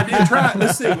was your idea. Try it.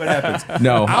 Let's see what happens.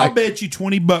 No, I'll I- bet you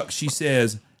 $20. She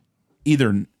says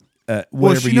either Well,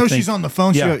 whatever she you knows think. she's on the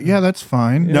phone. Yeah. Yeah, that's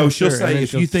fine. No, she'll sure. And say then if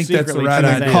she'll you think that's the secretly right come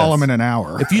And and idea. then call them in an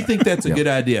hour. If you think that's a good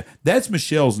idea, that's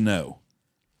Michelle's no.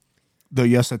 The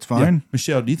yes, that's Yeah. fine.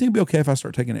 Michelle, do you think it'd be okay if I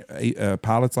start taking a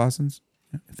pilot's license?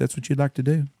 If that's what you'd like to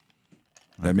do,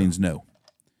 that means no.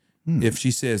 If she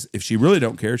says, if she really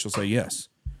don't care, she'll say yes.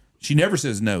 She never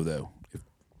says no, though.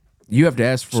 You have to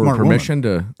ask for Smart permission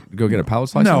to go get a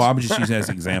pilot's license? No, I'm just using that as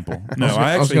an example. No,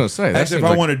 I was gonna say, that actually, if seems I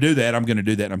like- want to do that, I'm going to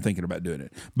do that. And I'm thinking about doing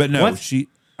it. But no, What?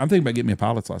 I'm thinking about getting me a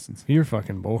pilot's license. You're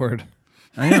fucking bored.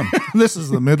 I am, This is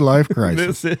the midlife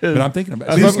crisis. but I'm thinking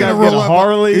about He's it. gonna roll a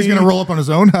Harley. He's going to roll up on his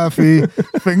own huffy,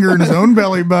 finger in his own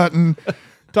belly button,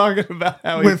 Talking about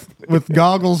how with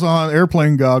goggles on,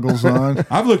 airplane goggles on.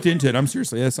 I've looked into it. I'm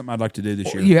seriously, that's something I'd like to do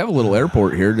this year. You have a little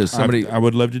airport here. Does somebody I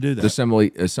would love to do that. does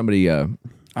somebody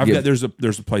I've get- got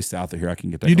there's a place south of here I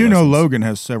can get that. You do know Logan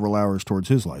has several hours towards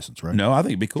his license, right? No, I think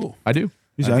it'd be cool. I do.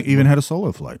 He's even had a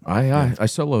solo flight. I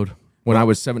soloed when I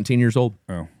was 17 years old.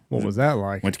 Oh, what was that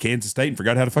like? went to Kansas State and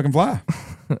forgot how to fucking fly.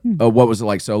 What was it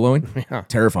like soloing? Yeah.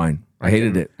 Terrifying. I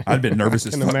hated it. I'd been nervous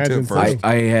as can fuck too imagine at first.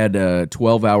 I had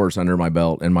 12 hours under my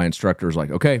belt, and my instructor was like,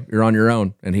 "Okay, you're on your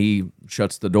own," and he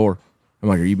shuts the door. I'm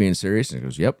like, "Are you being serious?" And he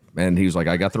goes, "Yep." And he was like,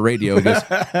 "I got the radio." He goes,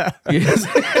 "Yes.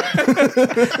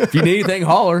 If you need anything,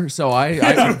 holler." So I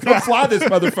Go fly this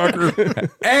motherfucker.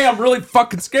 hey, I'm really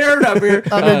fucking scared up here.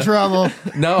 I'm in trouble.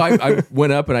 No, I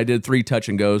went up and I did 3 touch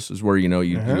and goes. Is where you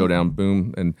go down,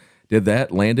 boom, and did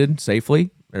that. Landed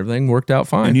safely. Everything worked out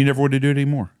fine. And you never would to do it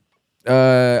anymore.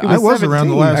 I was around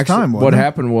the last time. What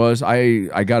happened was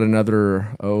I got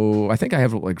another, I think I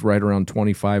have like right around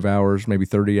 25 hours, maybe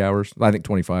 30 hours. I think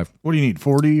 25. What do you need,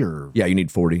 40 or? Yeah, you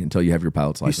need 40 until you have your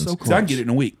pilot's license. so So I can get it in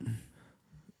a week.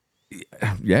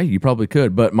 Yeah, you probably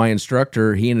could. But my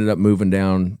instructor, he ended up moving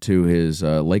down to his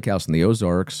lake house in the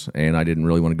Ozarks, and I didn't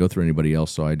really want to go through anybody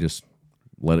else, so I just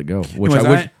let it go. Which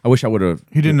Anyways, I wish I would have.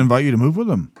 He didn't invite you to move with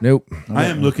him? Nope. I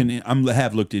am looking. I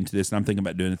have looked into this, and I'm thinking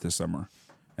about doing it this summer.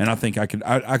 And I think I could.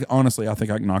 I honestly, I think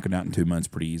I can knock it out in 2 months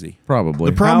pretty easy. Probably.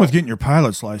 The problem with getting your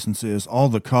pilot's license is all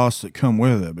the costs that come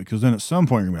with it, because then at some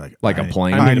point you're going to be Like I a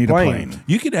plane. I I need need a a plane. plane.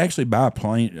 You could actually buy a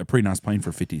pretty nice plane for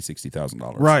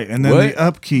 $50,000-$60,000. Right, and then What? the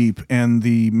upkeep and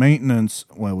the maintenance,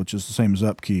 well, which is the same as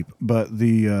upkeep, but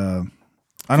the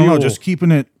I don't know, Fuel. just keeping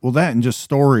it, well, that and just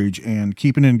storage and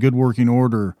keeping it in good working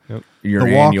order. Your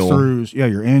the annual. walkthroughs, yeah,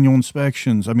 your annual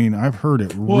inspections. I mean, I've heard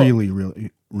it really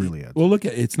adds. Well, look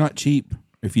at it's not cheap.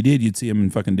 If you did, you'd see them in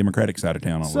fucking Democratic side of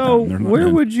town all the So time. They're not where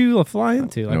done. would you fly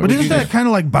into? Like, No, But would isn't you that kind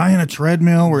of like buying a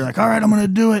treadmill where you're like, all right, I'm going to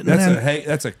do it, and then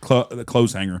That's a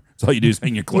clothes hanger. That's all you do is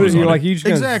hang your clothes you on. like it. you just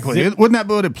gonna exactly. zip, Wouldn't that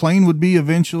be what a plane would be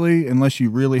eventually, unless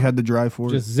you really had to drive for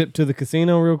just zip to the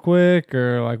casino real quick,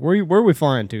 or like where are we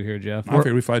flying to here, Jeff? I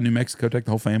figured we fly to New Mexico, take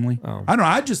the whole family. Oh. I don't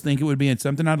know. I just think it would be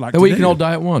something I'd like That to way do. you can all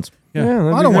die at once. Yeah,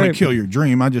 it? I don't want to kill your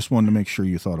dream. I just wanted to make sure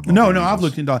you thought about. No, all no, of I've this.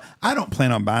 looked into. I don't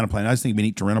plan on buying a plane. I just think we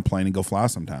need to rent a plane and go fly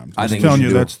sometimes. I I'm think telling we you,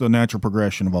 should do that's the natural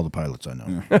progression of all the pilots I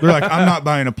know. They're like, I'm not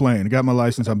buying a plane. I got my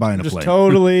license. I'm buying a Just plane.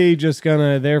 totally just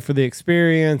gonna there for the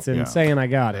experience and Yeah. saying I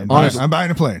got it. I'm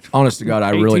buying a plane. Honest to God,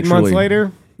 I 18 really months truly.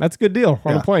 later, that's a good deal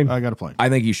on Yeah, a plane. I got a plane. I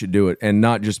think you should do it, and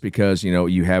not just because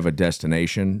you have a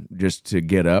destination, just to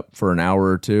get up for an hour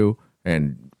or two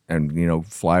and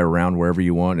fly around wherever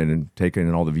you want and take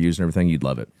in all the views and everything. You'd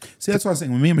love it. See, that's what I was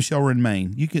saying. When me and Michelle were in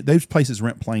Maine, those places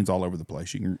rent planes all over the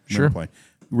place. You can rent a plane.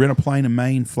 rent a plane in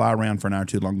Maine, fly around for an hour or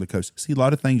two along the coast. See a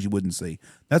lot of things you wouldn't see.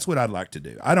 That's what I'd like to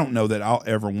do. I don't know that I'll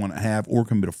ever want to have or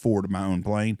can afford my own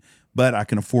plane, but I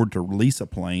can afford to lease a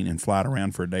plane and fly it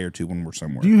around for a day or two when we're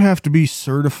somewhere. Do you have to be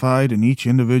certified in each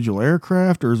individual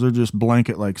aircraft, or is there just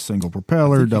blanket like single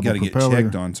propeller, double you gotta propeller? get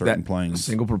checked on certain planes.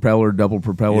 Single propeller, double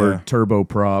propeller, Yeah.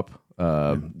 turboprop,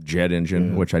 jet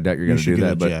engine, which I doubt you're going to do should that.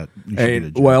 get a But jet. You should get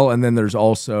a jet. well, and then there's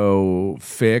also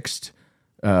fixed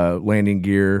landing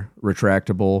gear,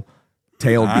 retractable,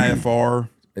 tail IFR.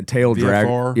 tail drag,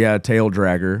 VFR. yeah, tail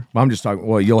dragger. I'm just talking.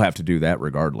 Well, you'll have to do that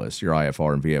regardless. Your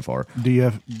IFR and VFR.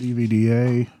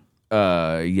 DVDA.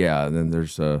 Yeah. And then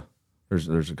there's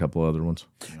a couple other ones.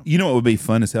 You know what would be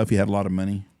fun as hell if you had a lot of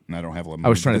money? And I don't have a lot of money. I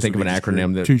was trying to This think of would an be just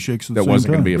acronym that Two chicks at the that same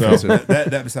wasn't going to be time. offensive.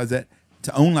 that besides that,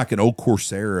 to own like an old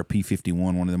Corsair or a P-51,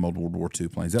 one of them old World War II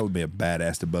planes, that would be a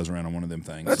badass to buzz around on one of them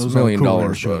things. That's Those $1 are million cool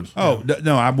dollars. airships. Oh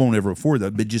no, I won't ever afford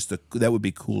that, but just that would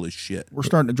be cool as shit. We're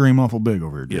starting to dream awful big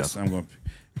over here, Jeff. Yes, I'm going.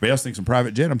 Everybody else thinks I'm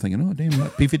private jet. I'm thinking, oh damn,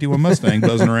 that P-51 Mustang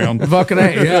buzzing around. Fucking A,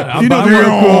 yeah. You know, I, you're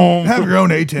want, cool. Have your own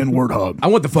A10 Warthog. I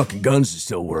want the fucking guns to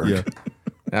still work. Yeah.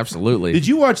 Absolutely. Did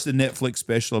you watch the Netflix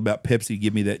special about Pepsi?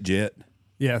 Give me that jet.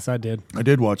 Yes, I did. I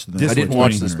did watch the. I didn't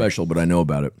watch the disappointing. special, but I know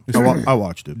about it. I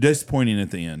watched it. Disappointing at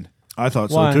the end. I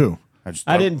thought Why? so too.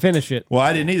 I didn't finish it. Well,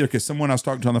 I didn't either because someone I was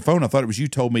talking to on the phone, I thought it was you,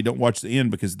 told me don't watch the end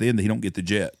because at the end he don't get the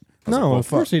jet. I was No, like, well, of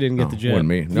course fuck. he didn't get the jet. wasn't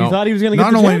me. You No. thought he was going to get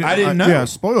Not the only jet? I didn't know. Yeah,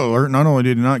 spoiler alert. Not only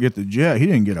did he not get the jet, he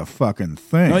didn't get a fucking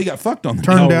thing. No, he got fucked on the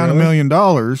Turned Oh, down really? $1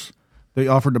 million. They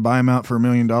offered to buy him out for $1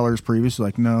 million previously,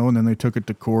 like no, and then they took it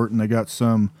to court and they got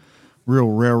some real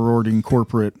railroading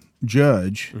corporate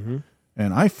judge. Mm-hmm.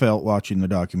 And I felt watching the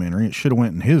documentary, it should have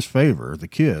went in his favor, the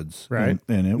kids, Right.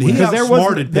 And it He was got- There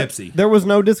outsmarted wasn't- Pepsi. There was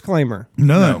no disclaimer.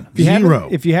 none, If you haven't- zero.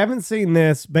 If you haven't seen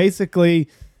this, basically,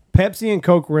 Pepsi and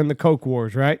Coke were in the Coke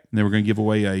Wars, right? And they were going to give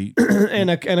away a and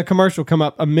a commercial come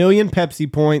up. 1 million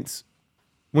Pepsi points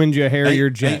wins you a Harrier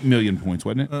jet. 8 million points,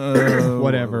 wasn't it?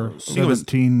 Whatever.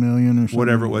 17 million or something.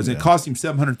 Whatever it was. Yeah. It cost him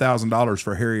 $700,000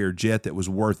 for a Harrier jet that was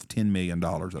worth $10 million.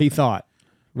 I He think. thought.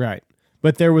 Right.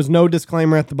 But there was no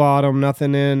disclaimer at the bottom,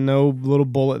 nothing in, no little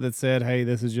bullet that said, hey,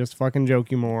 this is just fucking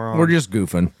joke, you moron. We're just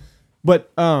goofing.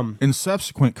 But In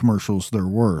subsequent commercials, there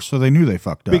were, so they knew they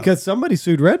fucked up. because somebody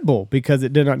sued Red Bull because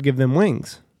it did not give them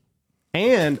wings.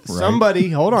 And somebody,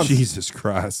 hold on, Jesus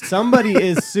Christ. somebody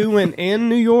is suing in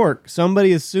New York.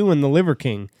 Somebody is suing the Liver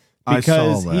King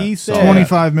because I saw that. he said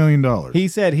 $25 million. he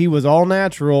said he was all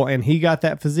natural and he got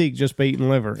that physique just by eating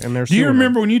liver. And they're Do you suing him.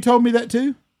 remember when you told me that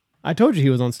too? I told you he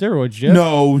was on steroids, Jeff.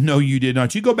 No, you did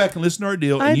not. You go back and listen to our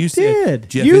deal, and I you did. said,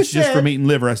 Jeff, You it's just said- from eating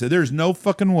liver. I said, there's no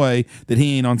fucking way that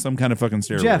he ain't on some kind of fucking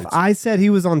steroids. Jeff, I said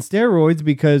he was on steroids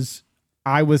because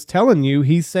I was telling you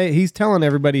he's telling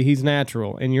everybody he's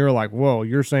natural, and you're like, whoa,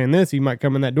 you're saying this, he might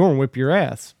come in that door and whip your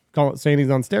ass. Call it saying he's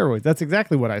on steroids. That's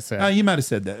exactly what I said. You might have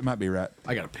said that. It might be right.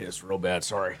 I got to piss real bad.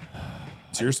 Sorry.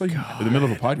 Seriously? In the middle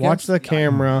of a podcast? Watch the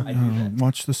camera.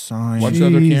 Watch the sign. Watch the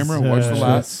other camera. Watch the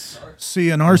lights. See,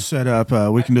 in our setup,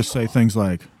 we can just say things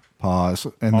like pause,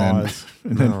 and Pause.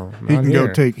 then, and then No, he not can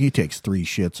go here. he takes 3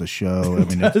 shits a show. I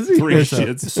mean, it's, Three it's a-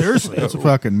 shits. seriously, it's a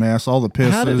fucking mess. All the He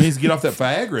needs pisses, to get off that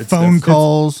Viagra. It's phone stuff.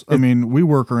 calls. I mean, we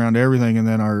work around everything, and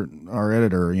then our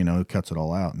editor, cuts it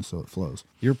all out, and so it flows.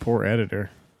 Your poor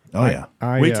editor. Oh yeah,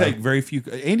 We take very few.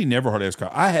 Andy never hardly has call.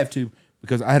 I have to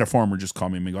because I had a farmer just call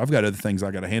me and go, I've got other things I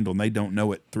got to handle, and they don't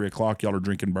know at 3:00 y'all are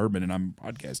drinking bourbon and I'm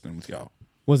podcasting with y'all.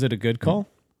 Was it a good call?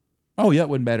 Oh yeah, it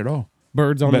wasn't bad at all.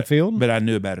 Birds on the field? But I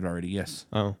knew about it already. Yes.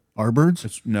 Oh, our birds.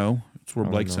 It's where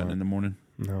Blake's hunting in the morning.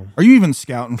 no. Are you even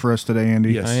scouting for us today,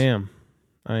 Andy? Yes. I am.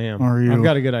 Are you? I've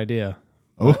got a good idea.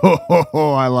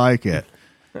 Oh, I like it.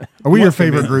 Are we your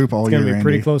favorite group all It's year, going to be Andy?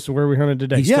 pretty close to where we hunted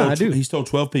today. He's Yeah, told, I do. He's told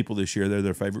 12 people this year they're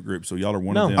their favorite group, so y'all are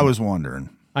one No. of them. I was wondering.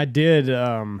 I did.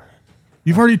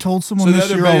 You've already told someone so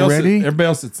this year already. everybody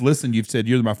else that's listened, you've said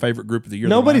you're my favorite group of the year.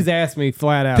 Nobody's asked me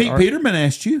flat out. Pete Peterman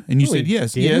asked you, and you No, said he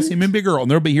yes, didn't. yes. Him and Big Earl, and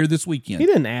they'll be here this weekend. He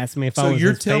didn't ask me if I So was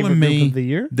you're his telling favorite group me of the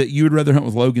year. that you would rather hunt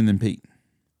with Logan than Pete?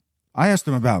 I asked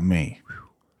him about me.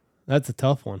 That's a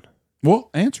tough one.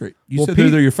 Well, answer it. You Well, said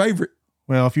Pete- they're your favorite.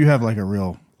 Well, if you have like a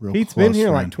real Pete's close been here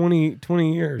friend. like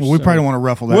 20 years. Well, we probably don't want to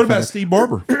ruffle that. What about feather. Steve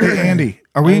Barber? Hey, Andy?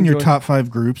 Are we I in your enjoy- top 5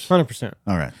 groups? 100%.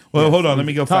 All right. Well, hold on. Let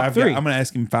me go Top 5. three. I'm going to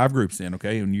ask him 5 groups then,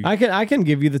 okay? And you, I can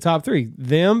give you the top 3.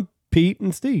 Them, Pete,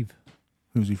 and Steve.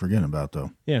 Who's he forgetting about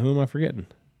though? Yeah, who am I forgetting?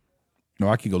 no,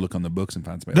 I could go look on the books and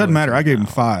find somebody. Doesn't matter. I gave him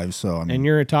 5, so I mean, And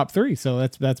you're a top 3, so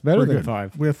that's better we're than good.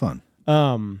 5. We have fun.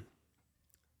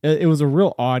 It was a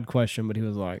real odd question, but he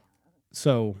was like,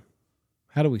 "So,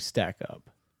 how do we stack up?"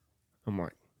 I'm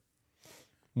like,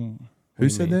 Who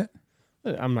said that?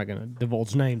 I'm not going to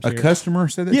divulge names A here. customer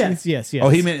said that? Yes, to you? yes, yes. Oh,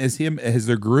 he meant as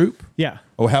their group? Yeah.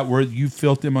 Oh, where you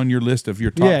filled them on your list of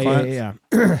your top clients?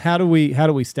 Yeah. How do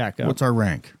we stack up? What's our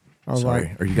rank? I was Sorry,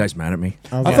 like, are you guys mad at me?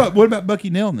 I thought, what about Bucky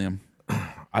Nail and them?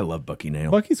 I love Bucky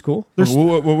Nail. Bucky's cool.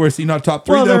 Was he not top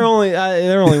 3 Well, though?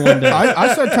 they're only one day.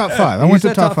 I said top 5. I went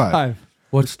to top 5.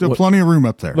 What's Still plenty of room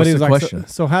up there. But he the was like, question?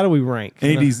 so how do we rank?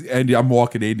 Andy, I'm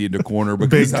walking Andy in the corner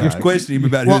because I was time. questioning him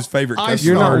about his favorite customer.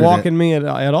 You're not started walking me at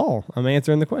all. I'm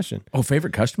answering the question. Oh,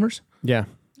 favorite customers? Yeah.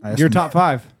 asked You're him- top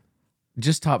 5.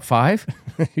 Just top 5?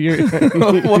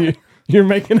 You're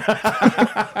making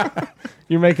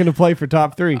you're making a play for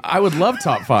top 3. I would love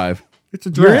top 5. It's a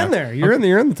You're draft. in there. You're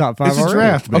in the top 5 It's a already.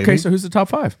 draft, baby. Okay, so who's the top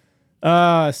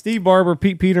 5? Steve Barber,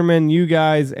 Pete Peterman, you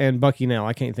guys, and Bucky Nail.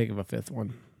 I can't think of a 5th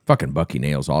one. Fucking Bucky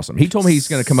Nail's awesome. He told me he's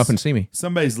going to come up and see me.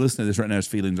 Somebody's listening to this right now. His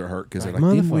feelings are hurt because they're like,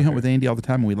 "Damn, we hunt with Andy all the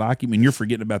time and we like him, and you're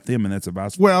forgetting about them, and that's a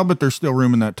vice." Well, but there's still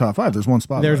room in that top 5. There's one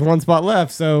spot. There's left. one spot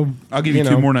left, so I'll give you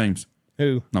 2 more names.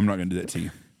 Who? I'm not going to do that to you.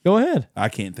 Go ahead. I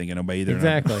can't think of nobody either.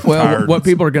 Exactly. Well, Tired. what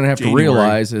people are going to have January. to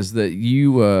realize is that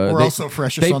you We're also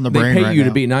freshest on the brain They pay right you now.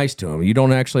 to be nice to them. You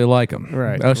don't actually like them.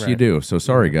 Right, Us, you right. do. So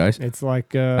sorry, guys. It's like,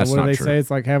 That's what do not they true. say? It's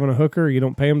like having a hooker. You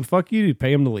don't pay him to fuck you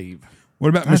pay him to leave. What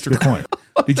about Mr. Point?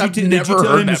 Did you I've tell never him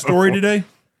heard the that story before. today?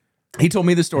 He told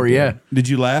me the story. Yeah. Did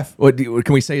you laugh? Can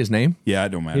we say his name? Yeah, it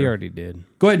don't matter. He already did.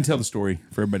 Go ahead and tell the story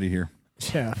for everybody here.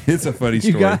 Yeah. It's a funny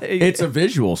story. It's a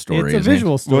visual story. It's a isn't it?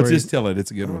 visual story. Well, just tell it. It's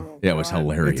a good one. Yeah, it was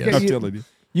hilarious. It's I'm You- telling you.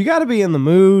 You got to be in the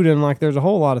mood, and like there's a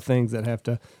whole lot of things that have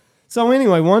to. So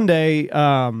anyway, one day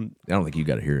I don't think you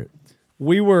got to hear it.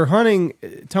 we were hunting.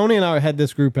 Tony and I had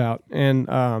this group out, and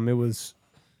it was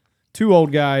 2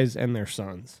 old guys and their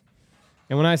sons.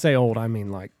 And when I say old, I mean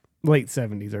like late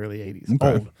 70s, early 80s.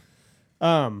 Okay.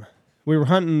 Old. We were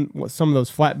hunting some of those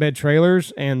flatbed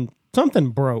trailers, and something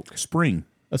broke. Spring.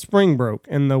 A spring broke,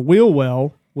 and the wheel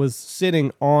well was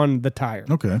sitting on the tire.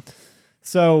 Okay.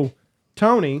 So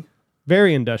Tony,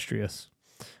 very industrious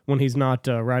when he's not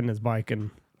riding his bike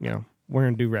and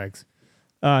wearing do-rags.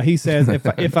 He says if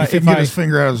I Get his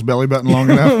finger out of his belly button long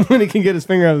enough. when he can get his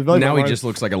finger out of his belly Now he button, just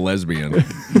looks like a lesbian.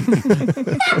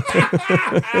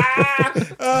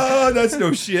 Oh, that's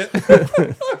no shit.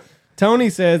 Tony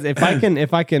says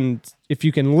if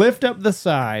you can lift up the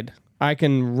side, I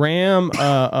can ram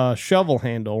a shovel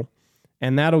handle,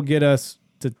 and that'll get us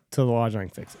to the lodge. I can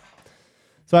fix it.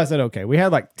 So I said, okay. We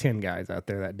had like 10 guys out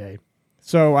there that day.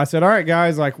 So I said, all right,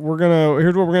 guys, like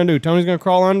here's what we're gonna do. Tony's gonna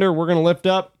crawl under. We're gonna lift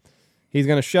up. He's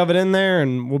gonna shove it in there,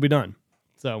 and we'll be done.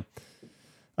 So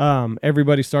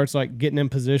everybody starts like getting in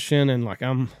position, and like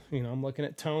I'm looking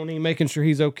at Tony, making sure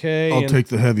he's okay. I'll and, take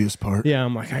the heaviest part. Yeah,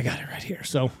 I'm like, I got it right here.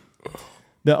 So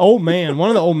the old man, one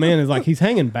of the old men is like, he's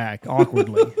hanging back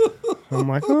awkwardly. I'm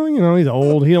like, well, he's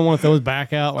old. He don't want to throw his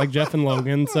back out like Jeff and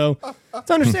Logan. So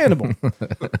it's understandable.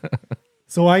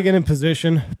 So I get in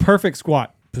position, perfect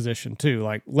squat position too.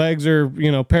 Like legs are,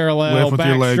 parallel, Lift with back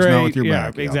your legs, straight. not with your yeah,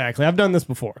 back, yeah. exactly. I've done this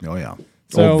before. Oh, yeah.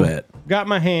 So Old vet. got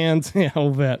my hands,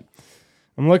 old vet.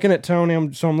 I'm looking at Tony. I'm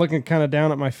looking kind of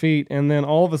down at my feet, and then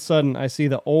all of a sudden, I see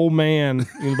the old man,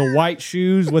 the white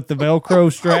shoes with the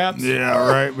Velcro straps. Yeah,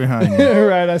 right behind you.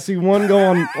 Right, I see one go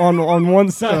on one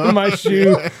side of my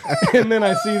shoe, and then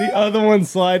I see the other one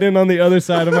slide in on the other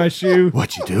side of my shoe.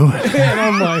 What you doing? And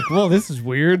I'm like, well, this is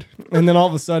weird. And then all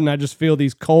of a sudden, I just feel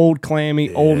these cold,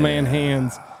 clammy old man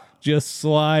hands just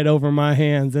slide over my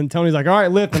hands. And Tony's like, all right,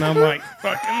 lift. And I'm like,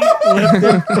 fucking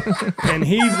lifting. And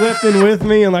he's lifting with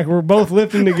me. And like, we're both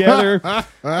lifting together.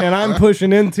 And I'm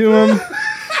pushing into him.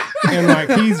 And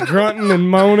like, he's grunting and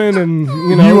moaning. And,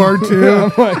 You are too.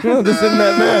 I'm like, oh, this isn't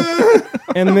that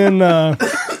bad. And then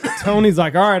Tony's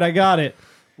like, all right, I got it.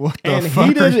 What the And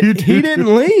fuck are you doing? he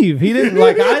didn't leave. He didn't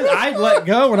like. I let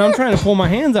go, and I'm trying to pull my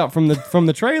hands out from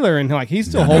the trailer, and like he's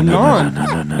still holding on.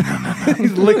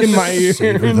 He's licking my ear.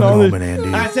 Savor and the all this. moment,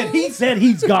 Andy. I said, he said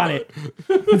he's got it.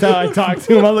 That's how I talked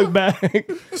to him. I look back.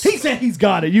 He said he's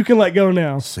got it. You can let go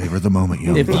now. Savor the moment,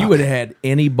 young If buck. you would have had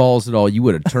any balls at all, you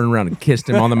would have turned around and kissed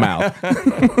him on the mouth.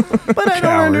 But I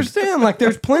don't understand. Like,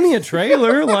 there's plenty of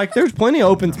trailer. Like, there's plenty of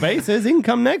open spaces. He can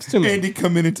come next to me. Andy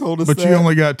come in and told us But that. you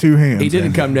only got 2 hands. He didn't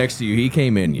Andy. come next to you. He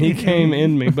came in you. He came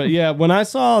in me. But yeah, when I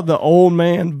saw the old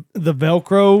man, the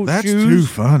Velcro That's too shoes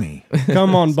funny.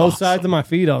 come on both sides of my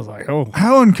feet, I was like, oh.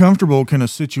 How uncomfortable can a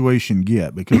situation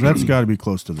get? Because that's got to be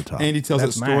close to the top. Andy tells that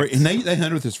That's story, Max. and they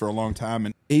hunted with us for a long time,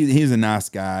 and he's a nice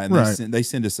guy, and Right. they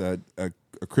send us a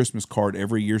Christmas card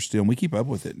every year still, and we keep up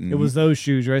with it. And It was those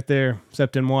shoes right there,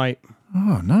 except in white.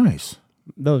 Oh, nice.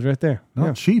 Those right there. Not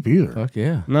Yeah. cheap either. Fuck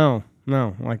yeah. No,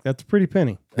 No, like that's a pretty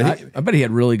penny. I bet he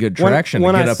had really good traction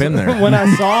to get up in there. When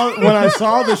I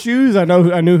saw the shoes, I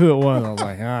knew who it was. I was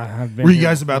like, I've been. Were you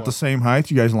guys about the same height?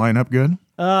 You guys line up good?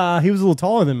 He was a little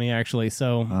taller than me actually,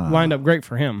 so lined up great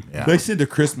for him. Yeah. They send a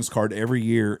Christmas card every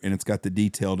year, and it's got the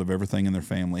detailed of everything in their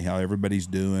family, how everybody's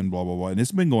doing, blah blah blah. And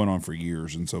it's been going on for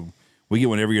years, and so we get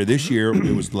one every year. This year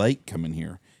it was late coming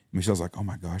here. Michelle's like, "Oh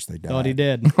my gosh, they died." Thought he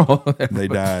did. They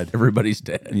died. Everybody's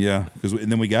dead. Yeah, and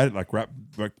then we got it like right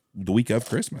the week of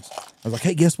Christmas. I was like,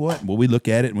 "Hey, guess what?" Well, we look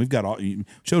at it, and we've got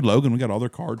showed Logan. We got all their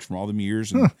cards from all them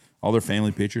years and all their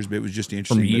family pictures. But it was just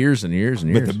interesting. From years and years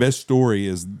and years. But the best story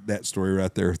is that story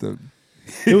right there.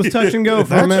 It was touch and go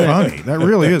for a minute. That's funny. That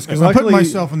really is, because I put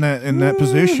myself in that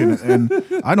position, and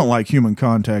I don't like human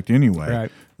contact anyway.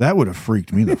 Right. That would have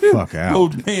freaked me the fuck out.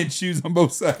 Old man shoes on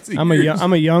both sides. I'm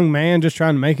a young man just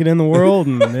trying to make it in the world,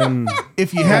 and then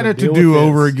if you had it to do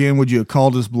over again, would you have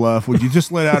called his bluff? Would you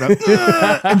just let out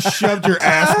a and shoved your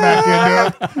ass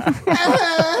back into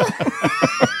it?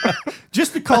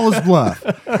 Just to call his bluff.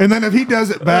 And then if he does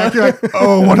it back, you're like,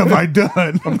 oh, what have I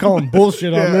done? I'm calling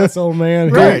bullshit on this, old man.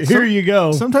 Right. Here you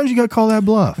go. Sometimes you got to call that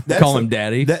bluff. Call him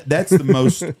daddy. That's the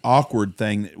most awkward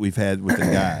thing that we've had with the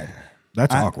guide.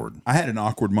 That's awkward. I had an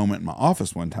awkward moment in my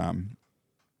office one time.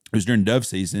 It was during dove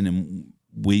season, and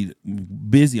we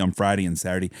busy on Friday and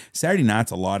Saturday. Saturday nights,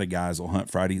 a lot of guys will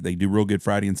hunt Friday. They do real good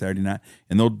Friday and Saturday night,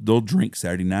 and they'll drink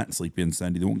Saturday night and sleep in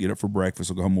Sunday. They won't get up for breakfast.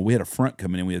 They'll go home. Well, we had a front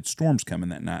coming in. We had storms coming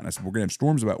that night, and I said, we're gonna have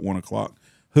storms about 1:00.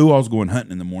 Who all's going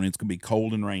hunting in the morning? It's gonna be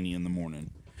cold and rainy in the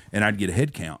morning. And I'd get a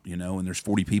head count, and there's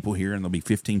 40 people here, and there'll be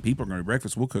 15 people are going to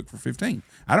breakfast. We'll cook for 15.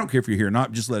 I don't care if you're here or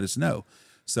not. Just let us know.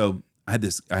 So I had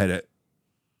a.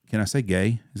 Can I say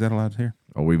gay? Is that allowed here?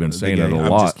 Oh, we've been saying it a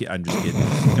lot. I'm just kidding.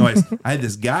 Anyways, I had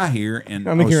this guy here, and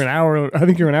I think you're an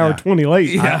hour 20 late.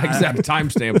 Yeah, exactly.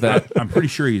 Timestamp that. I'm pretty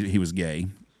sure he was gay.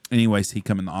 Anyways, he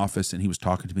come in the office and he was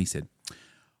talking to me. He said,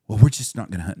 "Well, we're just not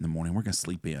going to hunt in the morning. We're going to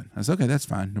sleep in." I said, "Okay, that's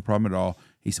fine, no problem at all."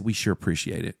 He said, "We sure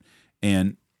appreciate it."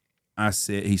 And he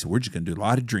said, "We're just going to do a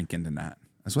lot of drinking tonight."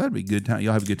 I said, well, "That'd be a good time.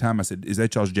 Y'all have a good time." I said, "Is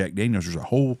that y'all's Jack Daniels?" There's a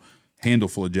whole handle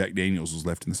full of Jack Daniels was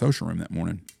left in the social room that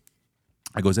morning.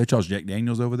 I go, "Is that y'all's Jack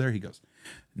Daniels over there?" He goes,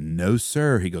 "No,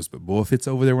 sir." He goes, "But boy, if it's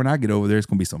over there when I get over there, it's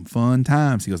going to be some fun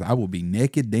times." He goes, "I will be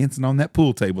naked dancing on that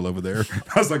pool table over there."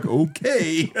 I was like,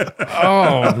 "Okay."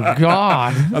 Oh,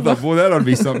 God. I thought, boy, that ought to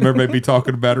be something everybody be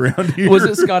talking about around here. Was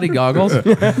it Scotty Goggles? Well,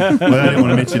 I didn't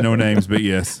want to mention no names, but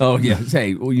yes. Oh, yeah.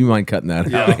 Hey, well, you mind cutting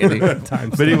that out, Andy?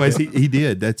 But anyways, he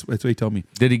did. That's what he told me.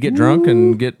 Did he get drunk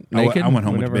and get naked? I went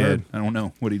home We with never bed. heard. I don't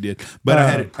know what he did. But I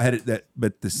had it.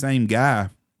 But the same guy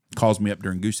calls me up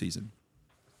during goose season.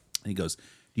 And he goes,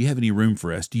 "Do you have any room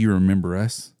for us? Do you remember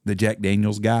us? The Jack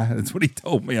Daniels guy?" That's what he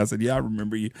told me. I said, "Yeah, I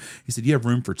remember you." He said, "You have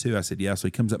room for two?" I said, "Yeah." So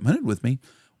he comes up and hunted with me.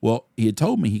 Well, he had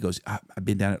told me, he goes, I've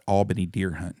been down at Albany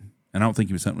deer hunting. And I don't think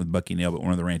he was hunting with Bucky Nell, but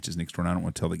one of the ranches next door. And I don't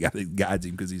want to tell the guy that guides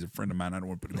him because he's a friend of mine. I don't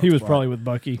want to put him on He the was spot. probably with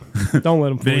Bucky. Don't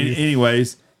let him fool you.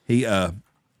 Anyways,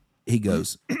 he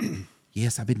goes,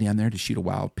 "Yes, I've been down there to shoot a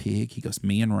wild pig." He goes,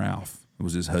 "Me and Ralph," it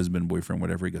was his husband, boyfriend,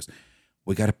 whatever. He goes,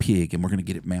 "We got a pig and we're going to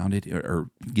get it mounted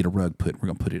or get a rug put. We're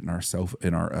going to put it in our sofa,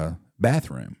 in our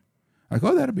bathroom." I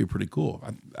go, "Oh, that'd be pretty cool."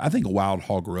 I think a wild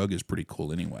hog rug is pretty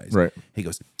cool anyways. Right. He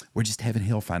goes, "We're just having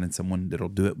hell finding someone that'll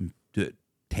do it,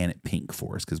 tan it pink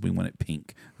for us because we want it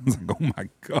pink." I was like, "Oh my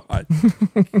God."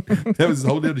 That was his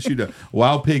whole deal, to shoot a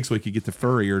wild pig so he could get the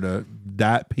furrier to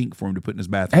dye it pink for him to put in his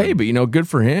bathroom. Hey, but good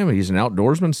for him. He's an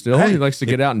outdoorsman still. Hey, He likes to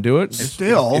get out and do it.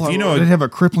 Still, if you know they have a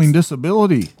crippling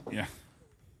disability. Yeah.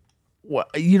 Well,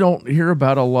 you don't hear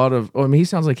about a lot of. He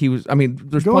sounds like he was.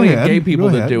 There's Go plenty ahead. of gay people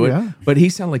Go that ahead, do it, yeah. but he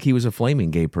sounded like he was a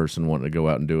flaming gay person wanting to go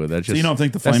out and do it. That's just. So you don't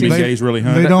think the that flaming seems- gays really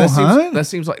hunt? They don't hunt? That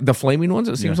seems like the flaming ones.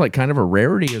 It seems like kind of a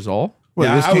rarity, is all. Well,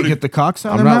 Yeah, this I can't would've- get the cocks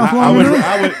out of I'm their not- mouth I long would-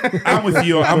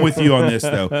 enough? I'm with you on this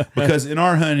though, because in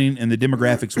our hunting and the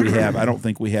demographics we have, I don't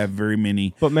think we have very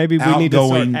many. But maybe we need to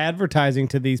start outgoing- advertising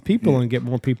to these people and get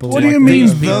more people. What like do you mean,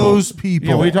 these people. those people?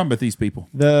 Yeah, what are you talking about? These people?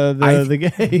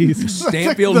 The gays,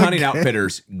 Stanfield The Hunting gay-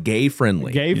 Outfitters, gay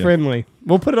friendly. gay friendly.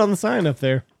 We'll put it on the sign up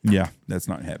there. Yeah, that's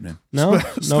not happening. No, no.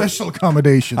 Special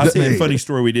accommodations. I'll tell you a made. funny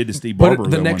story we did to Steve But Barber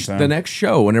the though, next one time. the next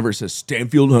show, whenever it says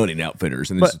Stanfield Hunting Outfitters,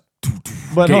 and it's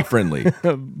But gay friendly.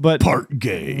 but Part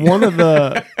gay. one of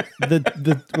the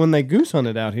when they goose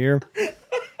hunted out here,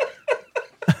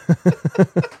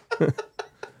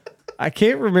 I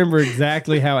can't remember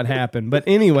exactly how it happened, but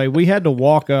anyway, we had to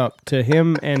walk up to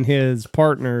him and his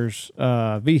partner's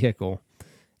vehicle,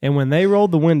 And when they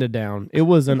rolled the window down, it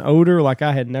was an odor like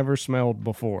I had never smelled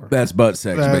before. That's butt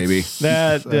sex, baby.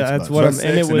 That's what I'm.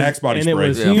 And it was Axe body and it spray.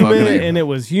 was Yeah, humid, fucking A. and it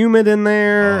was humid in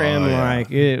there, and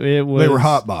like it was. They were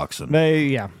hot boxing.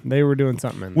 They were doing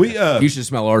something. In We there. You should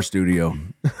smell our studio.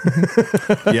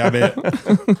 yeah, I bet.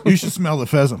 You should smell the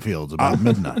pheasant fields about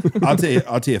midnight. I'll tell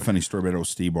you a funny story about old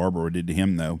Steve Barber. What I did to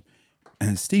him though.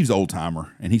 And Steve's old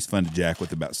timer, and he's fun to jack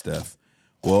with about stuff.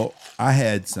 Well, I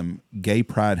had some gay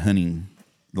pride hunting,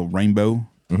 the Rainbow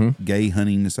Gay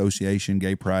Hunting Association,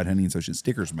 Gay Pride Hunting Association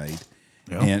stickers made,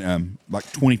 and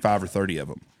like 25 or 30 of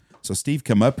them. So Steve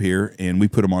come up here, and we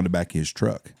put them on the back of his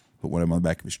truck. Put one of them on the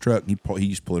back of his truck. He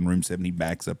used to pull in room 7. He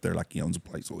backs up there like he owns a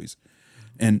place always.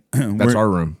 And That's our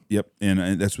room. Yep,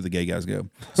 and that's where the gay guys go.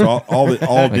 So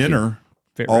all dinner.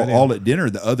 All at dinner,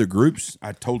 the other groups,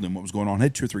 I told them what was going on. I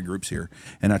had 2 or 3 groups here,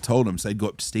 and I told them, so they'd go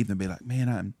up to Steve and be like,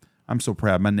 "Man, I'm so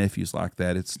proud. My nephew's like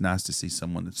that. It's nice to see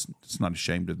someone that's not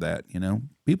ashamed of that. You know,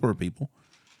 people are people."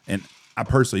 And I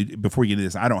personally, before you get into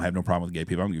this, I don't have no problem with gay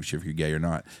people. I don't give a shit if you're gay or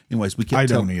not. Anyways, we kept. I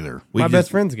don't either. My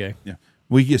best friend's gay. Yeah,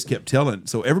 we just kept telling.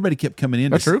 So everybody kept coming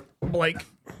in. That's true. Blake.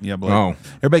 Yeah, Blake. Oh.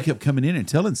 Everybody kept coming in and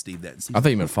telling Steve that. And Steve, I thought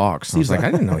you meant Fox. I was like,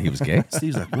 I didn't know he was gay.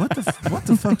 Steve's like, what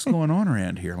the fuck's going on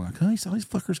around here? I'm like, all these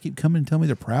fuckers keep coming and telling me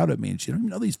they're proud of me and shit. I don't even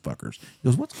know these fuckers. He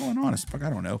goes, what's going on? I said, fuck, I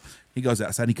don't know. He goes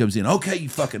outside, he comes in, okay, you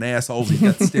fucking assholes. He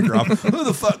got the sticker off. Who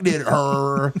the fuck did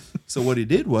it? So what he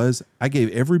did was, I gave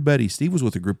everybody, Steve was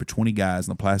with a group of 20 guys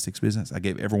in the plastics business. I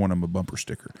gave every one of them a bumper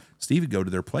sticker. Steve would go to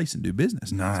their place and do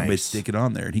business. Nice. Somebody stick it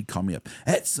on there, and he'd call me up.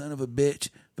 That son of a bitch.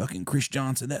 Fucking Chris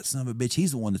Johnson, that son of a bitch,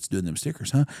 he's the one that's doing them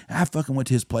stickers, huh? I fucking went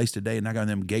to his place today and I got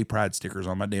them gay pride stickers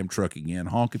on my damn truck again.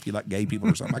 Honk if you like gay people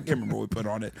or something. I can't remember what we put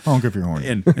on it. Honk if you're horny.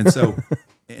 And so,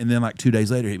 and then like 2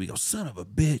 days later, he goes, son of a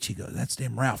bitch. He goes, that's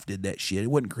damn Ralph did that shit. It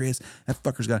wasn't Chris. That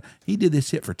fucker's he did this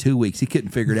shit for 2 weeks. He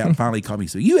couldn't figure it out. Finally, he called me.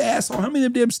 So, you asshole, how many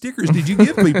of them damn stickers did you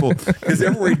give people? Because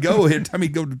everywhere he'd go, every time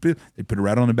he'd go, they'd put it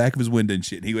right on the back of his window and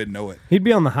shit. And he wouldn't know it. He'd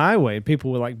be on the highway.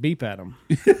 People would like beep at him.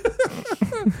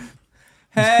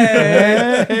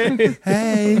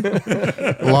 Hey.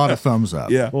 A lot of thumbs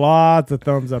up. Yeah. Lots of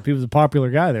thumbs up. He was a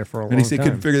popular guy there for a long time. And he said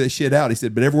couldn't figure that shit out. He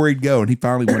said, but everywhere he'd go, and he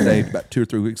finally one day, about 2 or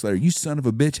 3 weeks later, you son of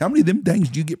a bitch, how many of them things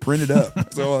did you get printed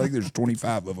up? So I think there's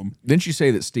 25 of them. Didn't you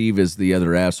say that Steve is the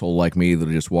other asshole like me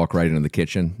that'll just walk right into the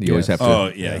kitchen? You always have to.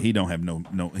 Oh yeah, he don't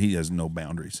have he has no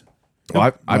boundaries. Well,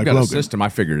 I've Like got Logan. a system. I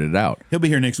figured it out. He'll be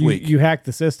here next week. You hacked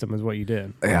the system is what you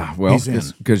did. Yeah, well, He's in.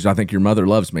 because I think your mother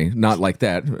loves me. Not like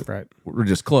that. Right. We're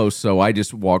just close. So I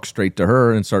just walk straight to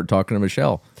her and start talking to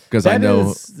Michelle because I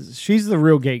know She's the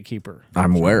real gatekeeper.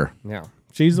 I'm aware. Yeah.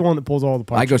 She's the one that pulls all the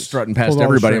punches. I go strutting past Pulls all the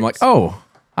everybody. I'm like, strings. oh,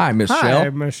 hi, Michelle. Hi,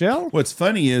 Michelle. What's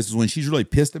funny is when she's really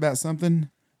pissed about something,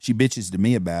 she bitches to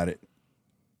me about it.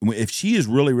 If she is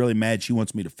really, really mad, she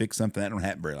wants me to fix something. That don't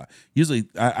happen very a lot. Usually,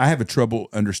 I have a trouble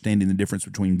understanding the difference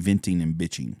between venting and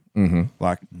bitching. Mm-hmm.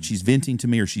 Like she's venting to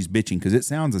me or she's bitching because it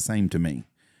sounds the same to me,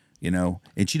 you know.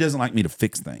 And she doesn't like me to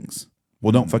fix things.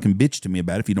 Well, don't fucking bitch to me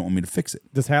about it if you don't want me to fix it.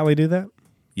 Does Hallie do that?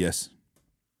 Yes.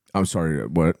 I'm sorry.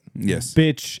 What? Yes.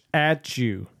 Bitch at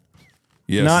you.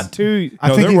 Yes. Not to. I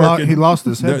No, think they're working. he lost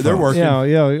his headphones. They're working. Yeah,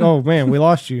 yeah. Oh man, we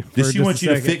lost you. Does for she just want a you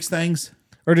to second. fix things?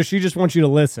 Or does she just want you to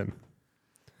listen?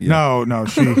 No,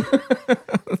 she.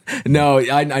 No,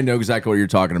 I know exactly what you're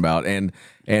talking about. And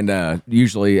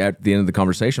usually at the end of the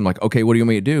conversation, I'm like, okay, what do you want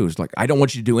me to do? It's like, I don't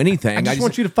want you to do anything. I just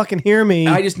want you to fucking hear me.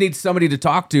 I just need somebody to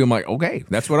talk to. I'm like, okay,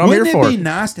 that's what I'm Wouldn't here it for. be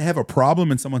nice to have a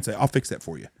problem and someone say, I'll fix that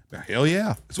for you? Hell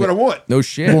yeah. That's what I want. No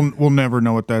shit. We'll never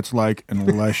know what that's like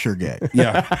unless you're gay.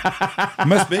 Yeah. It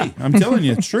must be. I'm telling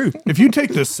you, it's true. If you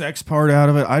take the sex part out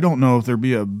of it, I don't know if there'd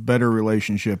be a better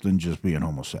relationship than just being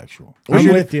homosexual. I'm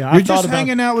with you. You're just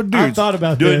hanging out with dudes. I thought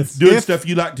about Doing this. stuff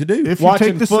you like to do. If you Watching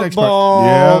take the sex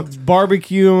football, part,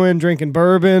 barbecuing, drinking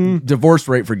bourbon. Divorce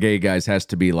rate for gay guys has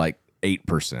to be like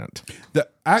 8%.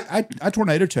 I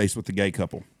tornado chased with the gay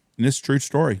couple. And this is a true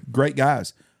story. Great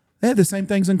guys. They had the same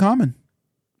things in common.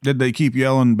 did they keep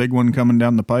yelling, "Big one coming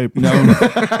down the pipe"? No,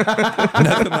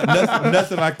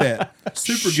 nothing like that.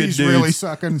 Super good She's dudes. really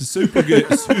sucking. Super good,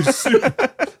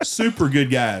 super good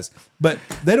guys. But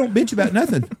they don't bitch about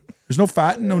nothing. There's no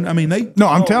fighting. No, I mean they. No,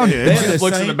 I'm telling you, They it's have just- the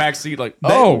Looks in same- the back seat like,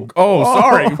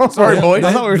 sorry, boy.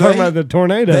 I thought we were talking about the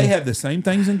tornado. They have the same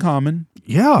things in common.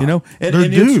 yeah, You know, and they're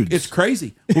dudes. it's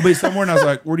crazy. We'll be somewhere, and I was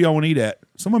like, "Where do y'all want to eat at?"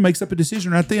 Someone makes up a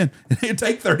decision right then, and it'll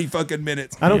take 30 fucking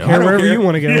minutes. I don't care, wherever you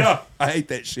want to go. Yeah, I hate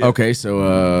that shit. Okay,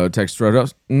 so Texas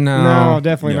Roadhouse? No. No,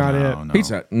 definitely not it. No.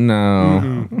 Pizza Hut?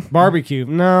 No. Barbecue?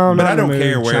 No, But not I don't in the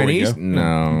care mood. where Chinese? we go.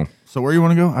 No. So where you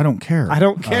want to go? I don't care. I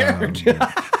don't care.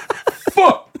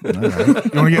 Fuck. You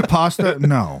want to get pasta?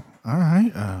 No. All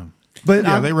right. But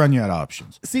Yeah, they run you out of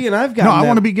options. see, and I've got No, I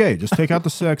want to be gay. Just take out the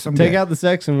sex. I'm take gay. out the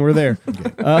sex, and we're there.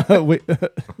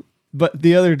 But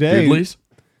the other day, Doodlies?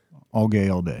 All gay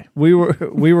all day. we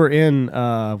were in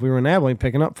Abilene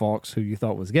picking up folks who you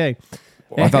thought was gay.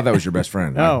 Well, I thought that was your best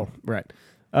friend. Oh, right.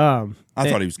 I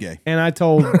thought he was gay. And I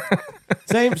told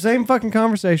same fucking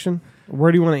conversation.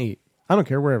 Where do you want to eat? I don't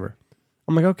care, wherever.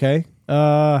 I'm like, okay.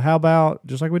 How about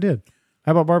just like we did?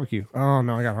 How about barbecue? Oh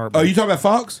no, I got heartburn. Oh, you talking about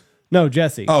Fox? No,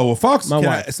 Jesse. Oh, well, Fox. My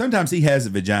wife. Sometimes he has a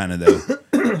vagina though.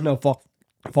 No,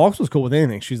 Fox was cool with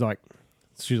anything. She's like,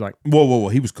 Whoa.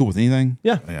 He was cool with anything.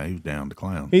 yeah, Yeah, he was down to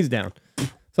clown. he's down. So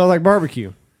I was like,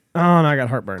 barbecue. Oh no, I got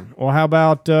heartburn. Well, how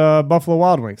about Buffalo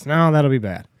Wild Wings? No, that'll be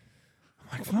bad.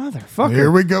 I'm like, motherfucker. Here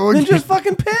we go Then again. just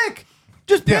fucking pick.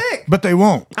 Just pick. Yeah, but they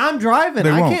won't. I'm driving.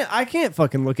 They won't. I can't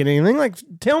fucking look at anything. Like,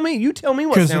 tell me what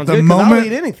Because sounds at good. the 'Cause I'll moment,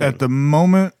 eat anything. at the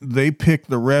moment they pick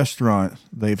the restaurant,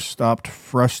 they've stopped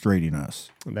frustrating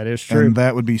us, That is true. and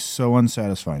that would be so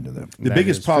unsatisfying to them. The That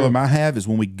biggest is problem I have is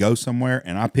when we go somewhere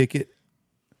and I pick it.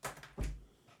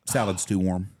 Salad's too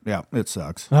warm. Yeah, it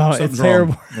sucks. Oh, Something's it's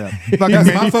terrible. Yeah.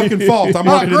 That's my fucking fault. I'm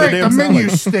looking at the damn the salad.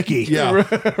 menu's sticky.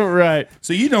 Yeah. Right.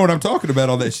 So you know what I'm talking about,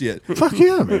 all that shit. Fuck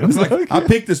yeah, man. It's like I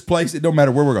picked this place. It don't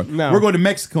matter where we're going. No. We're going to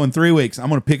Mexico in 3 weeks. I'm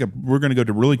going to pick up. We're going to go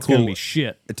to a really It's gonna cool be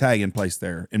shit. Italian place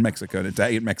there in Mexico, an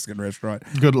Italian Mexican restaurant.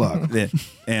 Good luck.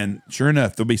 And sure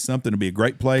enough, there'll be something. It'll be a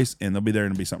great place, and they'll be there,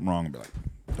 and there'll be something wrong. And be like,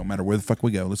 don't matter where the fuck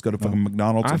we go. Let's go to fucking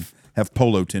McDonald's and have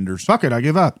polo tenders. Fuck it, I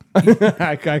give up.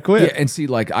 I quit. Yeah, and see,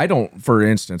 like I don't, for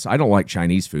instance, I don't like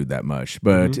Chinese food that much.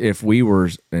 But if we were,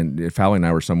 and if Hallie and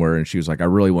I were somewhere, and she was like, "I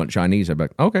really want Chinese," I'd be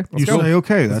like, "Okay, let's You go." say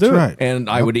okay, that's do it. right. And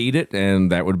I would eat it,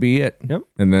 and that would be it. Yep.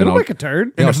 And then It'll I'll make a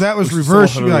turd. And if that was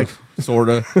reversed, you'd be like,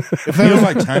 sorta. You don't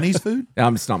like Chinese food?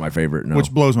 It's not my favorite. No,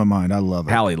 which blows my mind. I love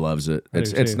it. Hallie loves it.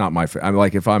 It's do too. not my. I'm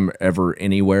like, if I'm ever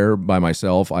anywhere by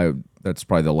myself, that's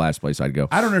probably the last place I'd go.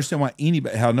 I don't understand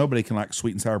how nobody can like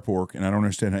sweet and sour pork, and I don't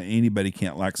understand how anybody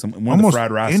can't like one of the Almost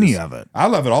fried rices. any of it. I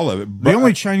love it, all of it. The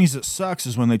only Chinese that sucks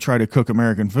is when they try to cook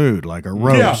American food, like a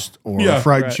roast or Yeah.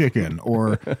 fried chicken,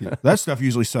 or that stuff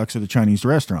usually sucks at a Chinese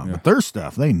restaurant. But their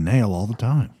stuff, they nail all the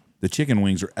time. The chicken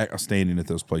wings are outstanding at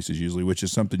those places usually, which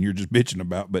is something you're just bitching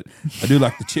about. But I do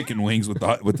like the chicken wings with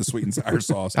the sweet and sour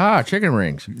sauce. Chicken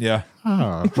rings. Yeah,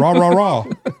 raw.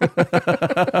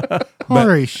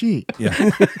 Holy shit. Yeah,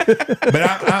 but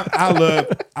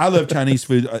I love Chinese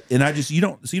food, and you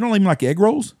don't even like egg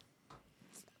rolls.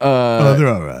 They're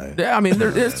all right. Yeah, I mean,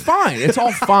 it's fine. It's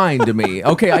all fine to me.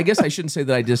 Okay, I guess I shouldn't say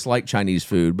that I dislike Chinese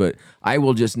food, but I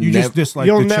will just You never. just dislike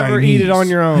You'll the never Chinese. eat it on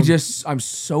your own. I'm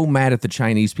so mad at the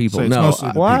Chinese people. So it's No,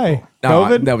 mostly the Why? people. no,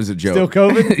 COVID? that was a joke. Still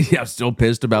COVID? Yeah, I'm still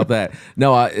pissed about that.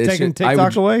 No, it's Taking just- I TikTok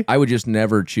would, away? I would just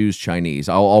never choose Chinese.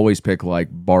 I'll always pick like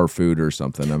bar food or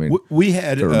something. I mean, We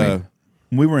had Sure, when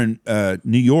we were in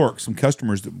New York, some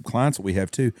clients that we have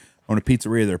too, on a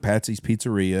pizzeria. They're Patsy's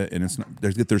Pizzeria, and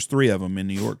there's 3 of them in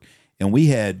New York, and we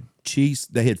had cheese.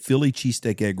 They had Philly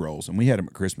cheesesteak egg rolls, and we had them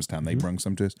at Christmas time. They brought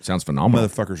some to us. sounds phenomenal.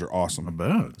 Motherfuckers are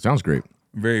awesome. Sounds great.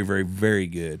 Very, very, very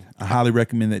good. I highly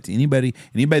recommend that to anybody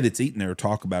that's eating there.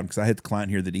 Talk about them, because I had the client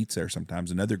here that eats there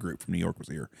sometimes. Another group from New York was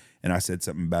here, and I said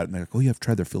something about it, and they're like, "Oh, you have to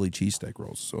try their Philly cheesesteak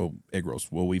rolls, so egg rolls."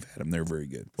 Well, we've had them; they're very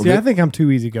good. See, I think I'm too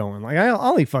easygoing. Like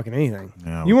I'll eat fucking anything.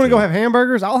 Yeah, you want to me go too. have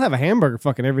hamburgers? I'll have a hamburger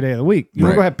fucking every day of the week. You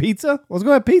want to Right. go have pizza? Let's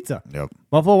go have pizza. Yep.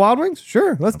 Buffalo Wild Wings?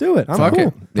 Sure, let's do it. I'm Fuck cool.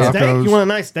 it. Yeah. Steak? Tacos. You want a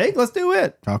nice steak? Let's do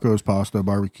it. Tacos, pasta,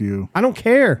 barbecue. I don't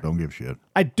care. Don't give a shit.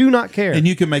 I do not care. And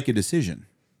you can make a decision.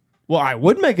 Well, I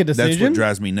would make a That's what decision,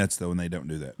 drives me nuts, though, when they don't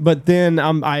do that. but then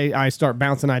I start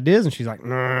bouncing ideas, and she's like,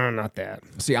 "No, not that."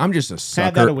 See, I'm just a sucker.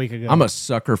 Had that a week ago. I'm a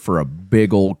sucker for a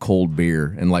big old cold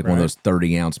beer and like one of those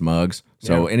 30-ounce mugs.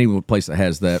 So any place that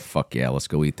has that, fuck yeah, let's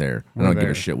go eat there. I don't give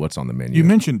there. a shit what's on the menu. You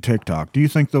mentioned TikTok. Do you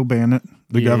think they'll ban it?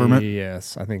 The government?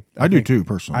 Yes, I think I do think- too,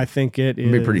 personally. I think it is.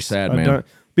 be pretty sad, man.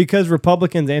 Because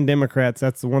Republicans and Democrats,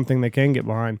 that's the one thing they can get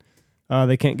behind.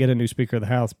 They can't get a new Speaker of the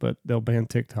House, but they'll ban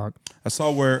TikTok. I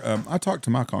saw where I talked to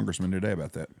my congressman today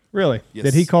about that. Really? Yes.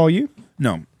 Did he call you?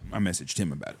 No, I messaged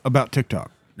him about it. About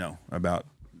TikTok. No, about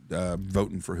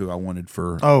voting for who I wanted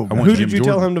for. Oh, I want Who Jim did you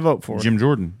Jordan. tell him to vote for? Jim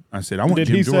Jordan. I said I want Did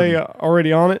Jim he Jordan. say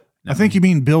already on it? I think you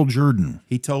mean Bill Jordan.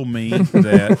 He told me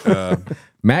that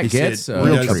Matt he Getz said-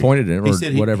 he does- appointed him he or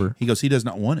said whatever. He goes, he does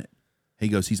not want it. He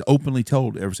goes, he's openly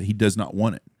told he does not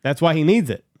want it. That's why he needs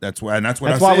it. That's why. And that's what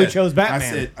That's I why said. we chose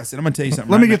Batman. I said, I'm going to tell you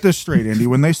something. Let me get this straight, Andy.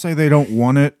 When they say they don't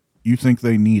want it, you think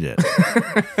they need it.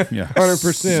 Yeah.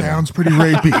 100%. Sounds pretty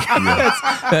rapey.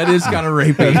 That is kind of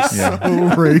rapey. So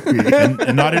rapey.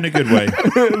 And not in a good way.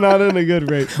 Not in a good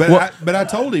rate. But I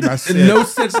told him. I said, In no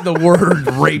sense the word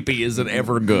rapey isn't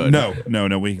ever good.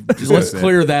 no. We Just let's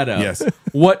clear that up. Yes.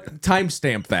 What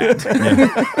timestamp that?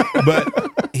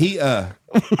 But he,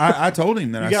 I told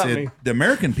him that I got said me. the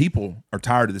American people are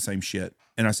tired of the same shit,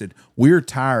 and I said we're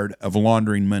tired of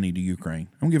laundering money to Ukraine.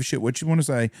 I don't give a shit what you want to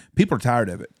say. People are tired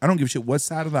of it. I don't give a shit what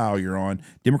side of the aisle you're on.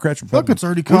 Democrats, Look, Republicans. it's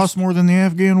already cost more than the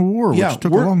Afghan war, which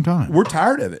took a long time. We're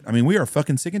tired of it. I mean, we are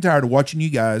fucking sick and tired of watching you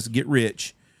guys get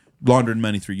rich, laundering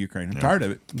money through Ukraine. I'm tired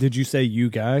of it. Did you say you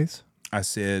guys? I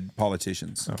said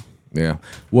politicians. Oh. Yeah.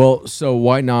 Well, so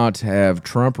why not have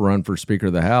Trump run for Speaker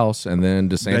of the House and then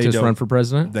DeSantis run for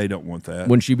president? They don't want that.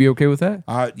 Wouldn't you be okay with that?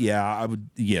 I would.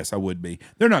 Yes, I would be.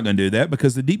 They're not going to do that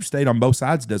because the deep state on both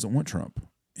sides doesn't want Trump,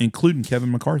 including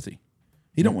Kevin McCarthy.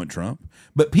 He don't want Trump.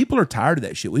 But people are tired of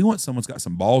that shit. We want someone's got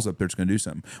some balls up there that's going to do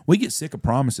something. We get sick of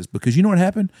promises because you know what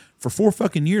happened? For 4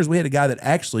 fucking years, we had a guy that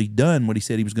actually done what he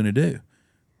said he was going to do.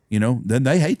 You know, then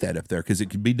they hate that up there because it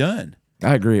could be done.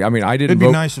 I agree. I mean, I didn't It'd be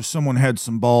vote nice if someone had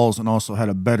some balls and also had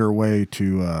a better way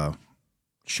to.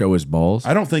 show his balls.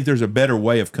 I don't think there's a better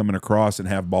way of coming across and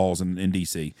have balls in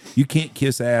D.C. You can't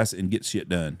kiss ass and get shit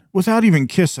done. Without even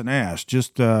kissing ass,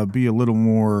 just be a little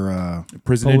more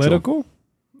Presidential. Political?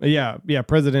 Yeah,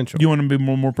 presidential. You want to be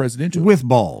more presidential? with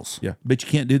balls. Yeah, but you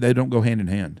can't do. They don't go hand in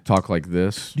hand. Talk like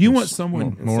this. Do you want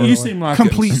someone? more You seem like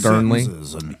Complete Sternly.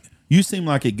 sentences. And you seem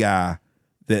like a guy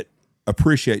that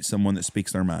appreciates someone that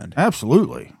speaks their mind.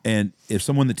 absolutely. And if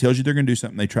someone that tells you they're going to do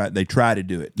something, they try to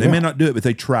do it. They may not do it, but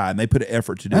they try and they put an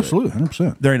effort to do Absolutely, it.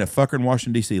 100%. There ain't a fucker in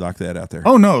Washington D.C. like that out there.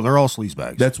 Oh, no, they're all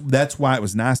sleazebags. That's why it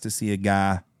was nice to see a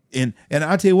guy. And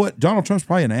I tell you what, Donald Trump's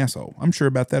probably an asshole. I'm sure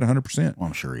about that 100%. Well,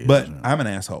 I'm sure he is. But yeah. I'm an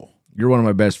asshole. You're one of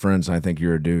my best friends. And I think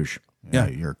you're a douche. Yeah,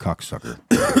 you're a cocksucker.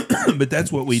 But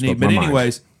that's what we Spoke need. But my mind.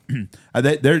 anyways,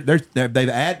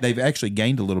 they've actually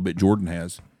gained a little bit. Jordan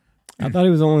has. I thought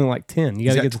he was only like 10. You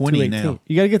got to got get to 20 218. now.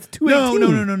 You got to get to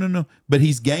 218. No. But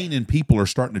he's gaining. People are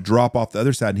starting to drop off the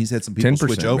other side, and he's had some people 10%,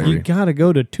 switch over. maybe. You got to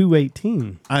go to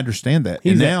 218. I understand that.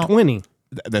 He's and at now 20.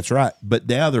 That's right. But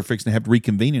now they're fixing to have to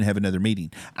reconvene and have another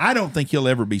meeting. I don't think he'll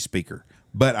ever be speaker,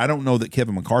 but I don't know that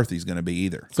Kevin McCarthy's going to be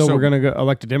either. So we're going to go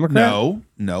elect a Democrat?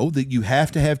 No, that you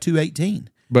have to have 218.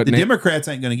 But the Democrats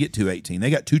ain't going to get 218. They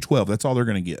got 212. That's all they're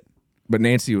going to get. But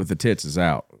Nancy with the tits is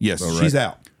out. Yes, So, right. she's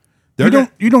out.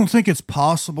 You don't think it's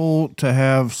possible to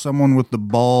have someone with the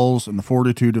balls and the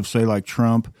fortitude of, say, like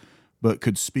Trump, but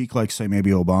could speak like, say, maybe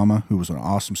Obama, who was an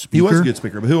awesome speaker? He was a good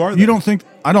speaker, but who are they? You don't think,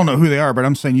 I don't know who they are, but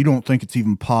I'm saying you don't think it's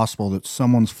even possible that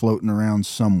someone's floating around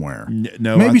somewhere.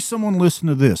 No, Maybe someone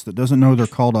listening to this that doesn't know their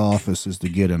call to office is to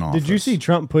get in office. Did you see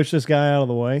Trump push this guy out of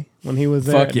the way when he was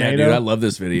there? Fuck at yeah, NATO? dude. I love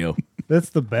this video. That's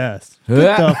the best.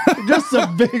 Just a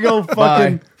big old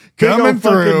fucking Coming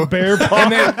through. bear paw.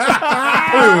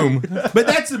 Boom. But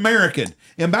that's American.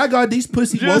 And by God, these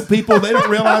pussy woke people, they don't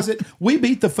realize it. We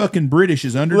beat the fucking British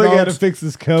as underdogs. Look at him fix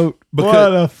his coat. Because-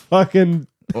 What a fucking...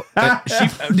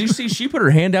 Did you see she put her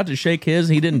hand out to shake his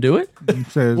and he didn't do it? He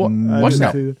says, I What's didn't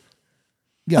that? see that.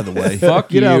 Get out of the way. Fuck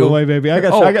Get you. out of the way, baby. I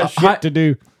got hi- shit to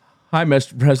do. Hi,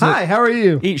 Mr. President. Hi, how are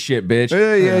you? Eat shit, bitch.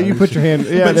 Yeah, you put your hand...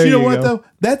 Yeah, But there you know you what, go. though?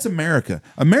 That's America.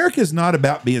 America is not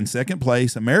about being second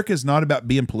place. America is not about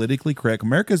being politically correct.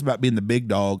 America is about being the big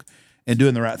dog and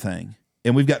doing the right thing.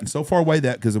 And we've gotten so far away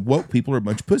that because of woke people are a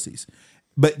bunch of pussies.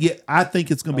 But yet, I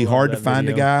think it's going to be love hard to that find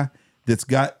a video. guy that's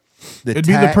got the it'd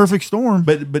be the tact, perfect storm.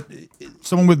 But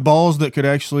Someone with balls that could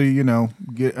actually,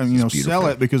 get, sell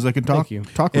it because they could talk. Thank you.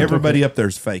 Talk with everybody up there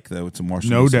is fake, though. It's in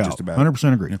Washington. No DC, doubt. just about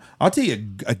 100% agree. I'll tell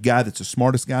you a guy that's the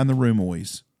smartest guy in the room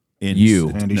always. And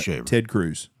You. Andy Shaver. Ted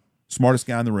Cruz. Smartest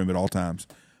guy in the room at all times.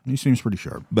 He seems pretty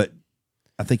sharp. But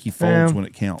I think he folds Yeah. when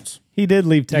it counts. He did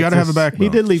leave Texas. gotta have a backbone. He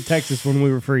did leave Texas when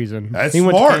we were freezing. That's he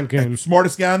smart. went to Cancun.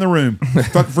 Smartest guy in the room.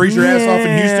 Fucking freeze your ass off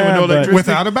in Houston with no but- electricity.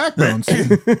 Without a backbone.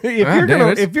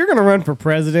 If you're gonna run for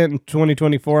president in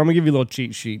 2024, I'm gonna give you a little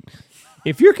cheat sheet.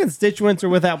 If your constituents are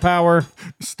without power,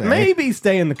 Stay. maybe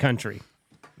stay in the country.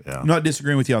 I'm not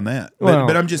disagreeing with you on that. Well,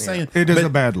 but I'm just saying. It is but- a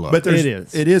bad look. But there's, It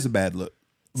is. It is a bad look.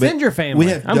 Send your family.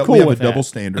 We have, I'm we cool have with a double that.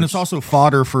 standard. And it's also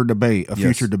fodder for debate, a Yes.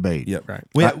 future debate. Yep. Right.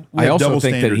 We I have also double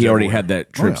think that standards he already everywhere. had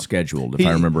that trip scheduled, if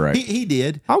I remember right. He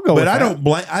did. I'll go But with I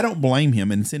that. I don't blame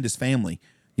him and send his family.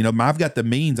 You know, I've got the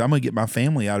means. I'm going to get my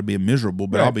family out of being miserable,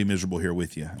 but Right. I'll be miserable here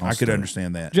with you. I could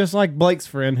understand that. Just like Blake's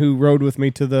friend who rode with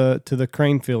me to the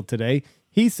crane field today.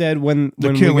 He said when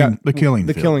The we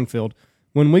killing field.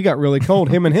 When we got really cold,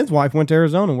 him and his wife went to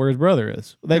Arizona, where his brother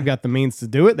is. They've got the means to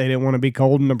do it. They didn't want to be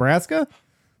cold in Nebraska.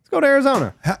 Let's go to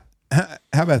Arizona.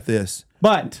 How about this?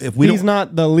 But If we he's don't-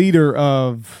 not the leader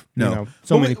of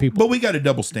so many people. But we got a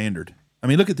double standard. I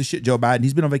mean, look at the shit Joe Biden.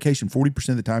 He's been on vacation 40%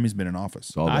 of the time he's been in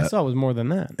office. All I that. saw it was more than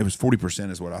that. It was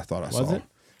 40% is what I thought I saw. Was it?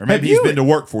 Or maybe he's been to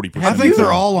work 40%. I think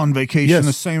they're all on vacation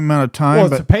the same amount of time. Well,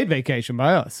 it's but, a paid vacation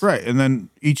by us. right. And then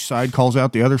each side calls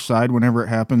out the other side whenever it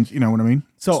happens. You know what I mean?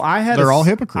 So they're all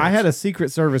hypocrites. I had a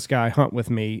Secret Service guy hunt with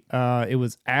me. It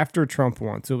was after Trump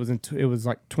won. So it was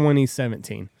like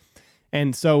 2017.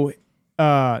 And so,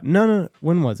 no.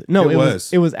 When was it? No,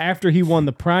 it was after he won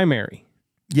the primary.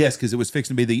 Yes, because it was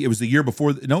fixing to be it was the year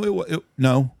before.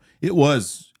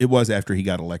 It was after he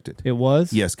got elected. It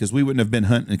was? Yes, because we wouldn't have been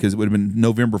hunting because it would have been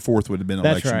November 4th would have been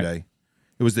That's election right. day.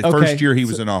 It was the first year he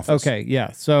was in office. Okay,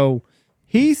 yeah. So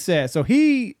he said,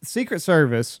 Secret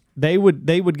Service, they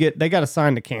got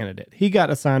assigned a candidate. He got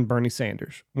assigned Bernie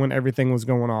Sanders when everything was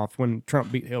going off, when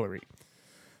Trump beat Hillary.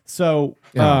 So,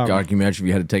 God, can you imagine if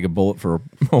you had to take a bullet for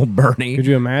old Bernie? Could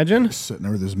you imagine? Sitting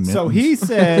there with his mittens. So he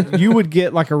said you would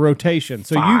get like a rotation.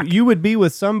 So you would be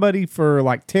with somebody for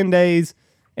like 10 days,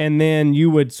 and then you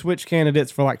would switch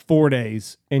candidates for like 4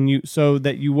 days, and so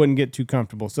that you wouldn't get too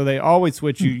comfortable. So they always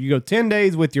switch you. You go 10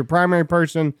 days with your primary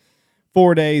person,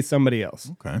 4 days somebody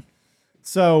else. Okay.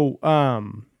 So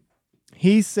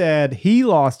he said he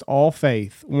lost all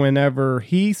faith whenever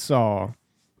he saw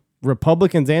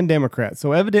Republicans and Democrats.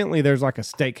 So evidently there's like a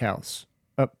steakhouse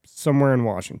up somewhere in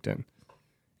Washington,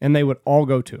 and they would all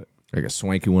go to it. Like a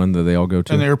swanky one that they all go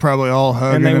to. And they were probably all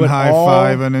hugging they and would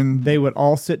high-fiving. And They would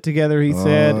all sit together, he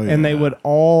said, and they would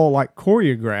all like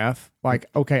choreograph, like,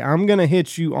 okay, I'm going to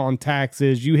hit you on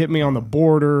taxes. You hit me on the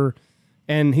border.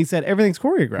 And he said everything's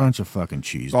choreographed. bunch of fucking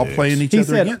cheese All dicks. playing each He other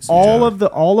said against all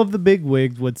of the big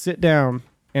wigs would sit down,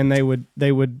 and they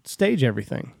would stage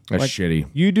everything. That's Like, shitty.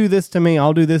 You do this to me,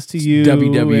 I'll do this to you.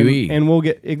 WWE. and we'll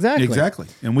get exactly. Exactly.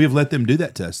 And we've let them do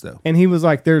that to us, though. And he was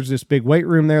like, "There's this big weight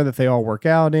room there that they all work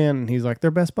out in." And he's like,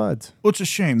 "They're best buds." Well, it's a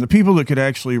shame. The people that could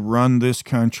actually run this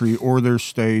country or their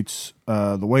states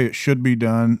the way it should be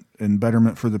done in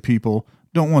betterment for the people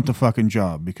don't want the fucking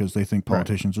job because they think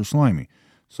politicians are slimy.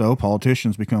 So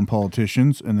politicians become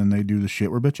politicians, and then they do the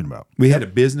shit we're bitching about. We had a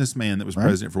businessman that was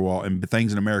president for a while, and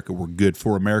things in America were good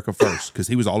for America first because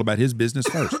he was all about his business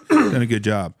first. Done a good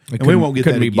job. And we won't get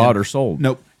couldn't that be again. bought or sold.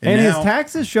 Nope. And his now-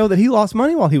 taxes show that he lost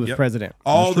money while he was president.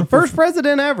 All the first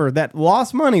president ever that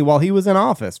lost money while he was in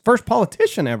office. First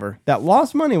politician ever that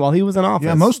lost money while he was in office.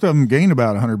 Yeah, most of them gained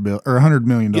about $100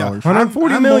 million. Yeah.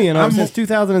 140 I'm million more- since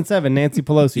 2007. Nancy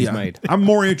Pelosi's made I'm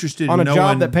more interested on in a knowing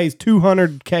job that pays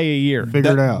 $200K a year.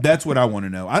 Figure it out. That's what I want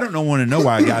to know. I don't want to know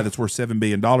why a guy that's worth $7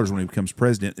 billion when he becomes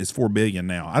president is $4 billion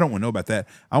now. I don't want to know about that.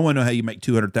 I want to know how you make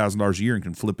 $200,000 a year and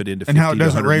can flip it into And how it 50 to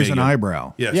doesn't 100 raise million. an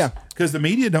eyebrow. Yes. Yeah. Because the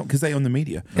media don't, because they own the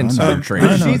media. Insider trading.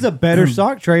 But she's a better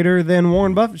stock trader than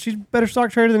Warren Buffett. She's a better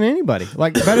stock trader than anybody.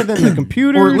 Like better than the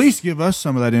computers. Or at least give us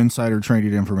some of that insider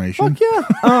traded information. Fuck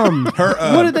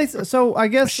yeah. What did they say? So I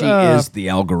guess She is the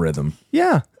algorithm.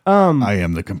 yeah. I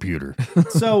am the computer.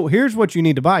 So here's what you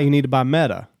need to buy. You need to buy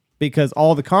Meta because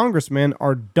all the congressmen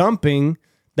are dumping.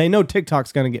 They know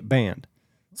TikTok's going to get banned.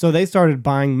 So they started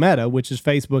buying Meta, which is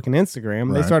Facebook and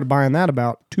Instagram. They started buying that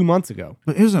about 2 months ago.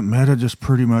 But isn't Meta just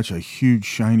pretty much a huge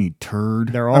shiny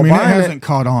turd? They're all I mean, it buying it. hasn't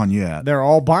caught on yet. They're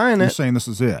all buying You're it. saying this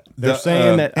is it. They're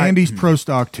saying that Andy's pro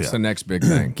stock tip. It's the next big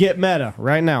thing. get Meta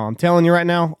right now. I'm telling you right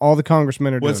now, all the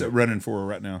congressmen are What's doing it running for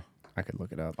right now? I could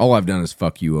look it up. All I've done is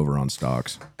fuck you over on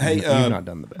stocks. Hey, You've not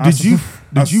done the best.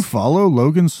 Did you follow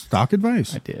Logan's stock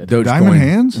advice? I did. Diamond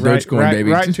hands? Dogecoin,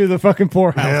 baby. Right to the fucking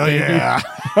poorhouse, Hell baby. yeah.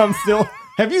 I'm still.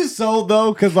 Have you sold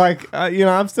though? Because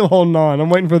I'm still holding on. I'm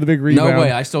waiting for the big rebound. No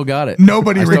way. I still got it.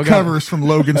 Nobody I still got recovers from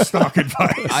Logan's stock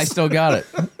advice. I still got it.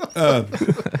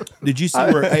 did you see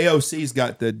where AOC's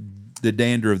got the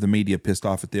dander of the media pissed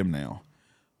off at them now?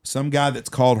 Some guy that's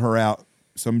called her out,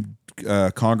 some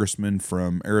congressman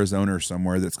from Arizona or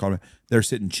somewhere that's called. They're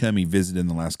sitting chummy visiting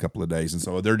the last couple of days, and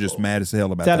so they're just mad as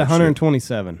hell about It's at that.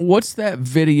 127. What's that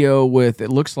video with? It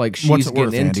looks like she's What's it getting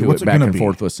worth, Andy? into What's it it back gonna and be?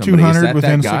 forth with somebody. Is 200 that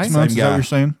within guy? 6 months? Is that what guy. you're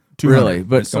saying? 200. Really?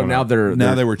 But so now they're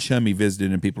Now they were chummy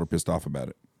visiting, and people are pissed off about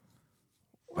it.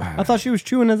 I thought she was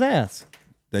chewing his ass.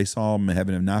 They saw him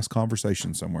having a nice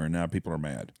conversation somewhere, and now people are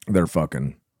mad. they're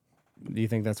fucking. Do you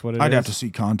think that's what it is? I'd have to see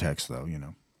context, though.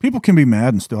 People can be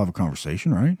mad and still have a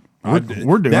conversation, right? We're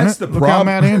doing That's it. the Look problem.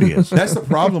 how mad Andy is. That's the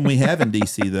problem we have in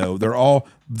DC, though.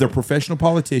 They're professional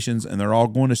politicians, and they're all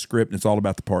going to script, and it's all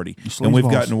about the party. And we've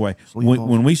Sleazeballs. gotten away. Sleazeballs.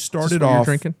 When we started What you're off,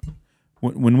 drinking?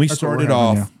 when we what started we're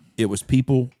having, off, it was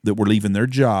people that were leaving their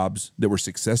jobs, that were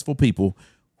successful people,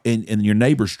 and your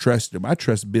neighbors trusted him. I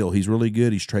trust Bill. He's really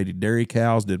good. He's traded dairy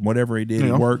cows, did whatever he did.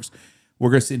 He works. We're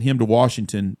going to send him to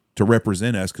Washington to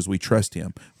represent us because we trust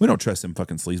him. We don't trust them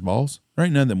fucking sleazeballs. There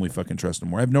ain't none of them we fucking trust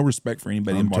anymore. I have no respect for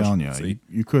anybody I'm in telling Washington. you, See?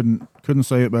 you couldn't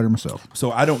say it better myself.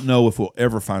 So I don't know if we'll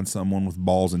ever find someone with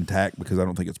balls intact because I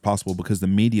don't think it's possible because the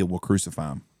media will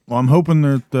crucify him. Well, I'm hoping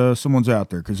that someone's out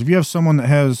there, because if you have someone that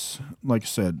has, like I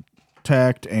said,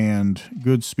 tact and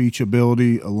good speech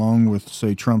ability, along with,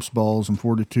 say, Trump's balls and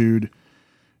fortitude,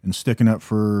 and sticking up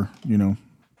for,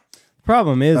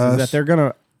 Problem is that they're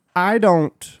gonna. I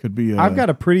don't. Could be. I've got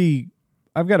a pretty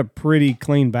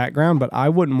clean background, but I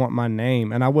wouldn't want my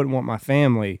name and I wouldn't want my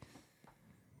family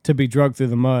to be dragged through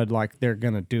the mud like they're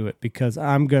gonna do it, because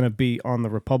I'm gonna be on the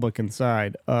Republican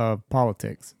side of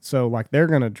politics. So like they're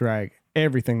gonna drag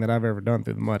everything that I've ever done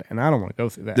through the mud, and I don't want to go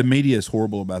through that. The media is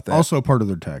horrible about that. Also part of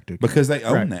their tactic. Because they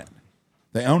own Right. that.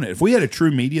 They own it. If we had a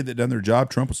true media that done their job,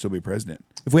 Trump would still be president.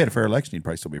 If we had a fair election, he'd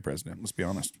probably still be president. Let's be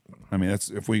honest. I mean, that's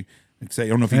if we say, I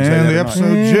don't know if you can say And that the or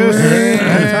not. episode just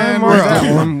Time we're on that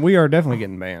out. one, we are definitely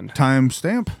getting banned. Time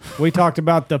stamp. We talked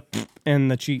about the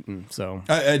and the cheating, so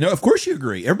No, of course you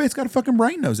agree. Everybody's got a fucking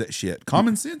brain knows that shit.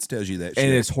 Common sense tells you that shit.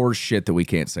 And it's horse shit that we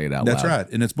can't say it out That's loud. right.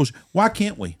 And it's bullshit. Why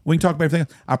can't we? We can talk about everything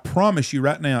else. I promise you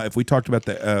right now, if we talked about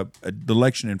the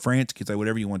election in France, you could say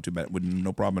whatever you want to about it with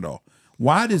no problem at all.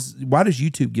 Why does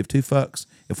YouTube give two fucks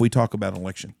if we talk about an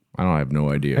election? I don't have no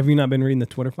idea. have you not been reading the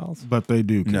Twitter files? But they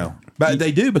do. No, but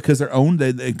they do because they're owned.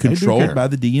 They're controlled care. by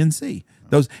the DNC.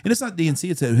 Those, and it's not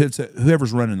DNC. It's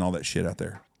whoever's running all that shit out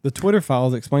there. The Twitter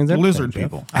files explains everything. Lizard Jeff.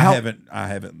 people. I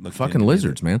haven't looked. Fucking into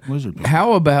lizards, man. Lizard people.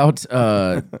 How about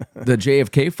the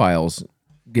JFK files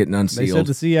getting They unsealed? said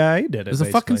the CIA did it. It was a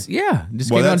fucking basically. yeah. Just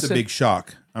Well, came out that's a and said- big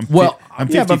shock. I'm Well, I'm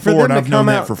Yeah, but for 54 them and to I've known come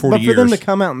that out for 40 but years. for them to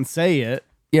come out and say it,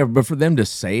 yeah, but for them to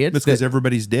say it, That's because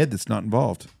everybody's dead that's not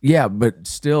involved. yeah, but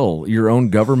still, your own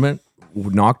government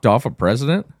knocked off a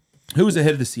president. Who was the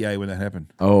head of the CIA when that happened?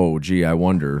 Oh, gee, I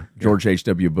wonder. George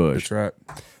H.W. Bush. That's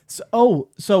right.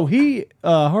 so he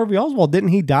Harvey Oswald, didn't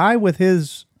he die with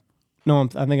his? No,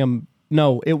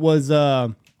 it was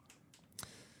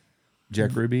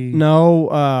Jack Ruby.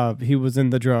 no, he was in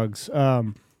the drugs.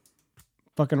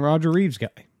 Fucking Roger Reeves guy.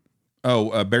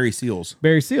 Oh, Barry Seals.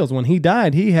 Barry Seals, when he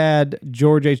died, he had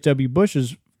George H.W.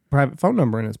 Bush's private phone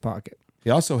number in his pocket. He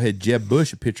also had Jeb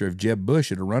Bush, a picture of Jeb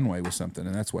Bush at a runway with something,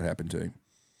 and that's what happened to him.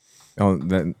 Oh,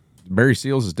 that Barry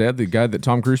Seals is dead. The guy that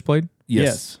Tom Cruise played,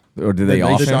 Yes. or did they They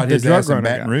off him? shot his The drug ass in runner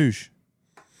Baton guy. Rouge.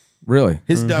 Really?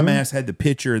 His dumb ass had the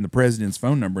picture and the president's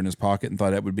phone number in his pocket and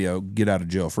thought that would be a get out of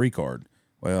jail free card.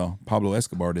 Well, Pablo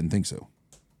Escobar didn't think so.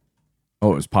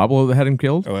 Oh, it was Pablo that had him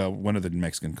killed. Well, one of the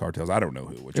Mexican cartels. I don't know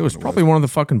who. Which It was one probably one of the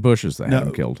fucking Bushes that had him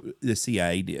No, killed. the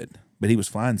CIA did, but he was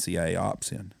flying CIA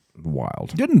ops in.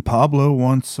 Wild. Didn't Pablo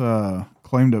once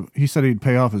claim to? He said he'd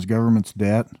pay off his government's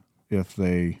debt if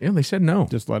they, Yeah, they said no.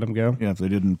 Just let him go. if they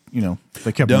didn't,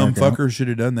 they kept Dumb America out. fuckers should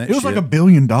have done that. It was shit. like $1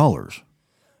 billion.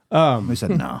 They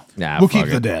said no. Nah, we'll fuck keep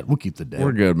the it. debt. We'll keep the debt.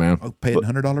 We're good, man. I'll pay it in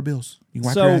 $100 bills. You can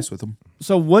wipe So- your ass with them.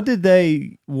 So what did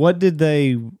they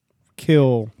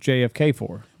kill JFK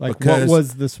for? Like, Because what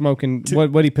was the smoking?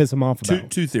 What did he piss him off about?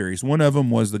 Two theories. One of them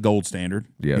was the gold standard.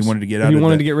 Yes. He wanted to get out. He of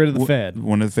wanted the- to get rid of the Fed.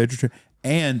 One of the Fed.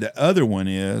 And the other one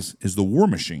is the war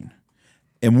machine.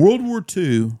 In World War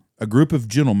II, a group of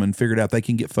gentlemen figured out they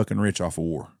can get fucking rich off of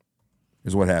war.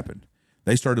 Is what happened.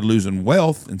 They started losing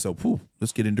wealth, and so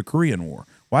let's get into Korean War.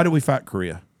 Why do we fight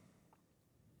Korea?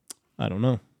 I don't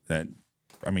know.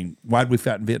 Why did we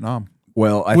fight in Vietnam?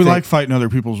 Well, I We think, like fighting other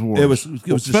people's wars. It was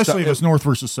to especially stop- if it's North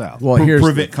versus South. well, here's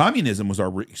Prevent communism was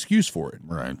our excuse for it.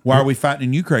 Right. Why are we fighting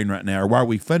in Ukraine right now, or why are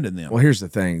we funding them? well, here's the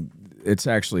thing. It's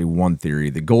actually one theory.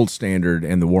 The gold standard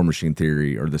and the war machine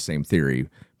theory are the same theory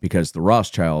because the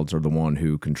Rothschilds are the one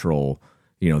who control,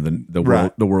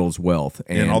 Right. the world's wealth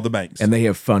And all the banks. and they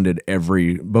have funded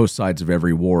both sides of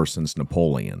every war since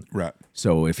Napoleon. Right.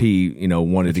 So if he,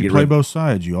 wanted to You get play rid, both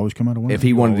sides. You always come out of winner. if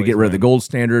he wanted to get rid of the gold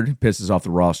standard, pisses off the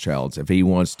Rothschilds. If he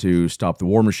wants to stop the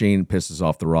war machine, pisses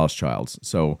off the Rothschilds.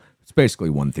 So it's basically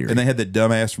one theory. And they had that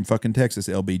dumbass from fucking Texas,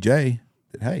 LBJ,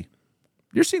 that, hey,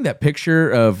 You're seeing that picture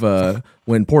of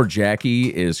when poor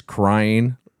Jackie is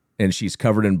crying and she's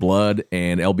covered in blood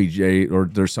and LBJ, or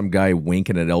there's some guy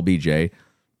winking at LBJ.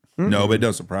 no, but it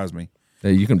doesn't surprise me.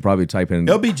 You can probably type in.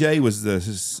 LBJ was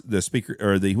the speaker,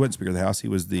 or he wasn't Speaker of the House. He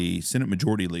was the Senate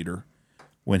Majority Leader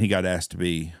when he got asked to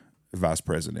be Vice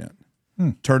President.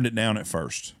 Turned it down at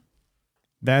first.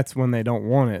 That's when they don't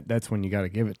want it. That's when you got to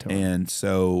give it to them. And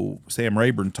so Sam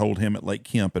Rayburn told him at Lake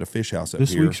Kemp at a fish house up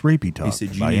This here. week's Rapey Talk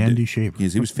by Andy Shaver.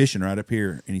 He was fishing right up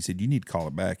here, and he said, you need to call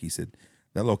it back. He said,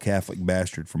 that little Catholic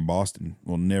bastard from Boston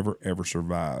will never, ever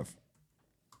survive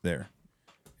there.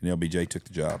 And LBJ took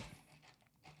the job.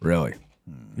 Really?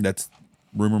 That's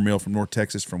rumor mill from North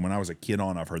Texas from when I was a kid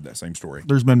on. I've heard that same story.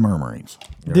 There's been murmurings.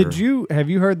 Have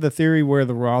you heard the theory where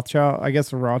the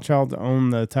Rothschilds own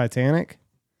the Titanic?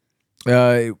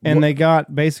 And they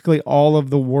got basically all of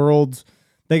the world's,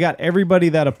 they got everybody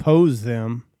that opposed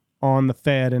them on the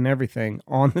Fed and everything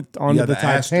onto the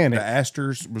Titanic. The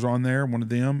Astors was on there, one of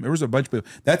them. There was a bunch of people.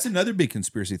 That's another big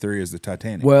conspiracy theory is the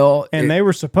Titanic. Well, and they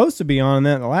were supposed to be on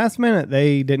that. At the last minute,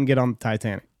 they didn't get on the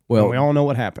Titanic. Well, and we all know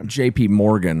what happened. J.P.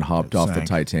 Morgan hopped off the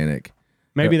Titanic.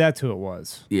 Maybe that's who it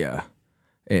was. Yeah.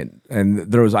 And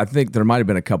there was, I think there might have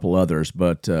been a couple others,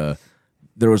 but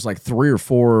there was like 3 or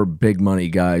 4 big money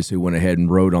guys who went ahead and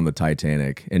rode on the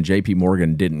Titanic, and J.P.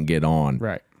 Morgan didn't get on.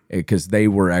 Right. Because they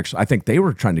were actually, I think they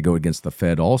were trying to go against the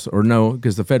Fed also, or no,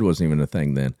 because the Fed wasn't even a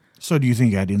thing then. So do you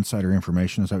think you had insider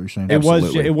information? Is that what you're saying?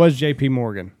 It was J.P.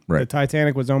 Morgan. Right. The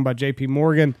Titanic was owned by J.P.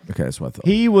 Morgan. Okay, that's what I thought.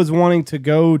 He was wanting to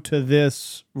go to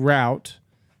this route,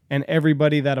 and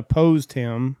everybody that opposed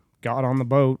him got on the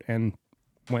boat and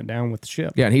went down with the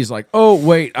ship. Yeah, and he's like, "Oh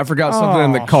wait, I forgot something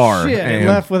in the car." Shit, and it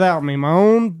left without me. My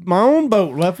own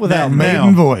boat left without me.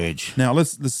 Maiden voyage. Now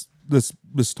let's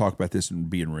talk about this and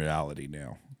be in reality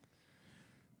now.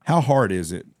 How hard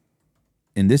is it?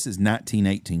 And this is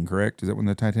 1918, correct? Is that when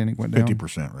the Titanic went down?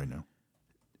 50% right now.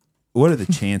 What are the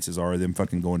chances are of them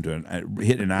fucking going to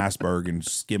hitting an iceberg and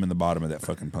skimming the bottom of that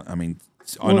fucking? I mean,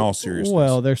 in all seriousness.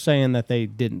 Well, they're saying that they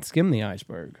didn't skim the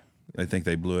iceberg. They think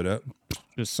they blew it up.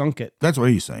 Just sunk it. That's what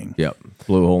he's saying. Yep,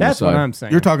 blew a hole in That's the what side. I'm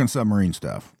saying. You're talking submarine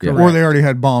stuff. Yeah. Or they already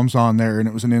had bombs on there and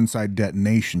it was an inside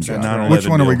detonation job. 9/11 Which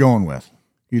one are we deal. going with?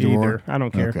 Either or? I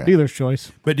don't care. Okay. Dealer's choice.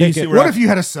 But do you see What if you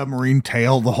had a submarine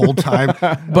tail the whole time,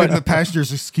 but the passengers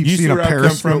just keep you seeing see a where I come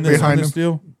periscope from this on behind this them?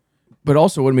 deal? But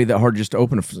also, it wouldn't be that hard just to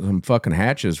open some fucking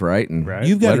hatches, right? And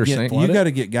You've got let to her get sink. you got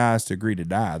to get guys to agree to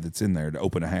die that's in there to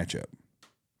open a hatch up.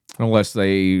 Unless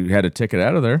they had a ticket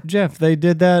out of there. Jeff, they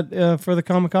did that for the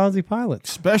kamikaze pilots.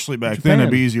 Especially back Japan. then,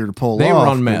 it'd be easier to pull They off. were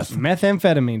on meth.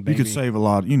 Methamphetamine, baby. You could save a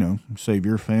lot, save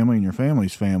your family and your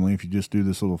family's family if you just do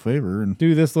this little favor. And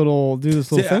do this little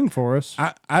thing for us.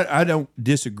 I don't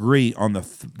disagree on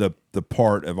the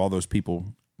part of all those people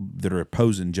that are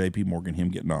opposing J.P. Morgan him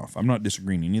getting off. I'm not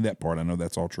disagreeing any of that part. I know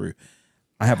that's all true.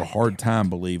 I have a hard time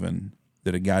believing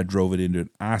that a guy drove it into an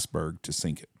iceberg to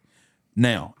sink it.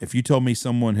 Now, if you told me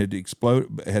someone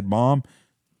had bombed,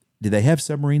 did they have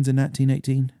submarines in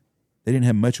 1918? They didn't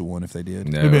have much of one if they did.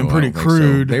 No, They've been I pretty don't think so.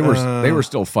 crude. They were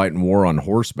still fighting war on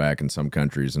horseback in some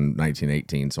countries in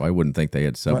 1918, so I wouldn't think they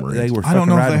had submarines. They were I don't fucking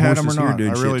know if riding they had them horses or here not.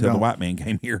 doing I shit really till the don't. white man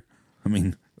came here. I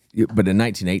mean, But in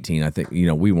 1918, I think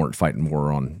we weren't fighting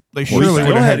war on. they we surely still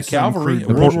would have had had cavalry. Some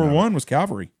crude World version War of it. I was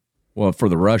cavalry. Well, for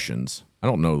the Russians, I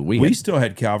don't know. We We still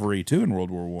had cavalry too in World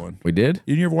War One. we did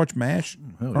Didn't you ever watch MASH?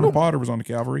 Colonel Potter was on the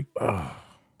cavalry.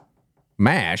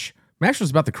 MASH. MASH was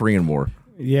about the Korean War.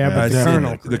 Yeah, but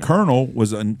the colonel,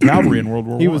 was in cavalry in World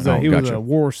War he One. was gotcha. a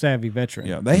war savvy veteran.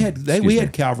 Yeah, we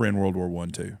had cavalry in World War One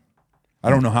too. I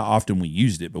don't know how often we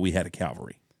used it, but we had a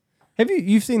cavalry. Have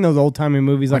you've seen those old timey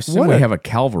movies? I Like assume we have a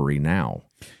cavalry now.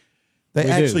 They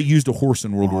actually used a horse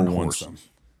in World War One.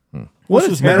 What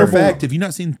As a matter of fact, have you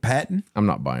not seen Patton? I'm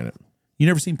not buying it. You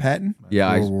never seen Patton?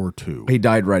 Yeah, World War II. he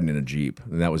died riding in a Jeep,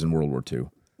 and that was in World War II.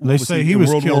 They Was say he he in was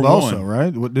World killed War also, One?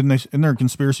 right? What didn't they? Isn't there a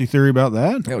conspiracy theory about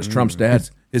that? That was Trump's dad.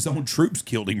 His own troops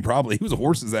killed him. Probably he was a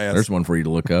horse's ass. There's one for you to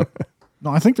look up.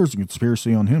 No, I think there's a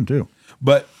conspiracy on him too.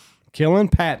 But killing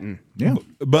Patton. Yeah,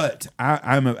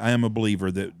 I am a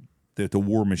believer that the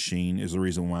war machine is the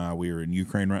reason why we are in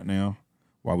Ukraine right now,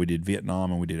 why we did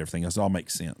Vietnam and we did everything else. It all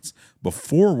makes sense.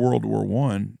 Before World War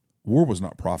I, war was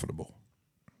not profitable.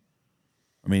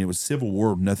 I mean, it was civil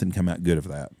war. Nothing come out good of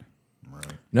that.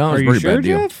 No, it was Are a you pretty sure, bad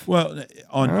deal. Jeff? Well,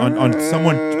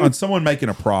 on someone making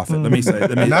a profit. Let me say.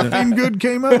 nothing good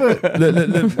came of it.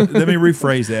 Let me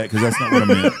rephrase that because that's not what I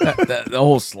meant. The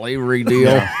whole slavery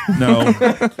deal. No,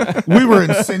 We were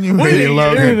insinuating,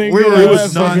 Logan. anything We good were out of it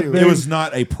was not. fucking It was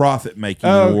not a profit making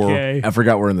war. Okay. I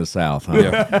forgot we're in the South. Huh?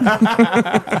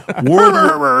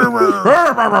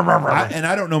 And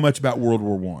I don't know much about World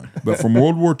War One, but from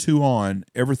World War II on,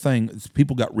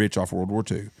 people got rich off World War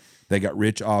II. They got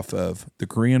rich off of the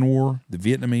Korean War, the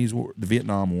Vietnamese War, the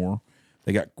Vietnam War.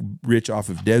 They got rich off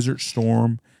of Desert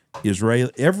Storm, Israel.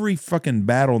 Every fucking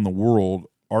battle in the world,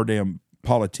 our damn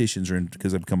politicians are in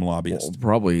because they've become lobbyists. Well,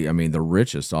 probably, the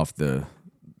richest off the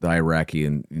Iraqi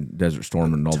and Desert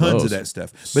Storm and all Tons those. of that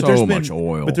stuff. So there's much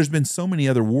oil. But there's been so many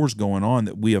other wars going on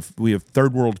that we have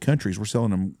third world countries. We're selling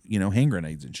them, hand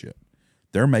grenades and shit.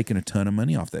 They're making a ton of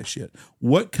money off that shit.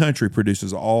 What country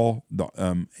produces all the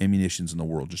ammunitions in the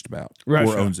world? Just about.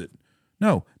 Russia. Or owns it?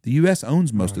 No, the U.S.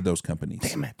 owns most of those companies.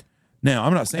 Damn it. Now,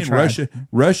 I'm not saying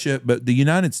Russia, but the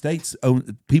United States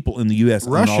people in the U.S.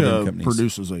 own all them Russia companies.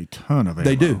 produces a ton of ammo.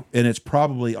 They do, and it's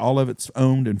probably all of it's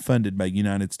owned and funded by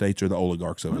United States or the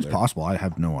oligarchs over It's there. possible. I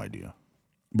have no idea.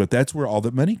 But that's where all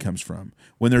the money comes from.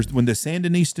 When the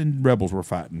Sandinistan rebels were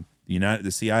fighting,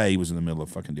 the CIA was in the middle of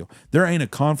a fucking deal. There ain't a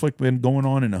conflict been going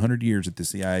on in 100 years that the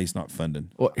CIA is not funding.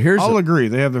 Well, I'll agree.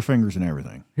 They have their fingers in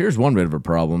everything. Here's one bit of a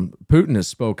problem. Putin has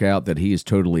spoke out that he is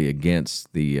totally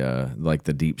against the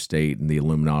the deep state and the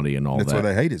Illuminati and all That's that. why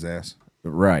they hate his ass.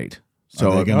 Right.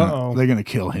 So So they're gonna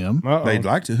kill him. They'd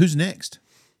like to. Who's next?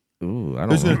 ooh, I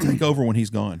Who's don't know. going to take over when he's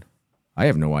gone? I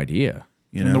have no idea.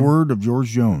 You In know? the word of George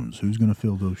Jones, who's gonna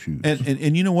fill those shoes?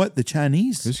 And you know what? The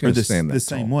Chinese Who's are gonna the stand that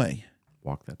same tall? way.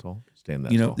 Walk that tall? Stand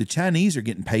that You know, tall? the Chinese are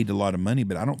getting paid a lot of money,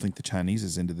 but I don't think the Chinese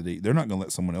is into the deal. They're not going to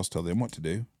let someone else tell them what to do.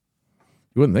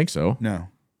 You wouldn't think so. No.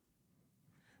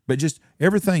 But just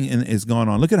everything is gone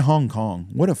on. Look at Hong Kong.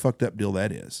 What a fucked up deal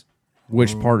that is.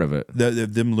 Which part of it?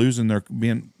 Them losing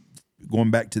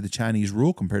going back to the Chinese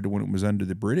rule compared to when it was under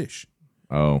the British.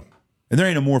 Oh. And there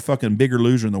ain't a more fucking bigger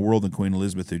loser in the world than Queen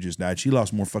Elizabeth who just died. She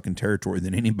lost more fucking territory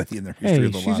than anybody in their history Hey,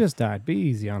 of the she life. just died. Be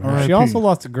easy on her. R.I.P. She also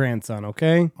lost a grandson.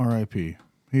 Okay. R.I.P.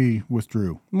 He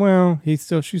withdrew. Well, she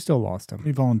still lost him.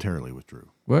 He voluntarily withdrew.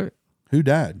 What? Who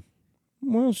died?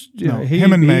 Well,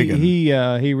 him and Meghan. He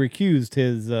recused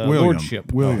his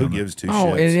lordship. William. Who gives two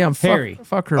Oh, shits? and yeah, Harry.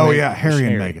 Fuck her. Oh man. yeah, Harry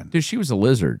and Harry. Meghan. Dude, she was a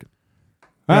lizard.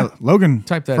 Huh? Yeah, Logan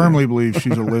Type that firmly believes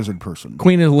she's a lizard person.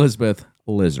 Queen Elizabeth,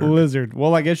 lizard. Lizard.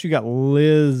 Well, I guess you got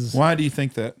Liz. Why do you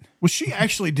think that? Well, she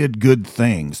actually did good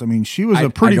things. I mean, she was I a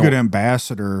pretty don't- good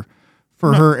ambassador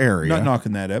for her area. Not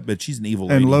knocking that up, but she's an evil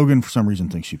lady. And Logan, for some reason,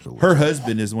 thinks she's a lizard. Her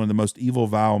husband is one of the most evil,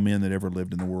 vile men that ever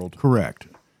lived in the world. Correct.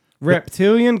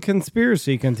 Reptilian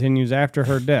conspiracy continues after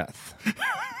her death.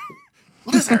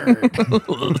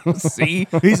 See?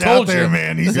 He's out Told there, you.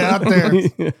 man. He's out there.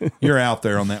 You're out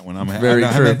there on that one. Very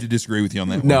I true. have to disagree with you on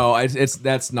that one. No,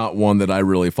 that's not one that I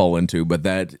really fall into, but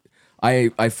that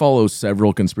I follow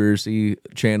several conspiracy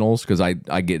channels because I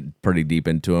get pretty deep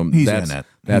into them. He's that's in it.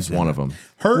 that's He's in one it. of them.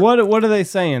 What are they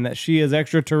saying? That she is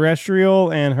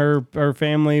extraterrestrial and her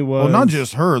family was Well, not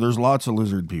just her. There's lots of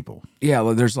lizard people. Yeah,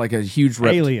 well, there's like a huge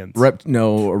Aliens. What's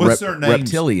their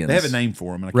names? reptilians. They have a name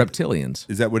for them. Reptilians.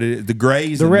 Is that what it is? The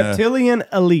Greys? the and reptilian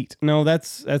elite. No,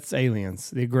 that's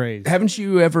aliens. The Greys. Haven't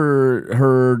you ever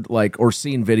heard or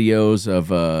seen videos of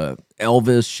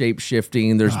Elvis shape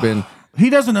shifting? There's been He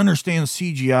doesn't understand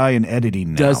CGI and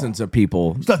editing now. dozens of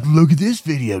people. He's like, look at this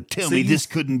video. Tell me you- this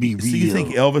couldn't be real. So you think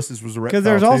Elvis was a reptile? Because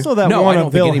there's too? also that No, one I of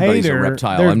don't Bill think anybody's Hader. a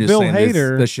reptile. There's I'm just Bill saying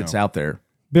Hader. this shit's out there.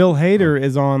 Bill Hader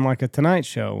is on like a Tonight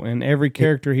Show, and every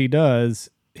character he does,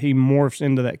 he morphs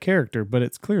into that character, but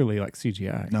it's clearly like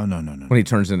CGI. No. When he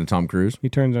turns into Tom Cruise. He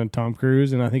turns into Tom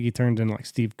Cruise, and I think he turns into like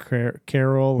Steve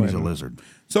Carroll. He's a and- lizard.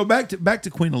 So back to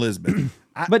Queen Elizabeth.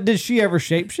 But did she ever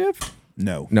shapeshift?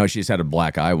 No. No, she's had a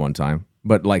black eye one time,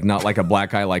 but not like a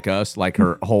black eye like us. Like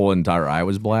her whole entire eye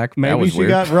was black. That Maybe was she weird.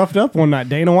 got roughed up one night.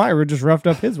 Dana White just roughed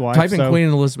up his wife. Type in so- Queen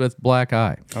Elizabeth black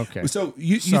eye. Okay. So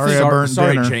you Sorry, think, I burned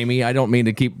Sorry, dinner. Jamie. I don't mean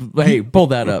to keep. Hey, pull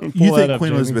that up. you Pull that think up, Queen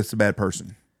Jamie. Elizabeth's a bad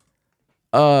person?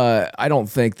 I don't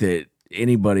think that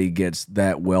anybody gets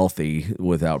that wealthy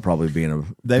without probably being a.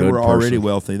 They good were already person.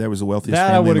 wealthy. They was the wealthiest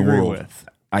That I family would in the agree world. with.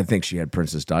 I think she had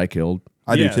Princess Di killed.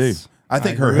 I Yes. do too. I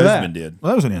think her agree with husband that. did. Well,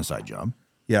 that was an inside job.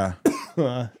 Yeah.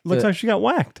 Looks like she got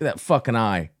whacked. That fucking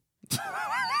eye.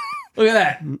 Look at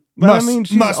that. But Must, I mean,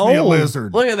 she's must old. be a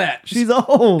lizard. Look at that. She's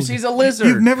old. She's a lizard.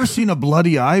 You've never seen a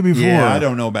bloody eye before. Yeah, I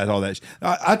don't know about all that.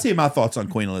 I'll tell you my thoughts on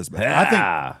Queen Elizabeth.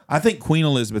 I think Queen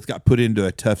Elizabeth got put into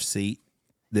a tough seat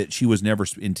that she was never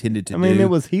intended to I mean, do it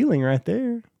was healing right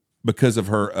there. because of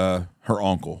her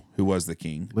uncle who was the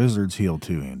king. Lizards heal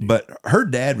too, Andy. But her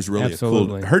dad was really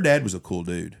Absolutely. her dad was a cool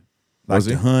dude. Like Was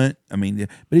he? to hunt. I mean,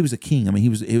 but he was a king. I mean, he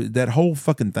was that whole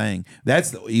fucking thing. That's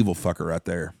the evil fucker right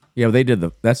there. Yeah, they did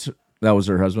that was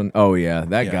her husband. Oh yeah,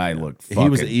 that Yeah, guy yeah. looked He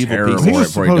fucking was an evil terrible. piece of he was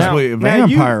before he died. supposedly a Now,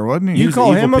 vampire, wasn't he? You was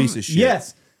call an him evil a piece of shit.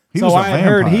 Yes. He so was a I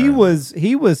heard he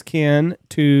vampire. was kin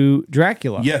to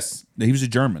Dracula. Yes, he was a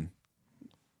German.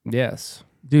 Yes.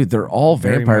 Dude, they're all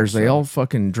Very vampires. much They so. all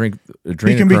fucking drink He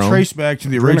can be adrenochrome. traced back to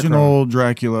the original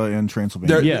Dracula in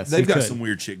Transylvania. Yes, They've he got could. some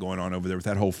weird shit going on over there with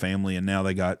that whole family, and now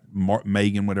they got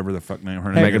Megan, whatever the fuck name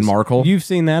her name Meghan is. Markle. You've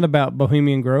seen that about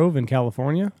Bohemian Grove in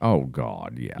California? Oh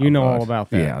God, yeah. You know God. all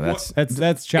about that. Yeah,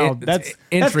 That's child. That's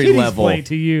entry kiddies level play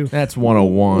to you. That's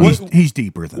 101. He's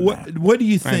deeper than that. What do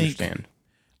you I think? understand.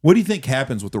 What do you think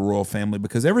happens with the royal family?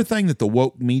 Because everything that the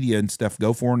woke media and stuff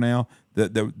go for now,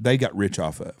 that they got rich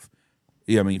off of.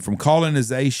 Yeah, I mean, from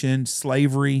colonization,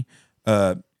 slavery,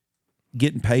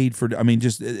 getting paid for. I mean,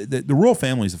 just the royal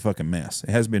family is a fucking mess. It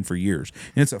has been for years,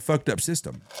 and it's a fucked up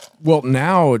system. Well,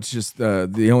 now it's just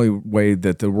the only way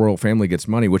that the royal family gets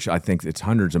money, which I think it's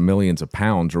hundreds of millions of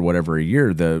pounds or whatever a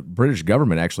year. The British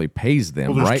government actually pays them.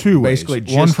 Well, there's right? two Basically,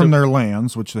 ways. One just from their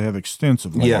lands, which they have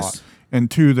extensively. Yes. And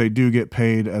two, they do get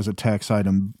paid as a tax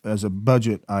item, as a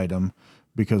budget item,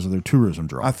 because of their tourism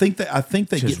draw. I think they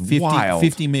get wild.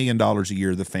 $50 million a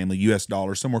year. The family, U.S.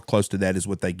 dollars, somewhere close to that is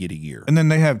what they get a year. And then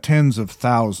they have tens of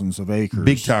thousands of acres.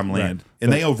 Big time land,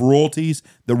 and they have royalties.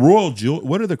 The royal jewel.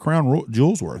 What are the crown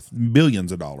jewels worth?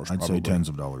 Billions of dollars. I'd probably. say tens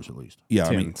of dollars at least. Yeah,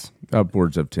 Tens.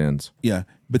 upwards of tens. Yeah,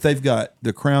 but they've got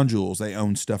the crown jewels. They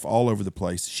own stuff all over the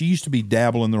place. She used to be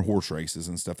dabbling their horse races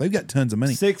and stuff. They've got tons of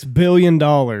money. $6 billion.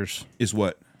 Is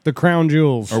what The crown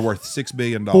jewels are worth $6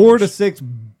 billion. 4 to 6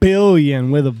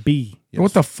 billion with a B. Yes.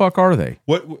 What the fuck are they?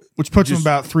 What Which puts them just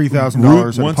about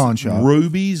 $3,000 at a pawn shop.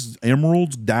 Rubies,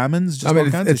 emeralds, diamonds. Just I mean,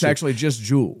 all kinds of it's shit. actually just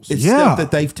jewels. It's Yeah. stuff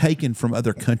that they've taken from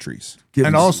other countries.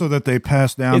 And also that they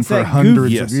pass down It's for that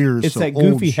hundreds Yes. of years. It's so that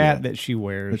old goofy hat shit. that she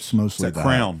wears. It's mostly It's that the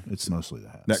crown. Hat. It's mostly the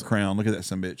hat. That crown. Look at that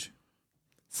son bitch.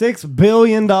 $6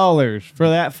 billion for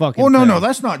that fucking. Well, no, thing. no,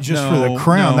 that's not just for the No,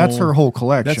 crown. no. That's her whole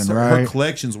collection, That's right? her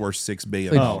collection's worth $6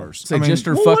 billion. Say just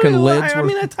her Well, fucking what- lids. I were-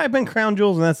 mean, I type in crown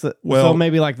jewels, and that's the, Well- so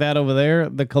maybe like that over there,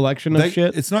 the collection of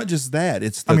shit. It's not just that.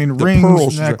 It's the, I mean, the rings,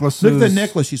 pearls. necklaces. Look at the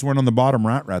necklace she's wearing on the bottom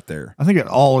right there. I think it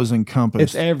all is encompassed.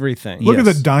 It's everything. Look at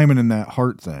Yes. the diamond in that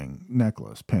heart thing,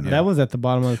 necklace, pin. That was at the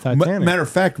bottom of the Titanic. Matter of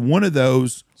fact, one of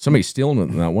those Somebody's stealing it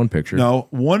in that one picture.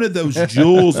 one of those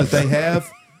jewels that they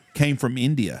have came from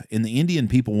India, and the Indian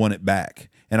people want it back.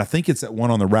 And I think it's that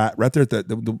one on the right there at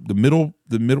the middle,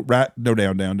 right. No,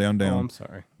 down. Oh, I'm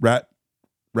sorry. Right.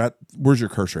 Where's your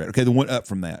cursor at? Okay, the one up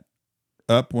from that.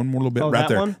 Up one more little bit, Oh, right that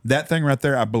there. one? That thing right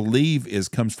there, I believe,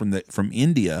 comes from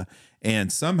India.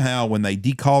 And somehow, when they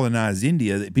decolonized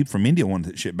India, people from India wanted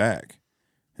that shit back.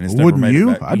 And it's never Wouldn't made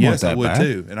you? it back. I'd Yes, want I that would back.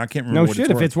 too. And I can't remember No what shit. it's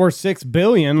If worth. it's worth $6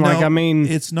 billion, No, like I mean,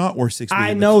 it's not worth $6 billion.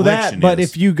 I The know that, collection but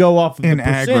is. if you go off of the In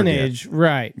aggregate. percentage,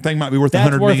 right, The thing might be worth that's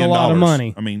 $100 worth million. a lot of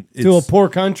money. I mean, to a it's, poor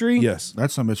country, yes.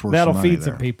 That's some bitch worth that'll some money feed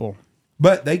some there. people.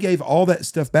 But they gave all that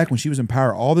stuff back when she was in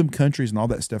power. All them countries and all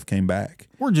that stuff came back.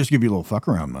 Or just give you a little fuck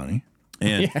around money.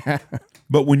 And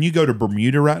but when you go to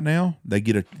Bermuda right now, they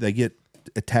get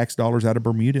a tax dollars out of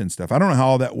Bermuda and stuff. I don't know how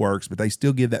all that works, but they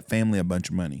still give that family a bunch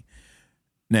of money.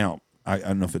 Now, I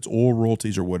don't know if it's oil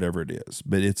royalties or whatever it is,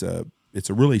 but it's a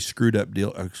really screwed up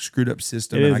deal, a screwed up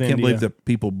system, It and is I can't India. believe that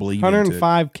people believe into it.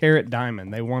 105 carat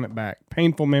diamond. They want it back.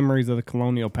 Painful memories of the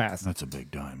colonial past. That's a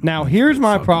big diamond. Now, That's a here's big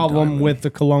my fucking problem diamond. with the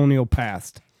colonial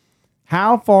past.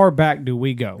 How far back do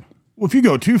we go? Well, if you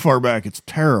go too far back, it's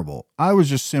terrible. I was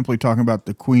just simply talking about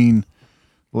the queen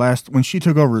when she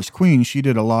took over as queen, she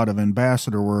did a lot of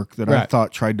ambassador work that I Right.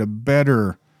 thought tried to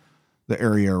better the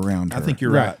area around her. I think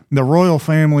you're Right. right. The royal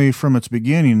family from its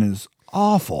beginning is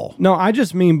awful. No, I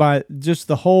just mean by just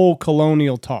the whole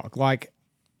colonial talk. Like,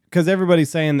 because everybody's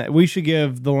saying that we should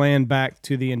give the land back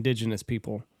to the indigenous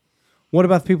people. What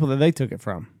about the people that they took it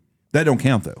from? That don't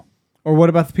count though. Or what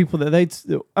about the people that they?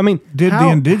 I mean, Did how-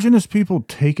 the indigenous people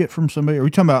take it from somebody? Are we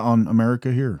talking about on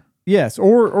America here? Yes,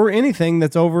 or anything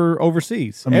that's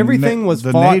overseas. I mean, Everything was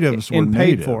the fought natives were and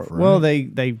paid native, for. right? Well,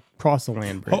 they crossed the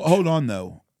land bridge. Hold on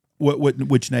though.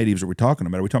 Which natives are we talking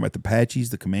about? Are we talking about the Apaches,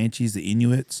 the Comanches, the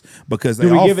Inuits? Because they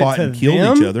Do we all give it fought to and killed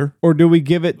them, each other. or do we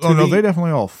give it to Oh no, the, they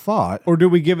definitely all fought. or do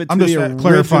we give it to I'm the just original?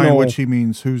 clarifying which he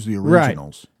means. Who's the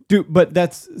originals? But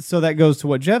that goes to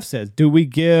what Jeff says. Do we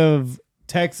give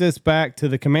Texas back to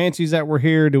the Comanches that were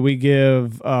here? Do we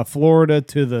give Florida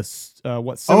to the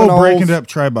Seminoles? Oh, breaking it up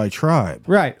tribe by tribe.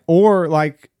 Right. Or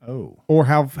like, Oh, or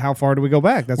how far do we go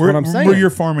back? That's what I'm saying. Where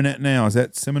you're farming at now? Is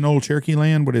that Seminole Cherokee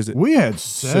land? What is it? we had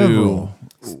several.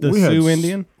 The we had Sioux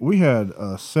Indian? We had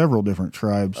several different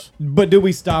tribes, But do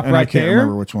we stop and I right can't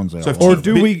remember there? which ones they So all if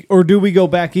were. Or do we go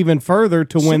back even further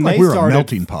to when Seemed like they we were started? a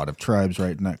melting pot of tribes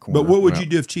right in that corner. But what would you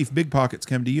do if Chief Big Pockets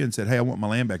come to you and said, "Hey, I want my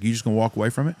land back"? You just gonna walk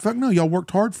away from it? Fuck no! Y'all worked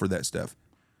hard for that stuff.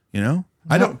 You know,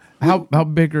 I don't. How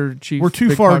big are Chief? We're too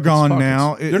Big far Pockets gone pockets?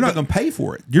 now. They're not gonna pay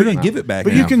for it. You're gonna give it back.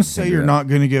 But now. you can say do you're that. not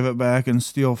going to give it back and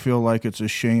still feel like it's a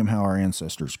shame how our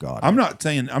ancestors got it. I'm not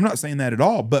saying that at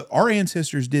all. But our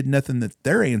ancestors did nothing that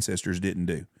their ancestors didn't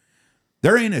do.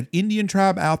 There ain't an Indian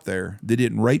tribe out there that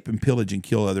didn't rape and pillage and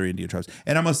kill other Indian tribes.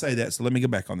 And I'm going to say that, so let me go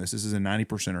back on this. This is a 90%.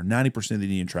 90% of the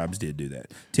Indian tribes did do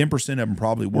that. 10% of them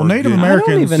probably were. Well, Native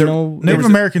good.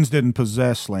 Americans didn't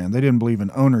possess land. They didn't believe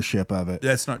in ownership of it.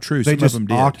 That's not true. They Some just of them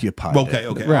did. occupied Okay,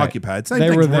 it. right. Occupied. Same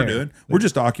thing we're doing. We're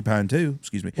just occupying too.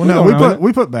 Excuse me. Well, no,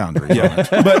 we put boundaries. Yeah,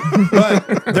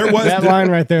 but there was that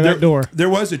line right there, that door. There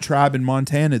was a tribe in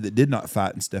Montana that did not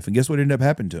fight and stuff, and guess what ended up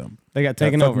happening to them? They got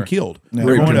taken over, killed. Yeah.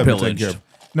 Raped and pillaged.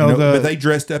 But they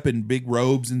dressed up in big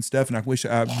robes and stuff. And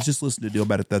I just listened to a deal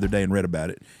about it the other day and read about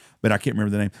it, but I can't remember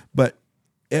the name. But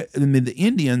I mean, the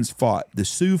Indians fought, the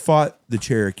Sioux fought the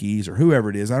Cherokees or whoever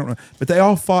it is. I don't know, but they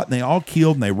all fought and they all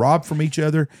killed and they robbed from each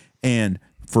other. And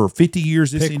for 50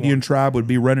 years, this Indian tribe would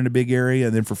be running a big area,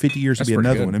 and then for 50 years, it'd be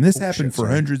another one. And this happened for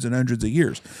hundreds and hundreds of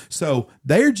years. So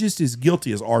they're just as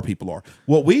guilty as our people are.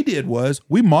 What we did was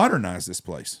we modernized this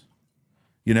place,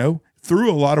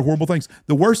 through a lot of horrible things.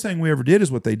 The worst thing we ever did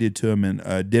is what they did to them in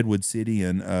Deadwood City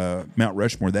and Mount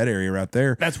Rushmore, that area right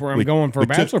there. That's where I'm going for a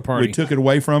bachelor party. We took it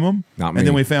away from them, and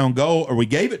then we found gold, or we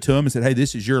gave it to them and said, hey,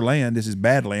 this is your land. This is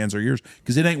Badlands or yours,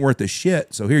 because it ain't worth a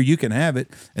shit. So here, you can have it.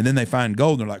 And then they find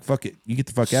gold, and they're like, fuck it. You get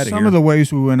the fuck out of here. Some of the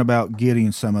ways we went about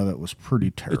getting some of it was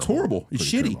pretty terrible. It's horrible. It's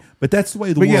shitty. Terrible. But that's the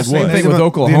way the world was. Same thing with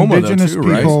Oklahoma, the indigenous though,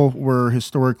 too, people right? were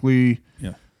historically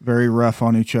very rough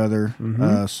on each other.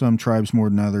 Some tribes more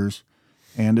than others.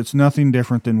 And it's nothing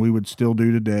different than we would still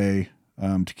do today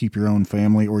to keep your own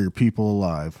family or your people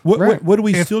alive. What do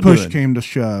we if still do? If push came to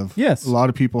shove, yes, a lot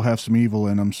of people have some evil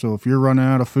in them. So if you're running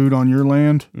out of food on your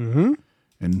land,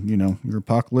 and your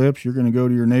apocalypse, you're going to go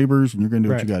to your neighbors and you're going to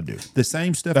do what you got to do. The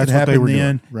same stuff that happened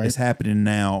then is happening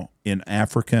now in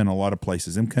Africa and a lot of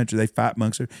places. In countries, they fight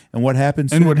amongst them. And what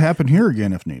happens? And would happen here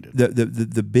again if needed.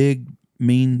 The big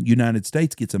mean United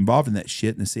States gets involved in that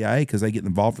shit, and the CIA, because they get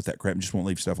involved with that crap and just won't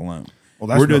leave stuff alone.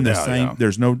 Well, we're doing the same.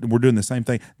 Yeah. We're doing the same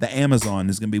thing. The Amazon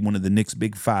is going to be one of the next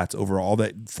big fights over all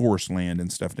that forest land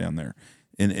and stuff down there,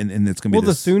 and it's going to be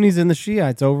the Sunnis and the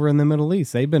Shiites over in the Middle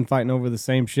East. They've been fighting over the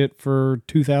same shit for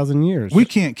 2,000 years. We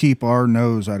can't keep our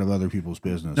nose out of other people's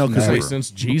business. No, because since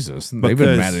Jesus, they've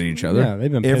been mad at each other. Yeah,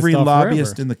 they've been pissed every off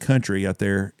lobbyist forever. in the country out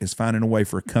there is finding a way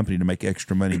for a company to make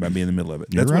extra money by being in the middle of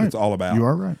it. That's You're right. what it's all about. You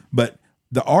are right. But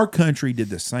our country did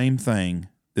the same thing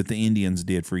that the Indians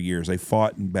did for years. They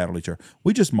fought and battled each other.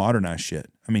 We just modernized shit.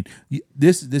 I mean,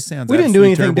 this sounds. We didn't do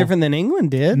anything terrible. different than England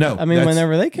did. No, I mean,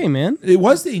 whenever they came in, it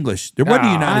was the English. There wasn't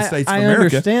the United States of America. I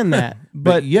understand that,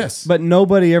 but yes, but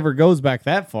nobody ever goes back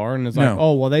that far, and it's like,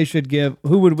 oh well, they should give.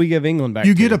 Who would we give England back?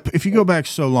 If you go back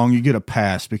so long, you get a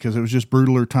pass because it was just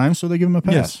brutaler times, so they give them a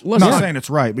pass. Yes. Not saying it's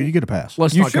right, but you get a pass.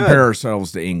 Let's not compare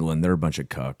ourselves to England. They're a bunch of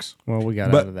cucks. Well, we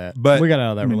got out of that. But we got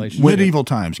out of that relationship. Medieval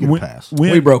times get a pass.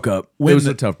 We broke up. It was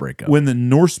a tough breakup. When the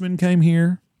Norsemen came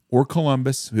here, or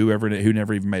Columbus, who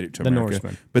never even made it to America.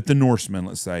 Norsemen. But the Norsemen,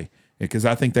 let's say, because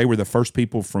I think they were the first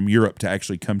people from Europe to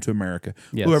actually come to America.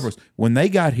 Yes. Whoever was. When they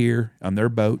got here on their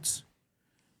boats,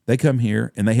 they come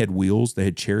here and they had wheels. They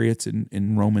had chariots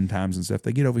in Roman times and stuff.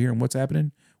 They get over here and what's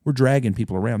happening? We're dragging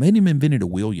people around. They hadn't even invented a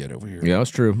wheel yet over here. Yeah, that's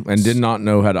true. And did not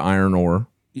know how to iron ore.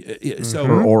 So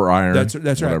or iron. That's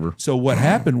whatever. right. So what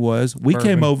happened was we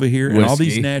came over here and all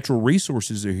these natural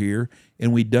resources are here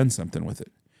and we'd done something with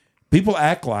it. People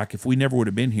act like if we never would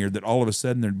have been here, that all of a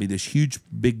sudden there'd be this huge,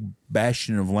 big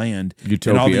bastion of land.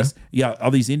 Utopia. And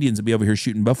all these Indians would be over here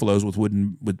shooting buffaloes with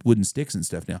wooden sticks and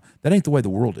stuff. Now that ain't the way the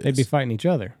world is. They'd be fighting each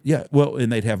other. Yeah, well,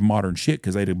 and they'd have modern shit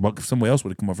because somebody else would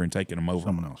have come over and taken them over.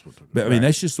 Someone else would. But I mean,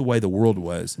 that's just the way the world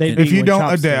was. If you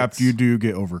don't adapt, you do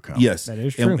get overcome. Yes, that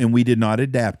is true. And we did not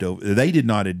adapt. They did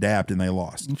not adapt, and they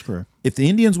lost. That's correct. If the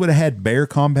Indians would have had bear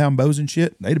compound bows and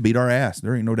shit, they'd have beat our ass.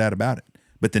 There ain't no doubt about it.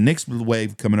 But the next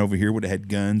wave coming over here would have had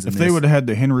guns. If they would have had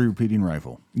the Henry repeating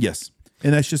rifle. Yes.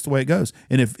 And that's just the way it goes.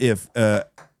 And if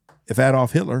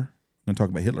Adolf Hitler, I'm going to talk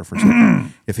about Hitler for a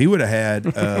second. If he would have had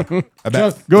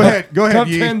about... Go ahead,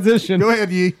 Yee. Transition. Go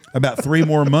ahead, Yee. About 3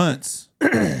 more months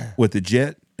with the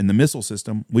jet and the missile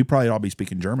system, we'd probably all be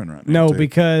speaking German right now. No,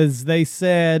 because they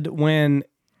said when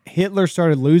Hitler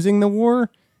started losing the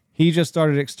war, he just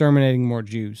started exterminating more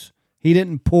Jews. He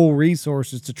didn't pull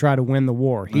resources to try to win the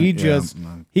war. He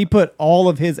he put all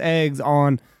of his eggs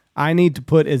on, I need to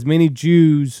put as many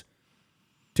Jews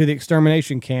to the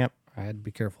extermination camp. I had to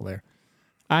be careful there.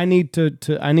 I need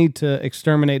to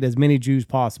exterminate as many Jews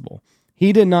possible.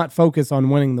 He did not focus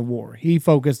on winning the war. He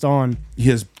focused on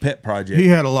his pet project. He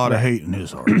had a lot of hate in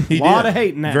his heart. He a lot did. of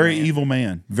hate in that Very man. evil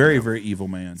man. Very, very evil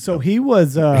man. So he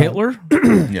was Hitler?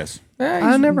 yes.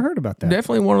 I never heard about that.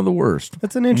 Definitely one of the worst.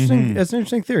 That's an interesting. That's an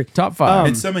interesting theory. Top 5.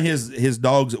 And some of his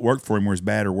dogs that worked for him were as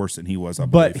bad or worse than he was, I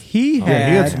But believe. he Yeah, he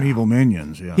had had some evil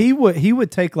minions. Yeah. he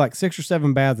would take like 6 or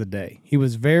 7 baths a day. He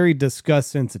was very disgust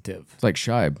sensitive. It's like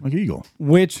Scheib. like Eagle.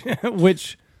 Which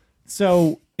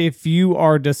so if you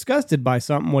are disgusted by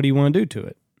something, what do you want to do to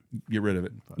it? Get rid of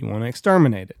it. You want to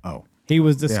exterminate it. Oh. He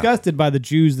was disgusted by the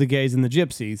Jews, the gays, and the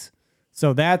gypsies.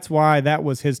 So that's why that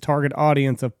was his target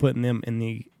audience of putting them in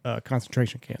the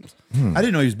concentration camps. I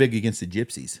didn't know he was big against the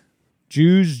gypsies.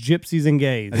 Jews, gypsies, and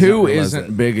gays. Who realize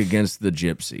isn't big against the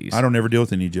gypsies? I don't ever deal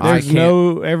with any gypsies.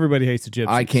 There's everybody hates the gypsies.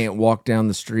 I can't walk down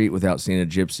the street without seeing a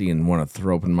gypsy and want to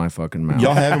throw open my fucking mouth.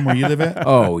 Y'all have them where you live at?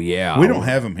 Oh, yeah. We don't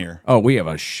have them here. Oh, we have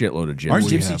a shitload of gypsies. Aren't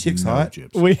gypsy chicks hot?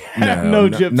 We have no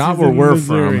gypsies. not where in we're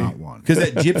Missouri. from. Not one. Because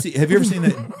that gypsy, have you ever seen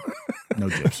that? No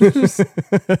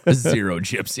gypsies. Zero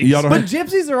gypsies. Y'all don't But have,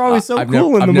 gypsies are always so I've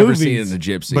cool never, in I've the never movies. seen a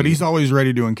gypsy. But he's always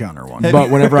ready to encounter one. But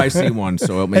whenever I see one,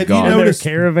 so help me Have you God. And their noticed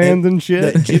caravans and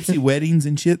shit. that gypsy weddings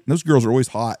and shit? Those girls are always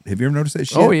hot. Have you ever noticed that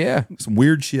shit? Oh, yeah. Some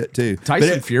weird shit, too.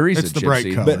 Tyson Fury's it's a the bright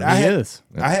gypsy. color. But I He had, is.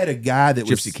 I had a guy that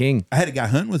was Gypsy King. I had a guy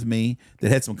hunting with me that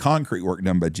had some concrete work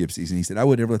done by gypsies, and he said I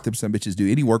would never let them some bitches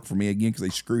do any work for me again because they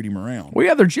screwed him around. We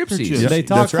other gypsies. gypsies. They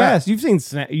talk That's right. fast. You've seen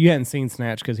you hadn't seen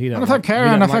Snatch because he doesn't. What if I carry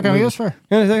on a fucking wheels for?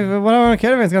 What I want a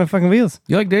caravan's got a fucking wheels.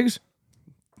 You like Diggs?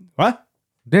 What?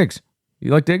 Diggs.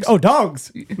 You like Diggs? Oh,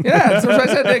 dogs. yeah. That's what I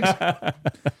said,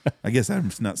 Diggs. I guess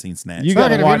I've not seen Snatch. You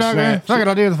gotta watch Snatch. Fuck it,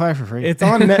 I'll do the 5 for free. It's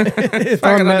on it's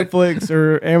on Netflix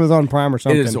or Amazon Prime or It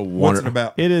something. is a What's it wonderful.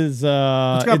 about? It is. It's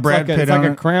got Brad Pitt It's like on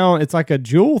a it. crown. It's like a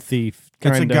jewel thief.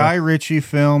 It's a Kinda. Guy Ritchie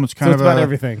film. It's So kind it's of about a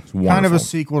everything. kind of Wonderful. a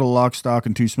sequel to Lock, Stock,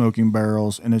 and Two Smoking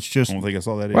Barrels, and it's just I don't think I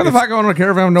saw that. Why the either. fuck go on a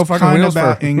caravan with no fucking kind of wheels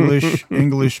about for?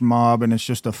 English mob, and it's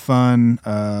just a fun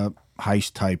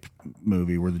heist type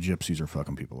movie where the gypsies are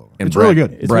fucking people over. And It's really Brad-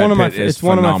 good. It's Brad one of my. Pitt is It's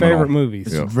one of my phenomenal. favorite movies.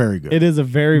 It's Yeah. very good. It is a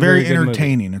very very good movie.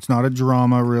 entertaining. It's not a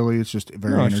drama, really. It's just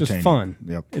very No, it's entertaining. just fun.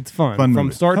 Yep. It's fun, Fun from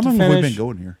movie. start How to long have we been finish.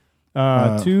 going here?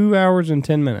 2 hours and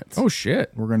 10 minutes. Oh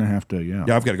shit. We're gonna have to, yeah.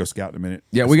 Yeah, I've got to go scout in a minute.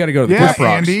 Yeah, we got to go to the Yeah, Cap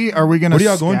Rocks. Andy, are we gonna What are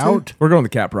y'all going to? scout? We're going to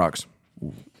the Cap Rocks.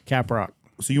 Cap Rock.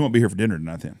 So you won't be here for dinner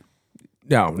tonight then?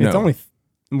 No, It's only.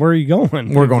 Where are you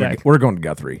going? we're going. Exactly. We're going to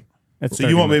Guthrie. It's So you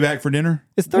 30 won't be minutes. back for dinner?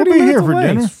 It's We'll 30 be minutes here for away.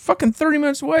 dinner. It's fucking 30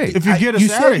 minutes away. If you get us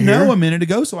You out of said here, no a minute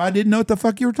ago, so I didn't know what the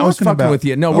fuck you were talking I was fucking about. with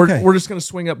you. No, Okay. we're just going to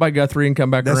swing up by Guthrie and come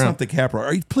back That's around. not the Cap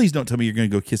Rock. Please don't tell me you're going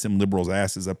to go kiss them liberals'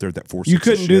 asses up there at that 4 You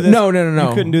couldn't do this. No.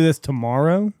 You couldn't do this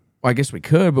tomorrow. Well, I guess we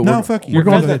could, but No, we're, fuck you. We're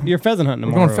going. You're pheasant hunting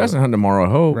We're tomorrow. going pheasant hunting tomorrow. I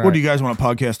hope. Right. what do you guys want to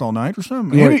podcast all night or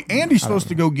something? Andy's supposed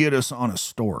to go get us on a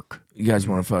stork. You guys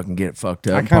want to fucking get fucked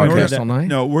up? I and kinda heard podcast that. all night?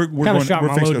 No, we're Kinda going. shot We're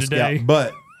my fixing load to scout. today.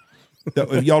 But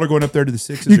if y'all are going up there to the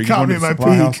Sixes, You or caught going me to the at my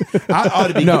supply house, peak. I ought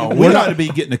to be. No, we we're ought not- to be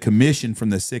getting a commission from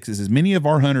the Sixes. As many of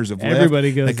our hunters have left.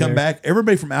 Everybody goes They come there. back.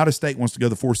 Everybody from out of state wants to go to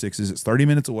the 4 Sixes. It's 30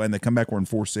 minutes away, and they come back wearing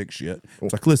 4-6 shit.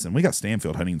 It's like, listen, we got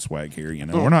Stanfield hunting swag here. You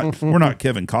know, we're not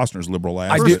Kevin Costner's liberal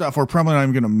ass. First off, we're probably not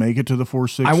even going to make it to the 4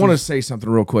 6. I want to say something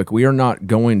real quick. We are not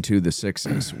going to the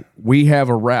Sixes. We have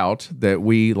a route that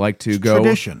we like to go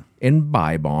tradition. and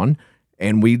vibe on,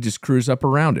 and we just cruise up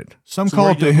around it. Some So call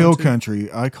where it you the going hill to? country.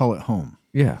 I call it home.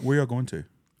 Yeah, Where y'all going to?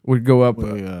 we'd go up,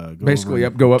 go basically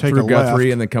over- go up take through a Guthrie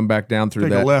left. and then come back down through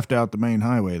Take that. a left out the main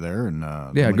highway there, and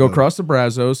Yeah, then we go across the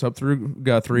Brazos up through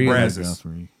Guthrie. and- Brazos.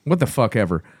 Guthrie. What the fuck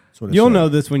ever. That's what it You'll said. know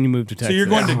this when you move to Texas. So you're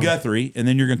going to Guthrie, and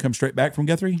then you're going to come straight back from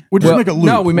Guthrie. We'll just Well, make a loop.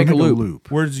 no, we make a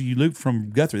loop. Where do you loop from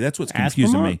Guthrie? That's what's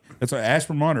confusing Aspermont? me. That's like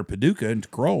Aspermont or Paducah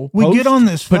and Kroll. We get on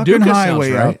this fucking Paducah sounds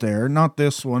highway right. out there, not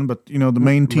this one, but the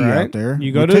main T Right? out there.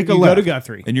 You go We to take a left,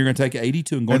 Guthrie. And you're going to take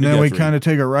 82 and go and into then we Guthrie. kind of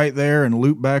take it right there and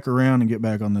loop back around and get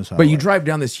back on this highway. But you drive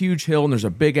down this huge hill, and there's a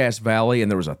big ass valley, and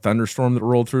there was a thunderstorm that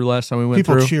rolled through last time we went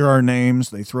People through. cheer our names.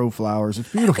 They throw flowers. It's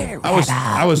beautiful.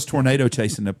 I was tornado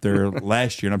chasing up there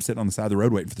last year, and I'm sitting on the side of the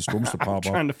road waiting for the storms to pop off.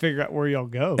 Trying to figure out where y'all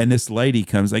go. And this lady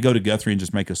comes. They go to Guthrie and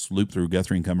just make us loop through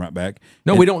Guthrie and come right back.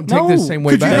 No, And- we don't take the No. same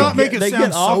way Could you back. not make it They sound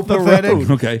get so off the pathetic?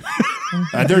 road. Okay.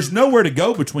 There's nowhere to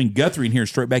go between Guthrie and here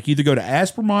straight back. You either go to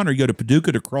Aspermont or you go to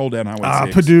Paducah to Kroll down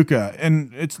Highway 6. Paducah,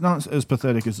 and it's not as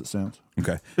pathetic as it sounds.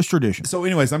 Okay. It's tradition. So,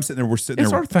 anyways, I'm sitting there. We're sitting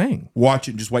It's there our thing.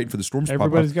 watching, just waiting for the storms to pop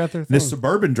Everybody's off. got their And this thing.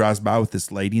 Suburban drives by with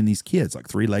this lady and these kids, like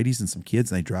 3 ladies and some kids,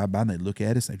 and they drive by and they look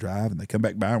at us, and they drive and they come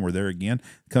back by and we're there again.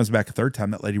 Comes back a third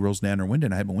time. That lady rolls down her window,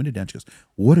 and I had my window down. She goes,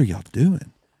 "What are y'all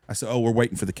doing?" I said, "Oh, we're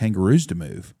waiting for the kangaroos to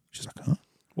move." She's like, "Huh?"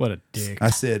 What a dick. I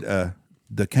said,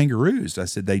 the kangaroos. I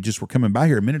said, they just were coming by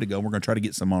here a minute ago. And we're going to try to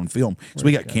get some on film. So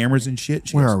we got cameras and shit.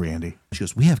 Where are we, Andy? She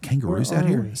goes, we have kangaroos out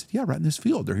here. I said, yeah, right in this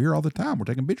field. They're here all the time. We're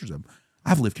taking pictures of them.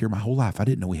 I've lived here my whole life. I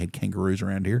didn't know we had kangaroos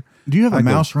around here. Do you have a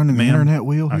mouse running the internet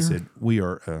wheel here? I said, we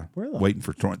are waiting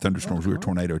for thunderstorms. We were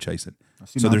tornado chasing.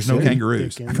 So Knox there's no City.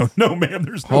 kangaroos. I go, no, man,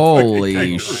 there's no Holy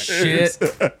fucking kangaroos.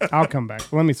 shit. I'll come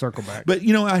back. Let me circle back. But,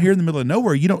 out here in the middle of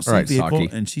nowhere, you don't see All a right, vehicle. Saki.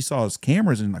 And she saw his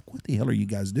cameras and like, what the hell are you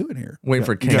guys doing here? Waiting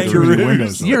for Kangaroos.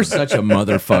 kangaroos. You're such a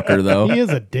motherfucker, though. He is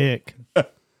a dick,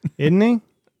 isn't he?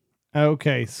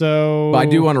 Okay, so But I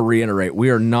do want to reiterate, we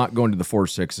are not going to the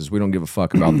 4-6s. We don't give a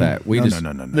fuck about that. We No.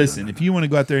 Listen, if you want to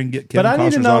go out there and get But I Kevin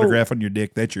need to Costner's know- autograph on your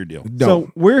dick, that's your deal.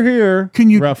 So we're here. Can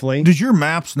you roughly? Does your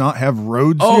maps not have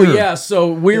roads? Oh, here? yeah.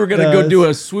 So we were going to go does. do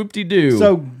a swoop-de-doo.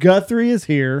 So Guthrie is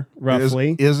here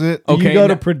roughly. Is it? Do Okay, you go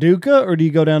to now- Paducah or do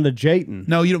you go down to Jayton?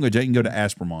 No, you don't go to Jake. You can go to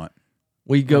Aspermont.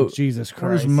 we go. Jesus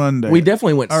Where's Christ! Monday? We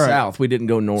definitely went All right. south. We didn't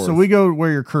go north. So we go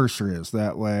where your cursor is.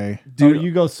 That way. Dude,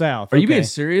 you go south. Are you Okay. being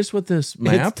serious with this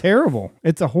map? It's terrible.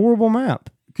 It's a horrible map.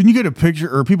 Can you get a picture?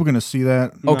 Or are people going to see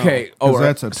that? Okay. No, 'cause right.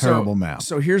 that's a terrible map.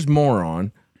 So here's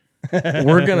moron.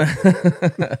 We're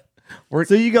gonna.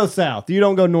 So you go south. You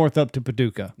don't go north up to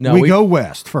Paducah. No, we go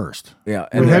west first. Yeah.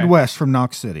 We And head then, west from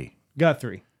Knox City.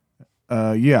 Guthrie.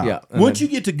 Yeah. yeah. and Once then-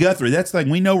 you get to Guthrie, that's the thing.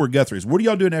 We know where Guthrie is. What are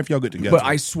y'all doing after y'all get to Guthrie? But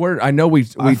I swear, I know we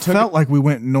I took. felt like we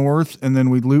went north and then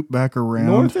we looped back around.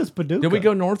 North is Paducah. Did we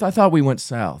go north? I thought we went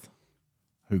south.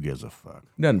 Who gives a fuck?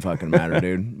 Doesn't fucking matter,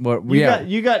 dude. But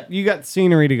You got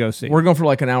scenery to go see. we're going for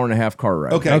like an hour and a half car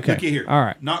ride. Okay, Okay. look here. All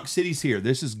right. Knox City's here.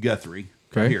 This is Guthrie.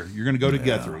 Okay. Right here. You're going to go to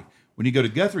Guthrie. When you go to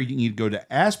Guthrie, you can either go to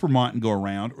Aspermont and go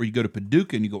around, or you go to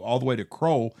Paducah and you go all the way to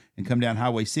Kroll and come down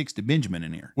Highway 6 to Benjamin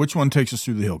in here. Which one takes us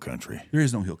through the hill country? There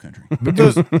is no hill country.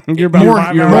 You're about More,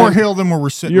 5 more hours. hill than where we're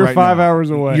sitting You're right 5 now. hours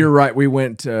away. You're right. We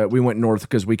went north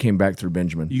because we came back through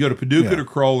Benjamin. You go to Paducah Yeah. to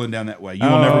Kroll and down that way. You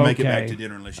will never make it back okay. to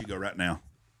dinner unless you go right now.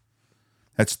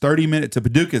 That's 30 minutes. To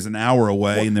Paducah is an hour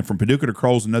away, and then from Paducah to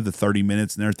Kroll's another 30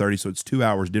 minutes, and they're 30, so it's 2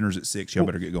 hours. Dinner's at 6. Y'all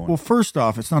better get going. Well, first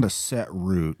off, it's not a set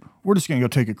route. We're just going to go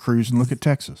take a cruise and look at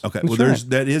Texas. Okay, well,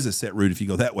 that is a set route if you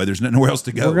go that way. There's nowhere else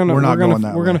to go. We're gonna We're not going gonna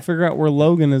that we're way. gonna figure out where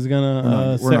Logan is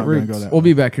gonna We're set not going routes. to go that We'll way.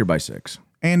 be back here by 6.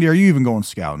 Andy, are you even going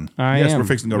scouting? I Yes, am. we're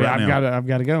fixing to go right now. I've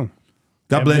got to go.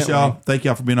 God bless y'all. Evidently. Thank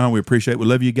y'all for being on. We appreciate it. We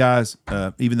love you guys.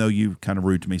 Even though you kind of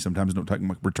rude to me sometimes,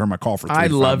 don't return my call for 3 I to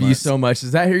 5 love you months. so much.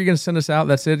 Is that here you're going to send us out?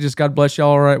 That's it? Just God bless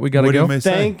y'all. All right. We got to What do you go. want me to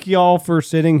say? Thank y'all for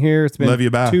sitting here. It's been Love you,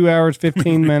 bye. 2 hours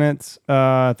 15 minutes.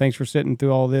 Thanks for sitting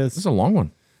through all This this. is a long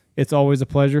one. It's always a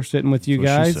pleasure sitting with you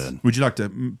That's what she guys. said. Would you like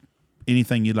to,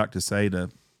 anything you'd like to say to,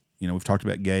 we've talked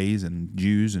about gays and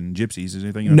Jews and gypsies. Is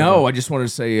there anything? No, I just wanted to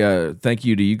say thank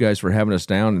you to you guys for having us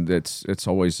down. And it's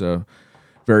always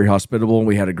very hospitable.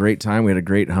 We had a great time. We had a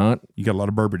great hunt. You got a lot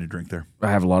of bourbon to drink there.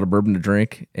 I have a lot of bourbon to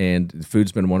drink, and the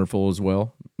food's been wonderful as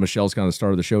well. Michelle's kind of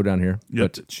started the show down here.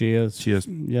 Yep. But She is.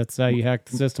 That's how you hack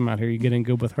the system out here. You get in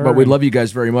good with her. But we and love you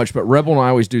guys very much. But Rebel and I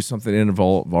always do something in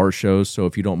all of our shows. So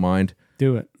if you don't mind,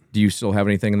 do it. do you still have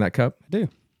anything in that cup? I do.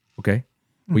 Okay.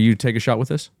 Will you take a shot with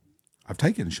us? I've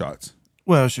taken shots.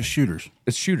 Well, it's just shooters.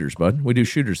 It's shooters, bud. We do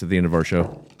shooters at the end of our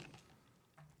show.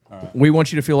 We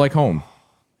want you to feel like home.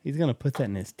 He's gonna put that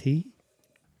in his tea.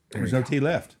 There's no tea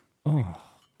left.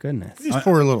 Goodness. Just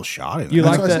pour a little shot in. You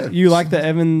there. like what I that? said. You like the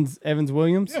Evans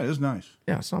Williams? Yeah, it is nice.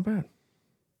 Yeah, it's not bad.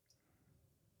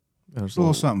 There's It's a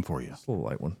little something for you. It's a little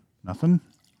light one. Nothing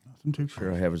too Sure,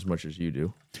 crazy. I have as much as you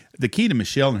do. The key to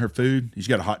Michelle and her food, she's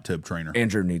got a hot tub trainer.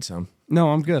 Andrew needs some. No,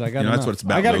 I'm good. I got. that's enough. what it's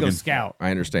about, I gotta go Logan. scout.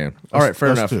 I understand. All right, fair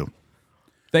Us enough. too.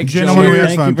 Thank you, Gentlemen, gentlemen. we had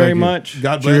Thank fun. you very Thank you. much.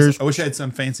 God bless. Cheers. I wish I had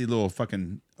some fancy little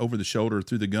fucking over the shoulder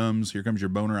through the gums. Here comes your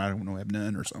boner. I don't know, have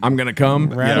none or something. I'm going to come.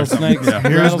 Rattlesnakes, Yeah.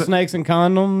 rattlesnakes and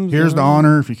condoms. Here's the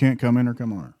honor. If you can't come in or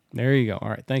come on. There you go. All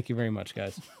right. Thank you very much,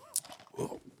 guys.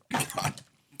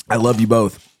 I love you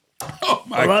both. Oh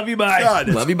my I love you. Bye. God.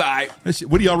 Love you. Bye.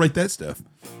 What do y'all rate that stuff?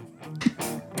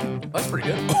 That's pretty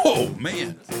good. Oh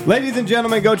man. Ladies and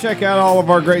gentlemen, go check out all of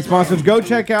our great sponsors. Go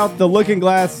check out the Looking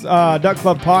Glass Duck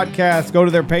Club podcast. Go to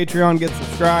their Patreon, get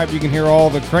subscribed. You can hear all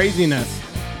the craziness.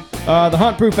 The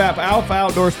Hunt Proof app, Alpha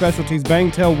Outdoor Specialties,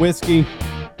 Bangtail Whiskey,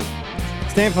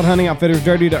 Stanfield Hunting Outfitters,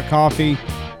 Dirty Duck Coffee,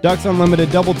 Ducks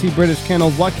Unlimited, Double T British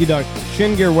Kennels, Lucky Duck,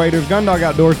 Shin Gear Waders, Gundog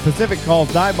Outdoors, Pacific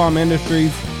Calls, Dive Bomb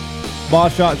Industries,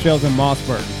 Boss Shot Shells, and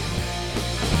Mossberg.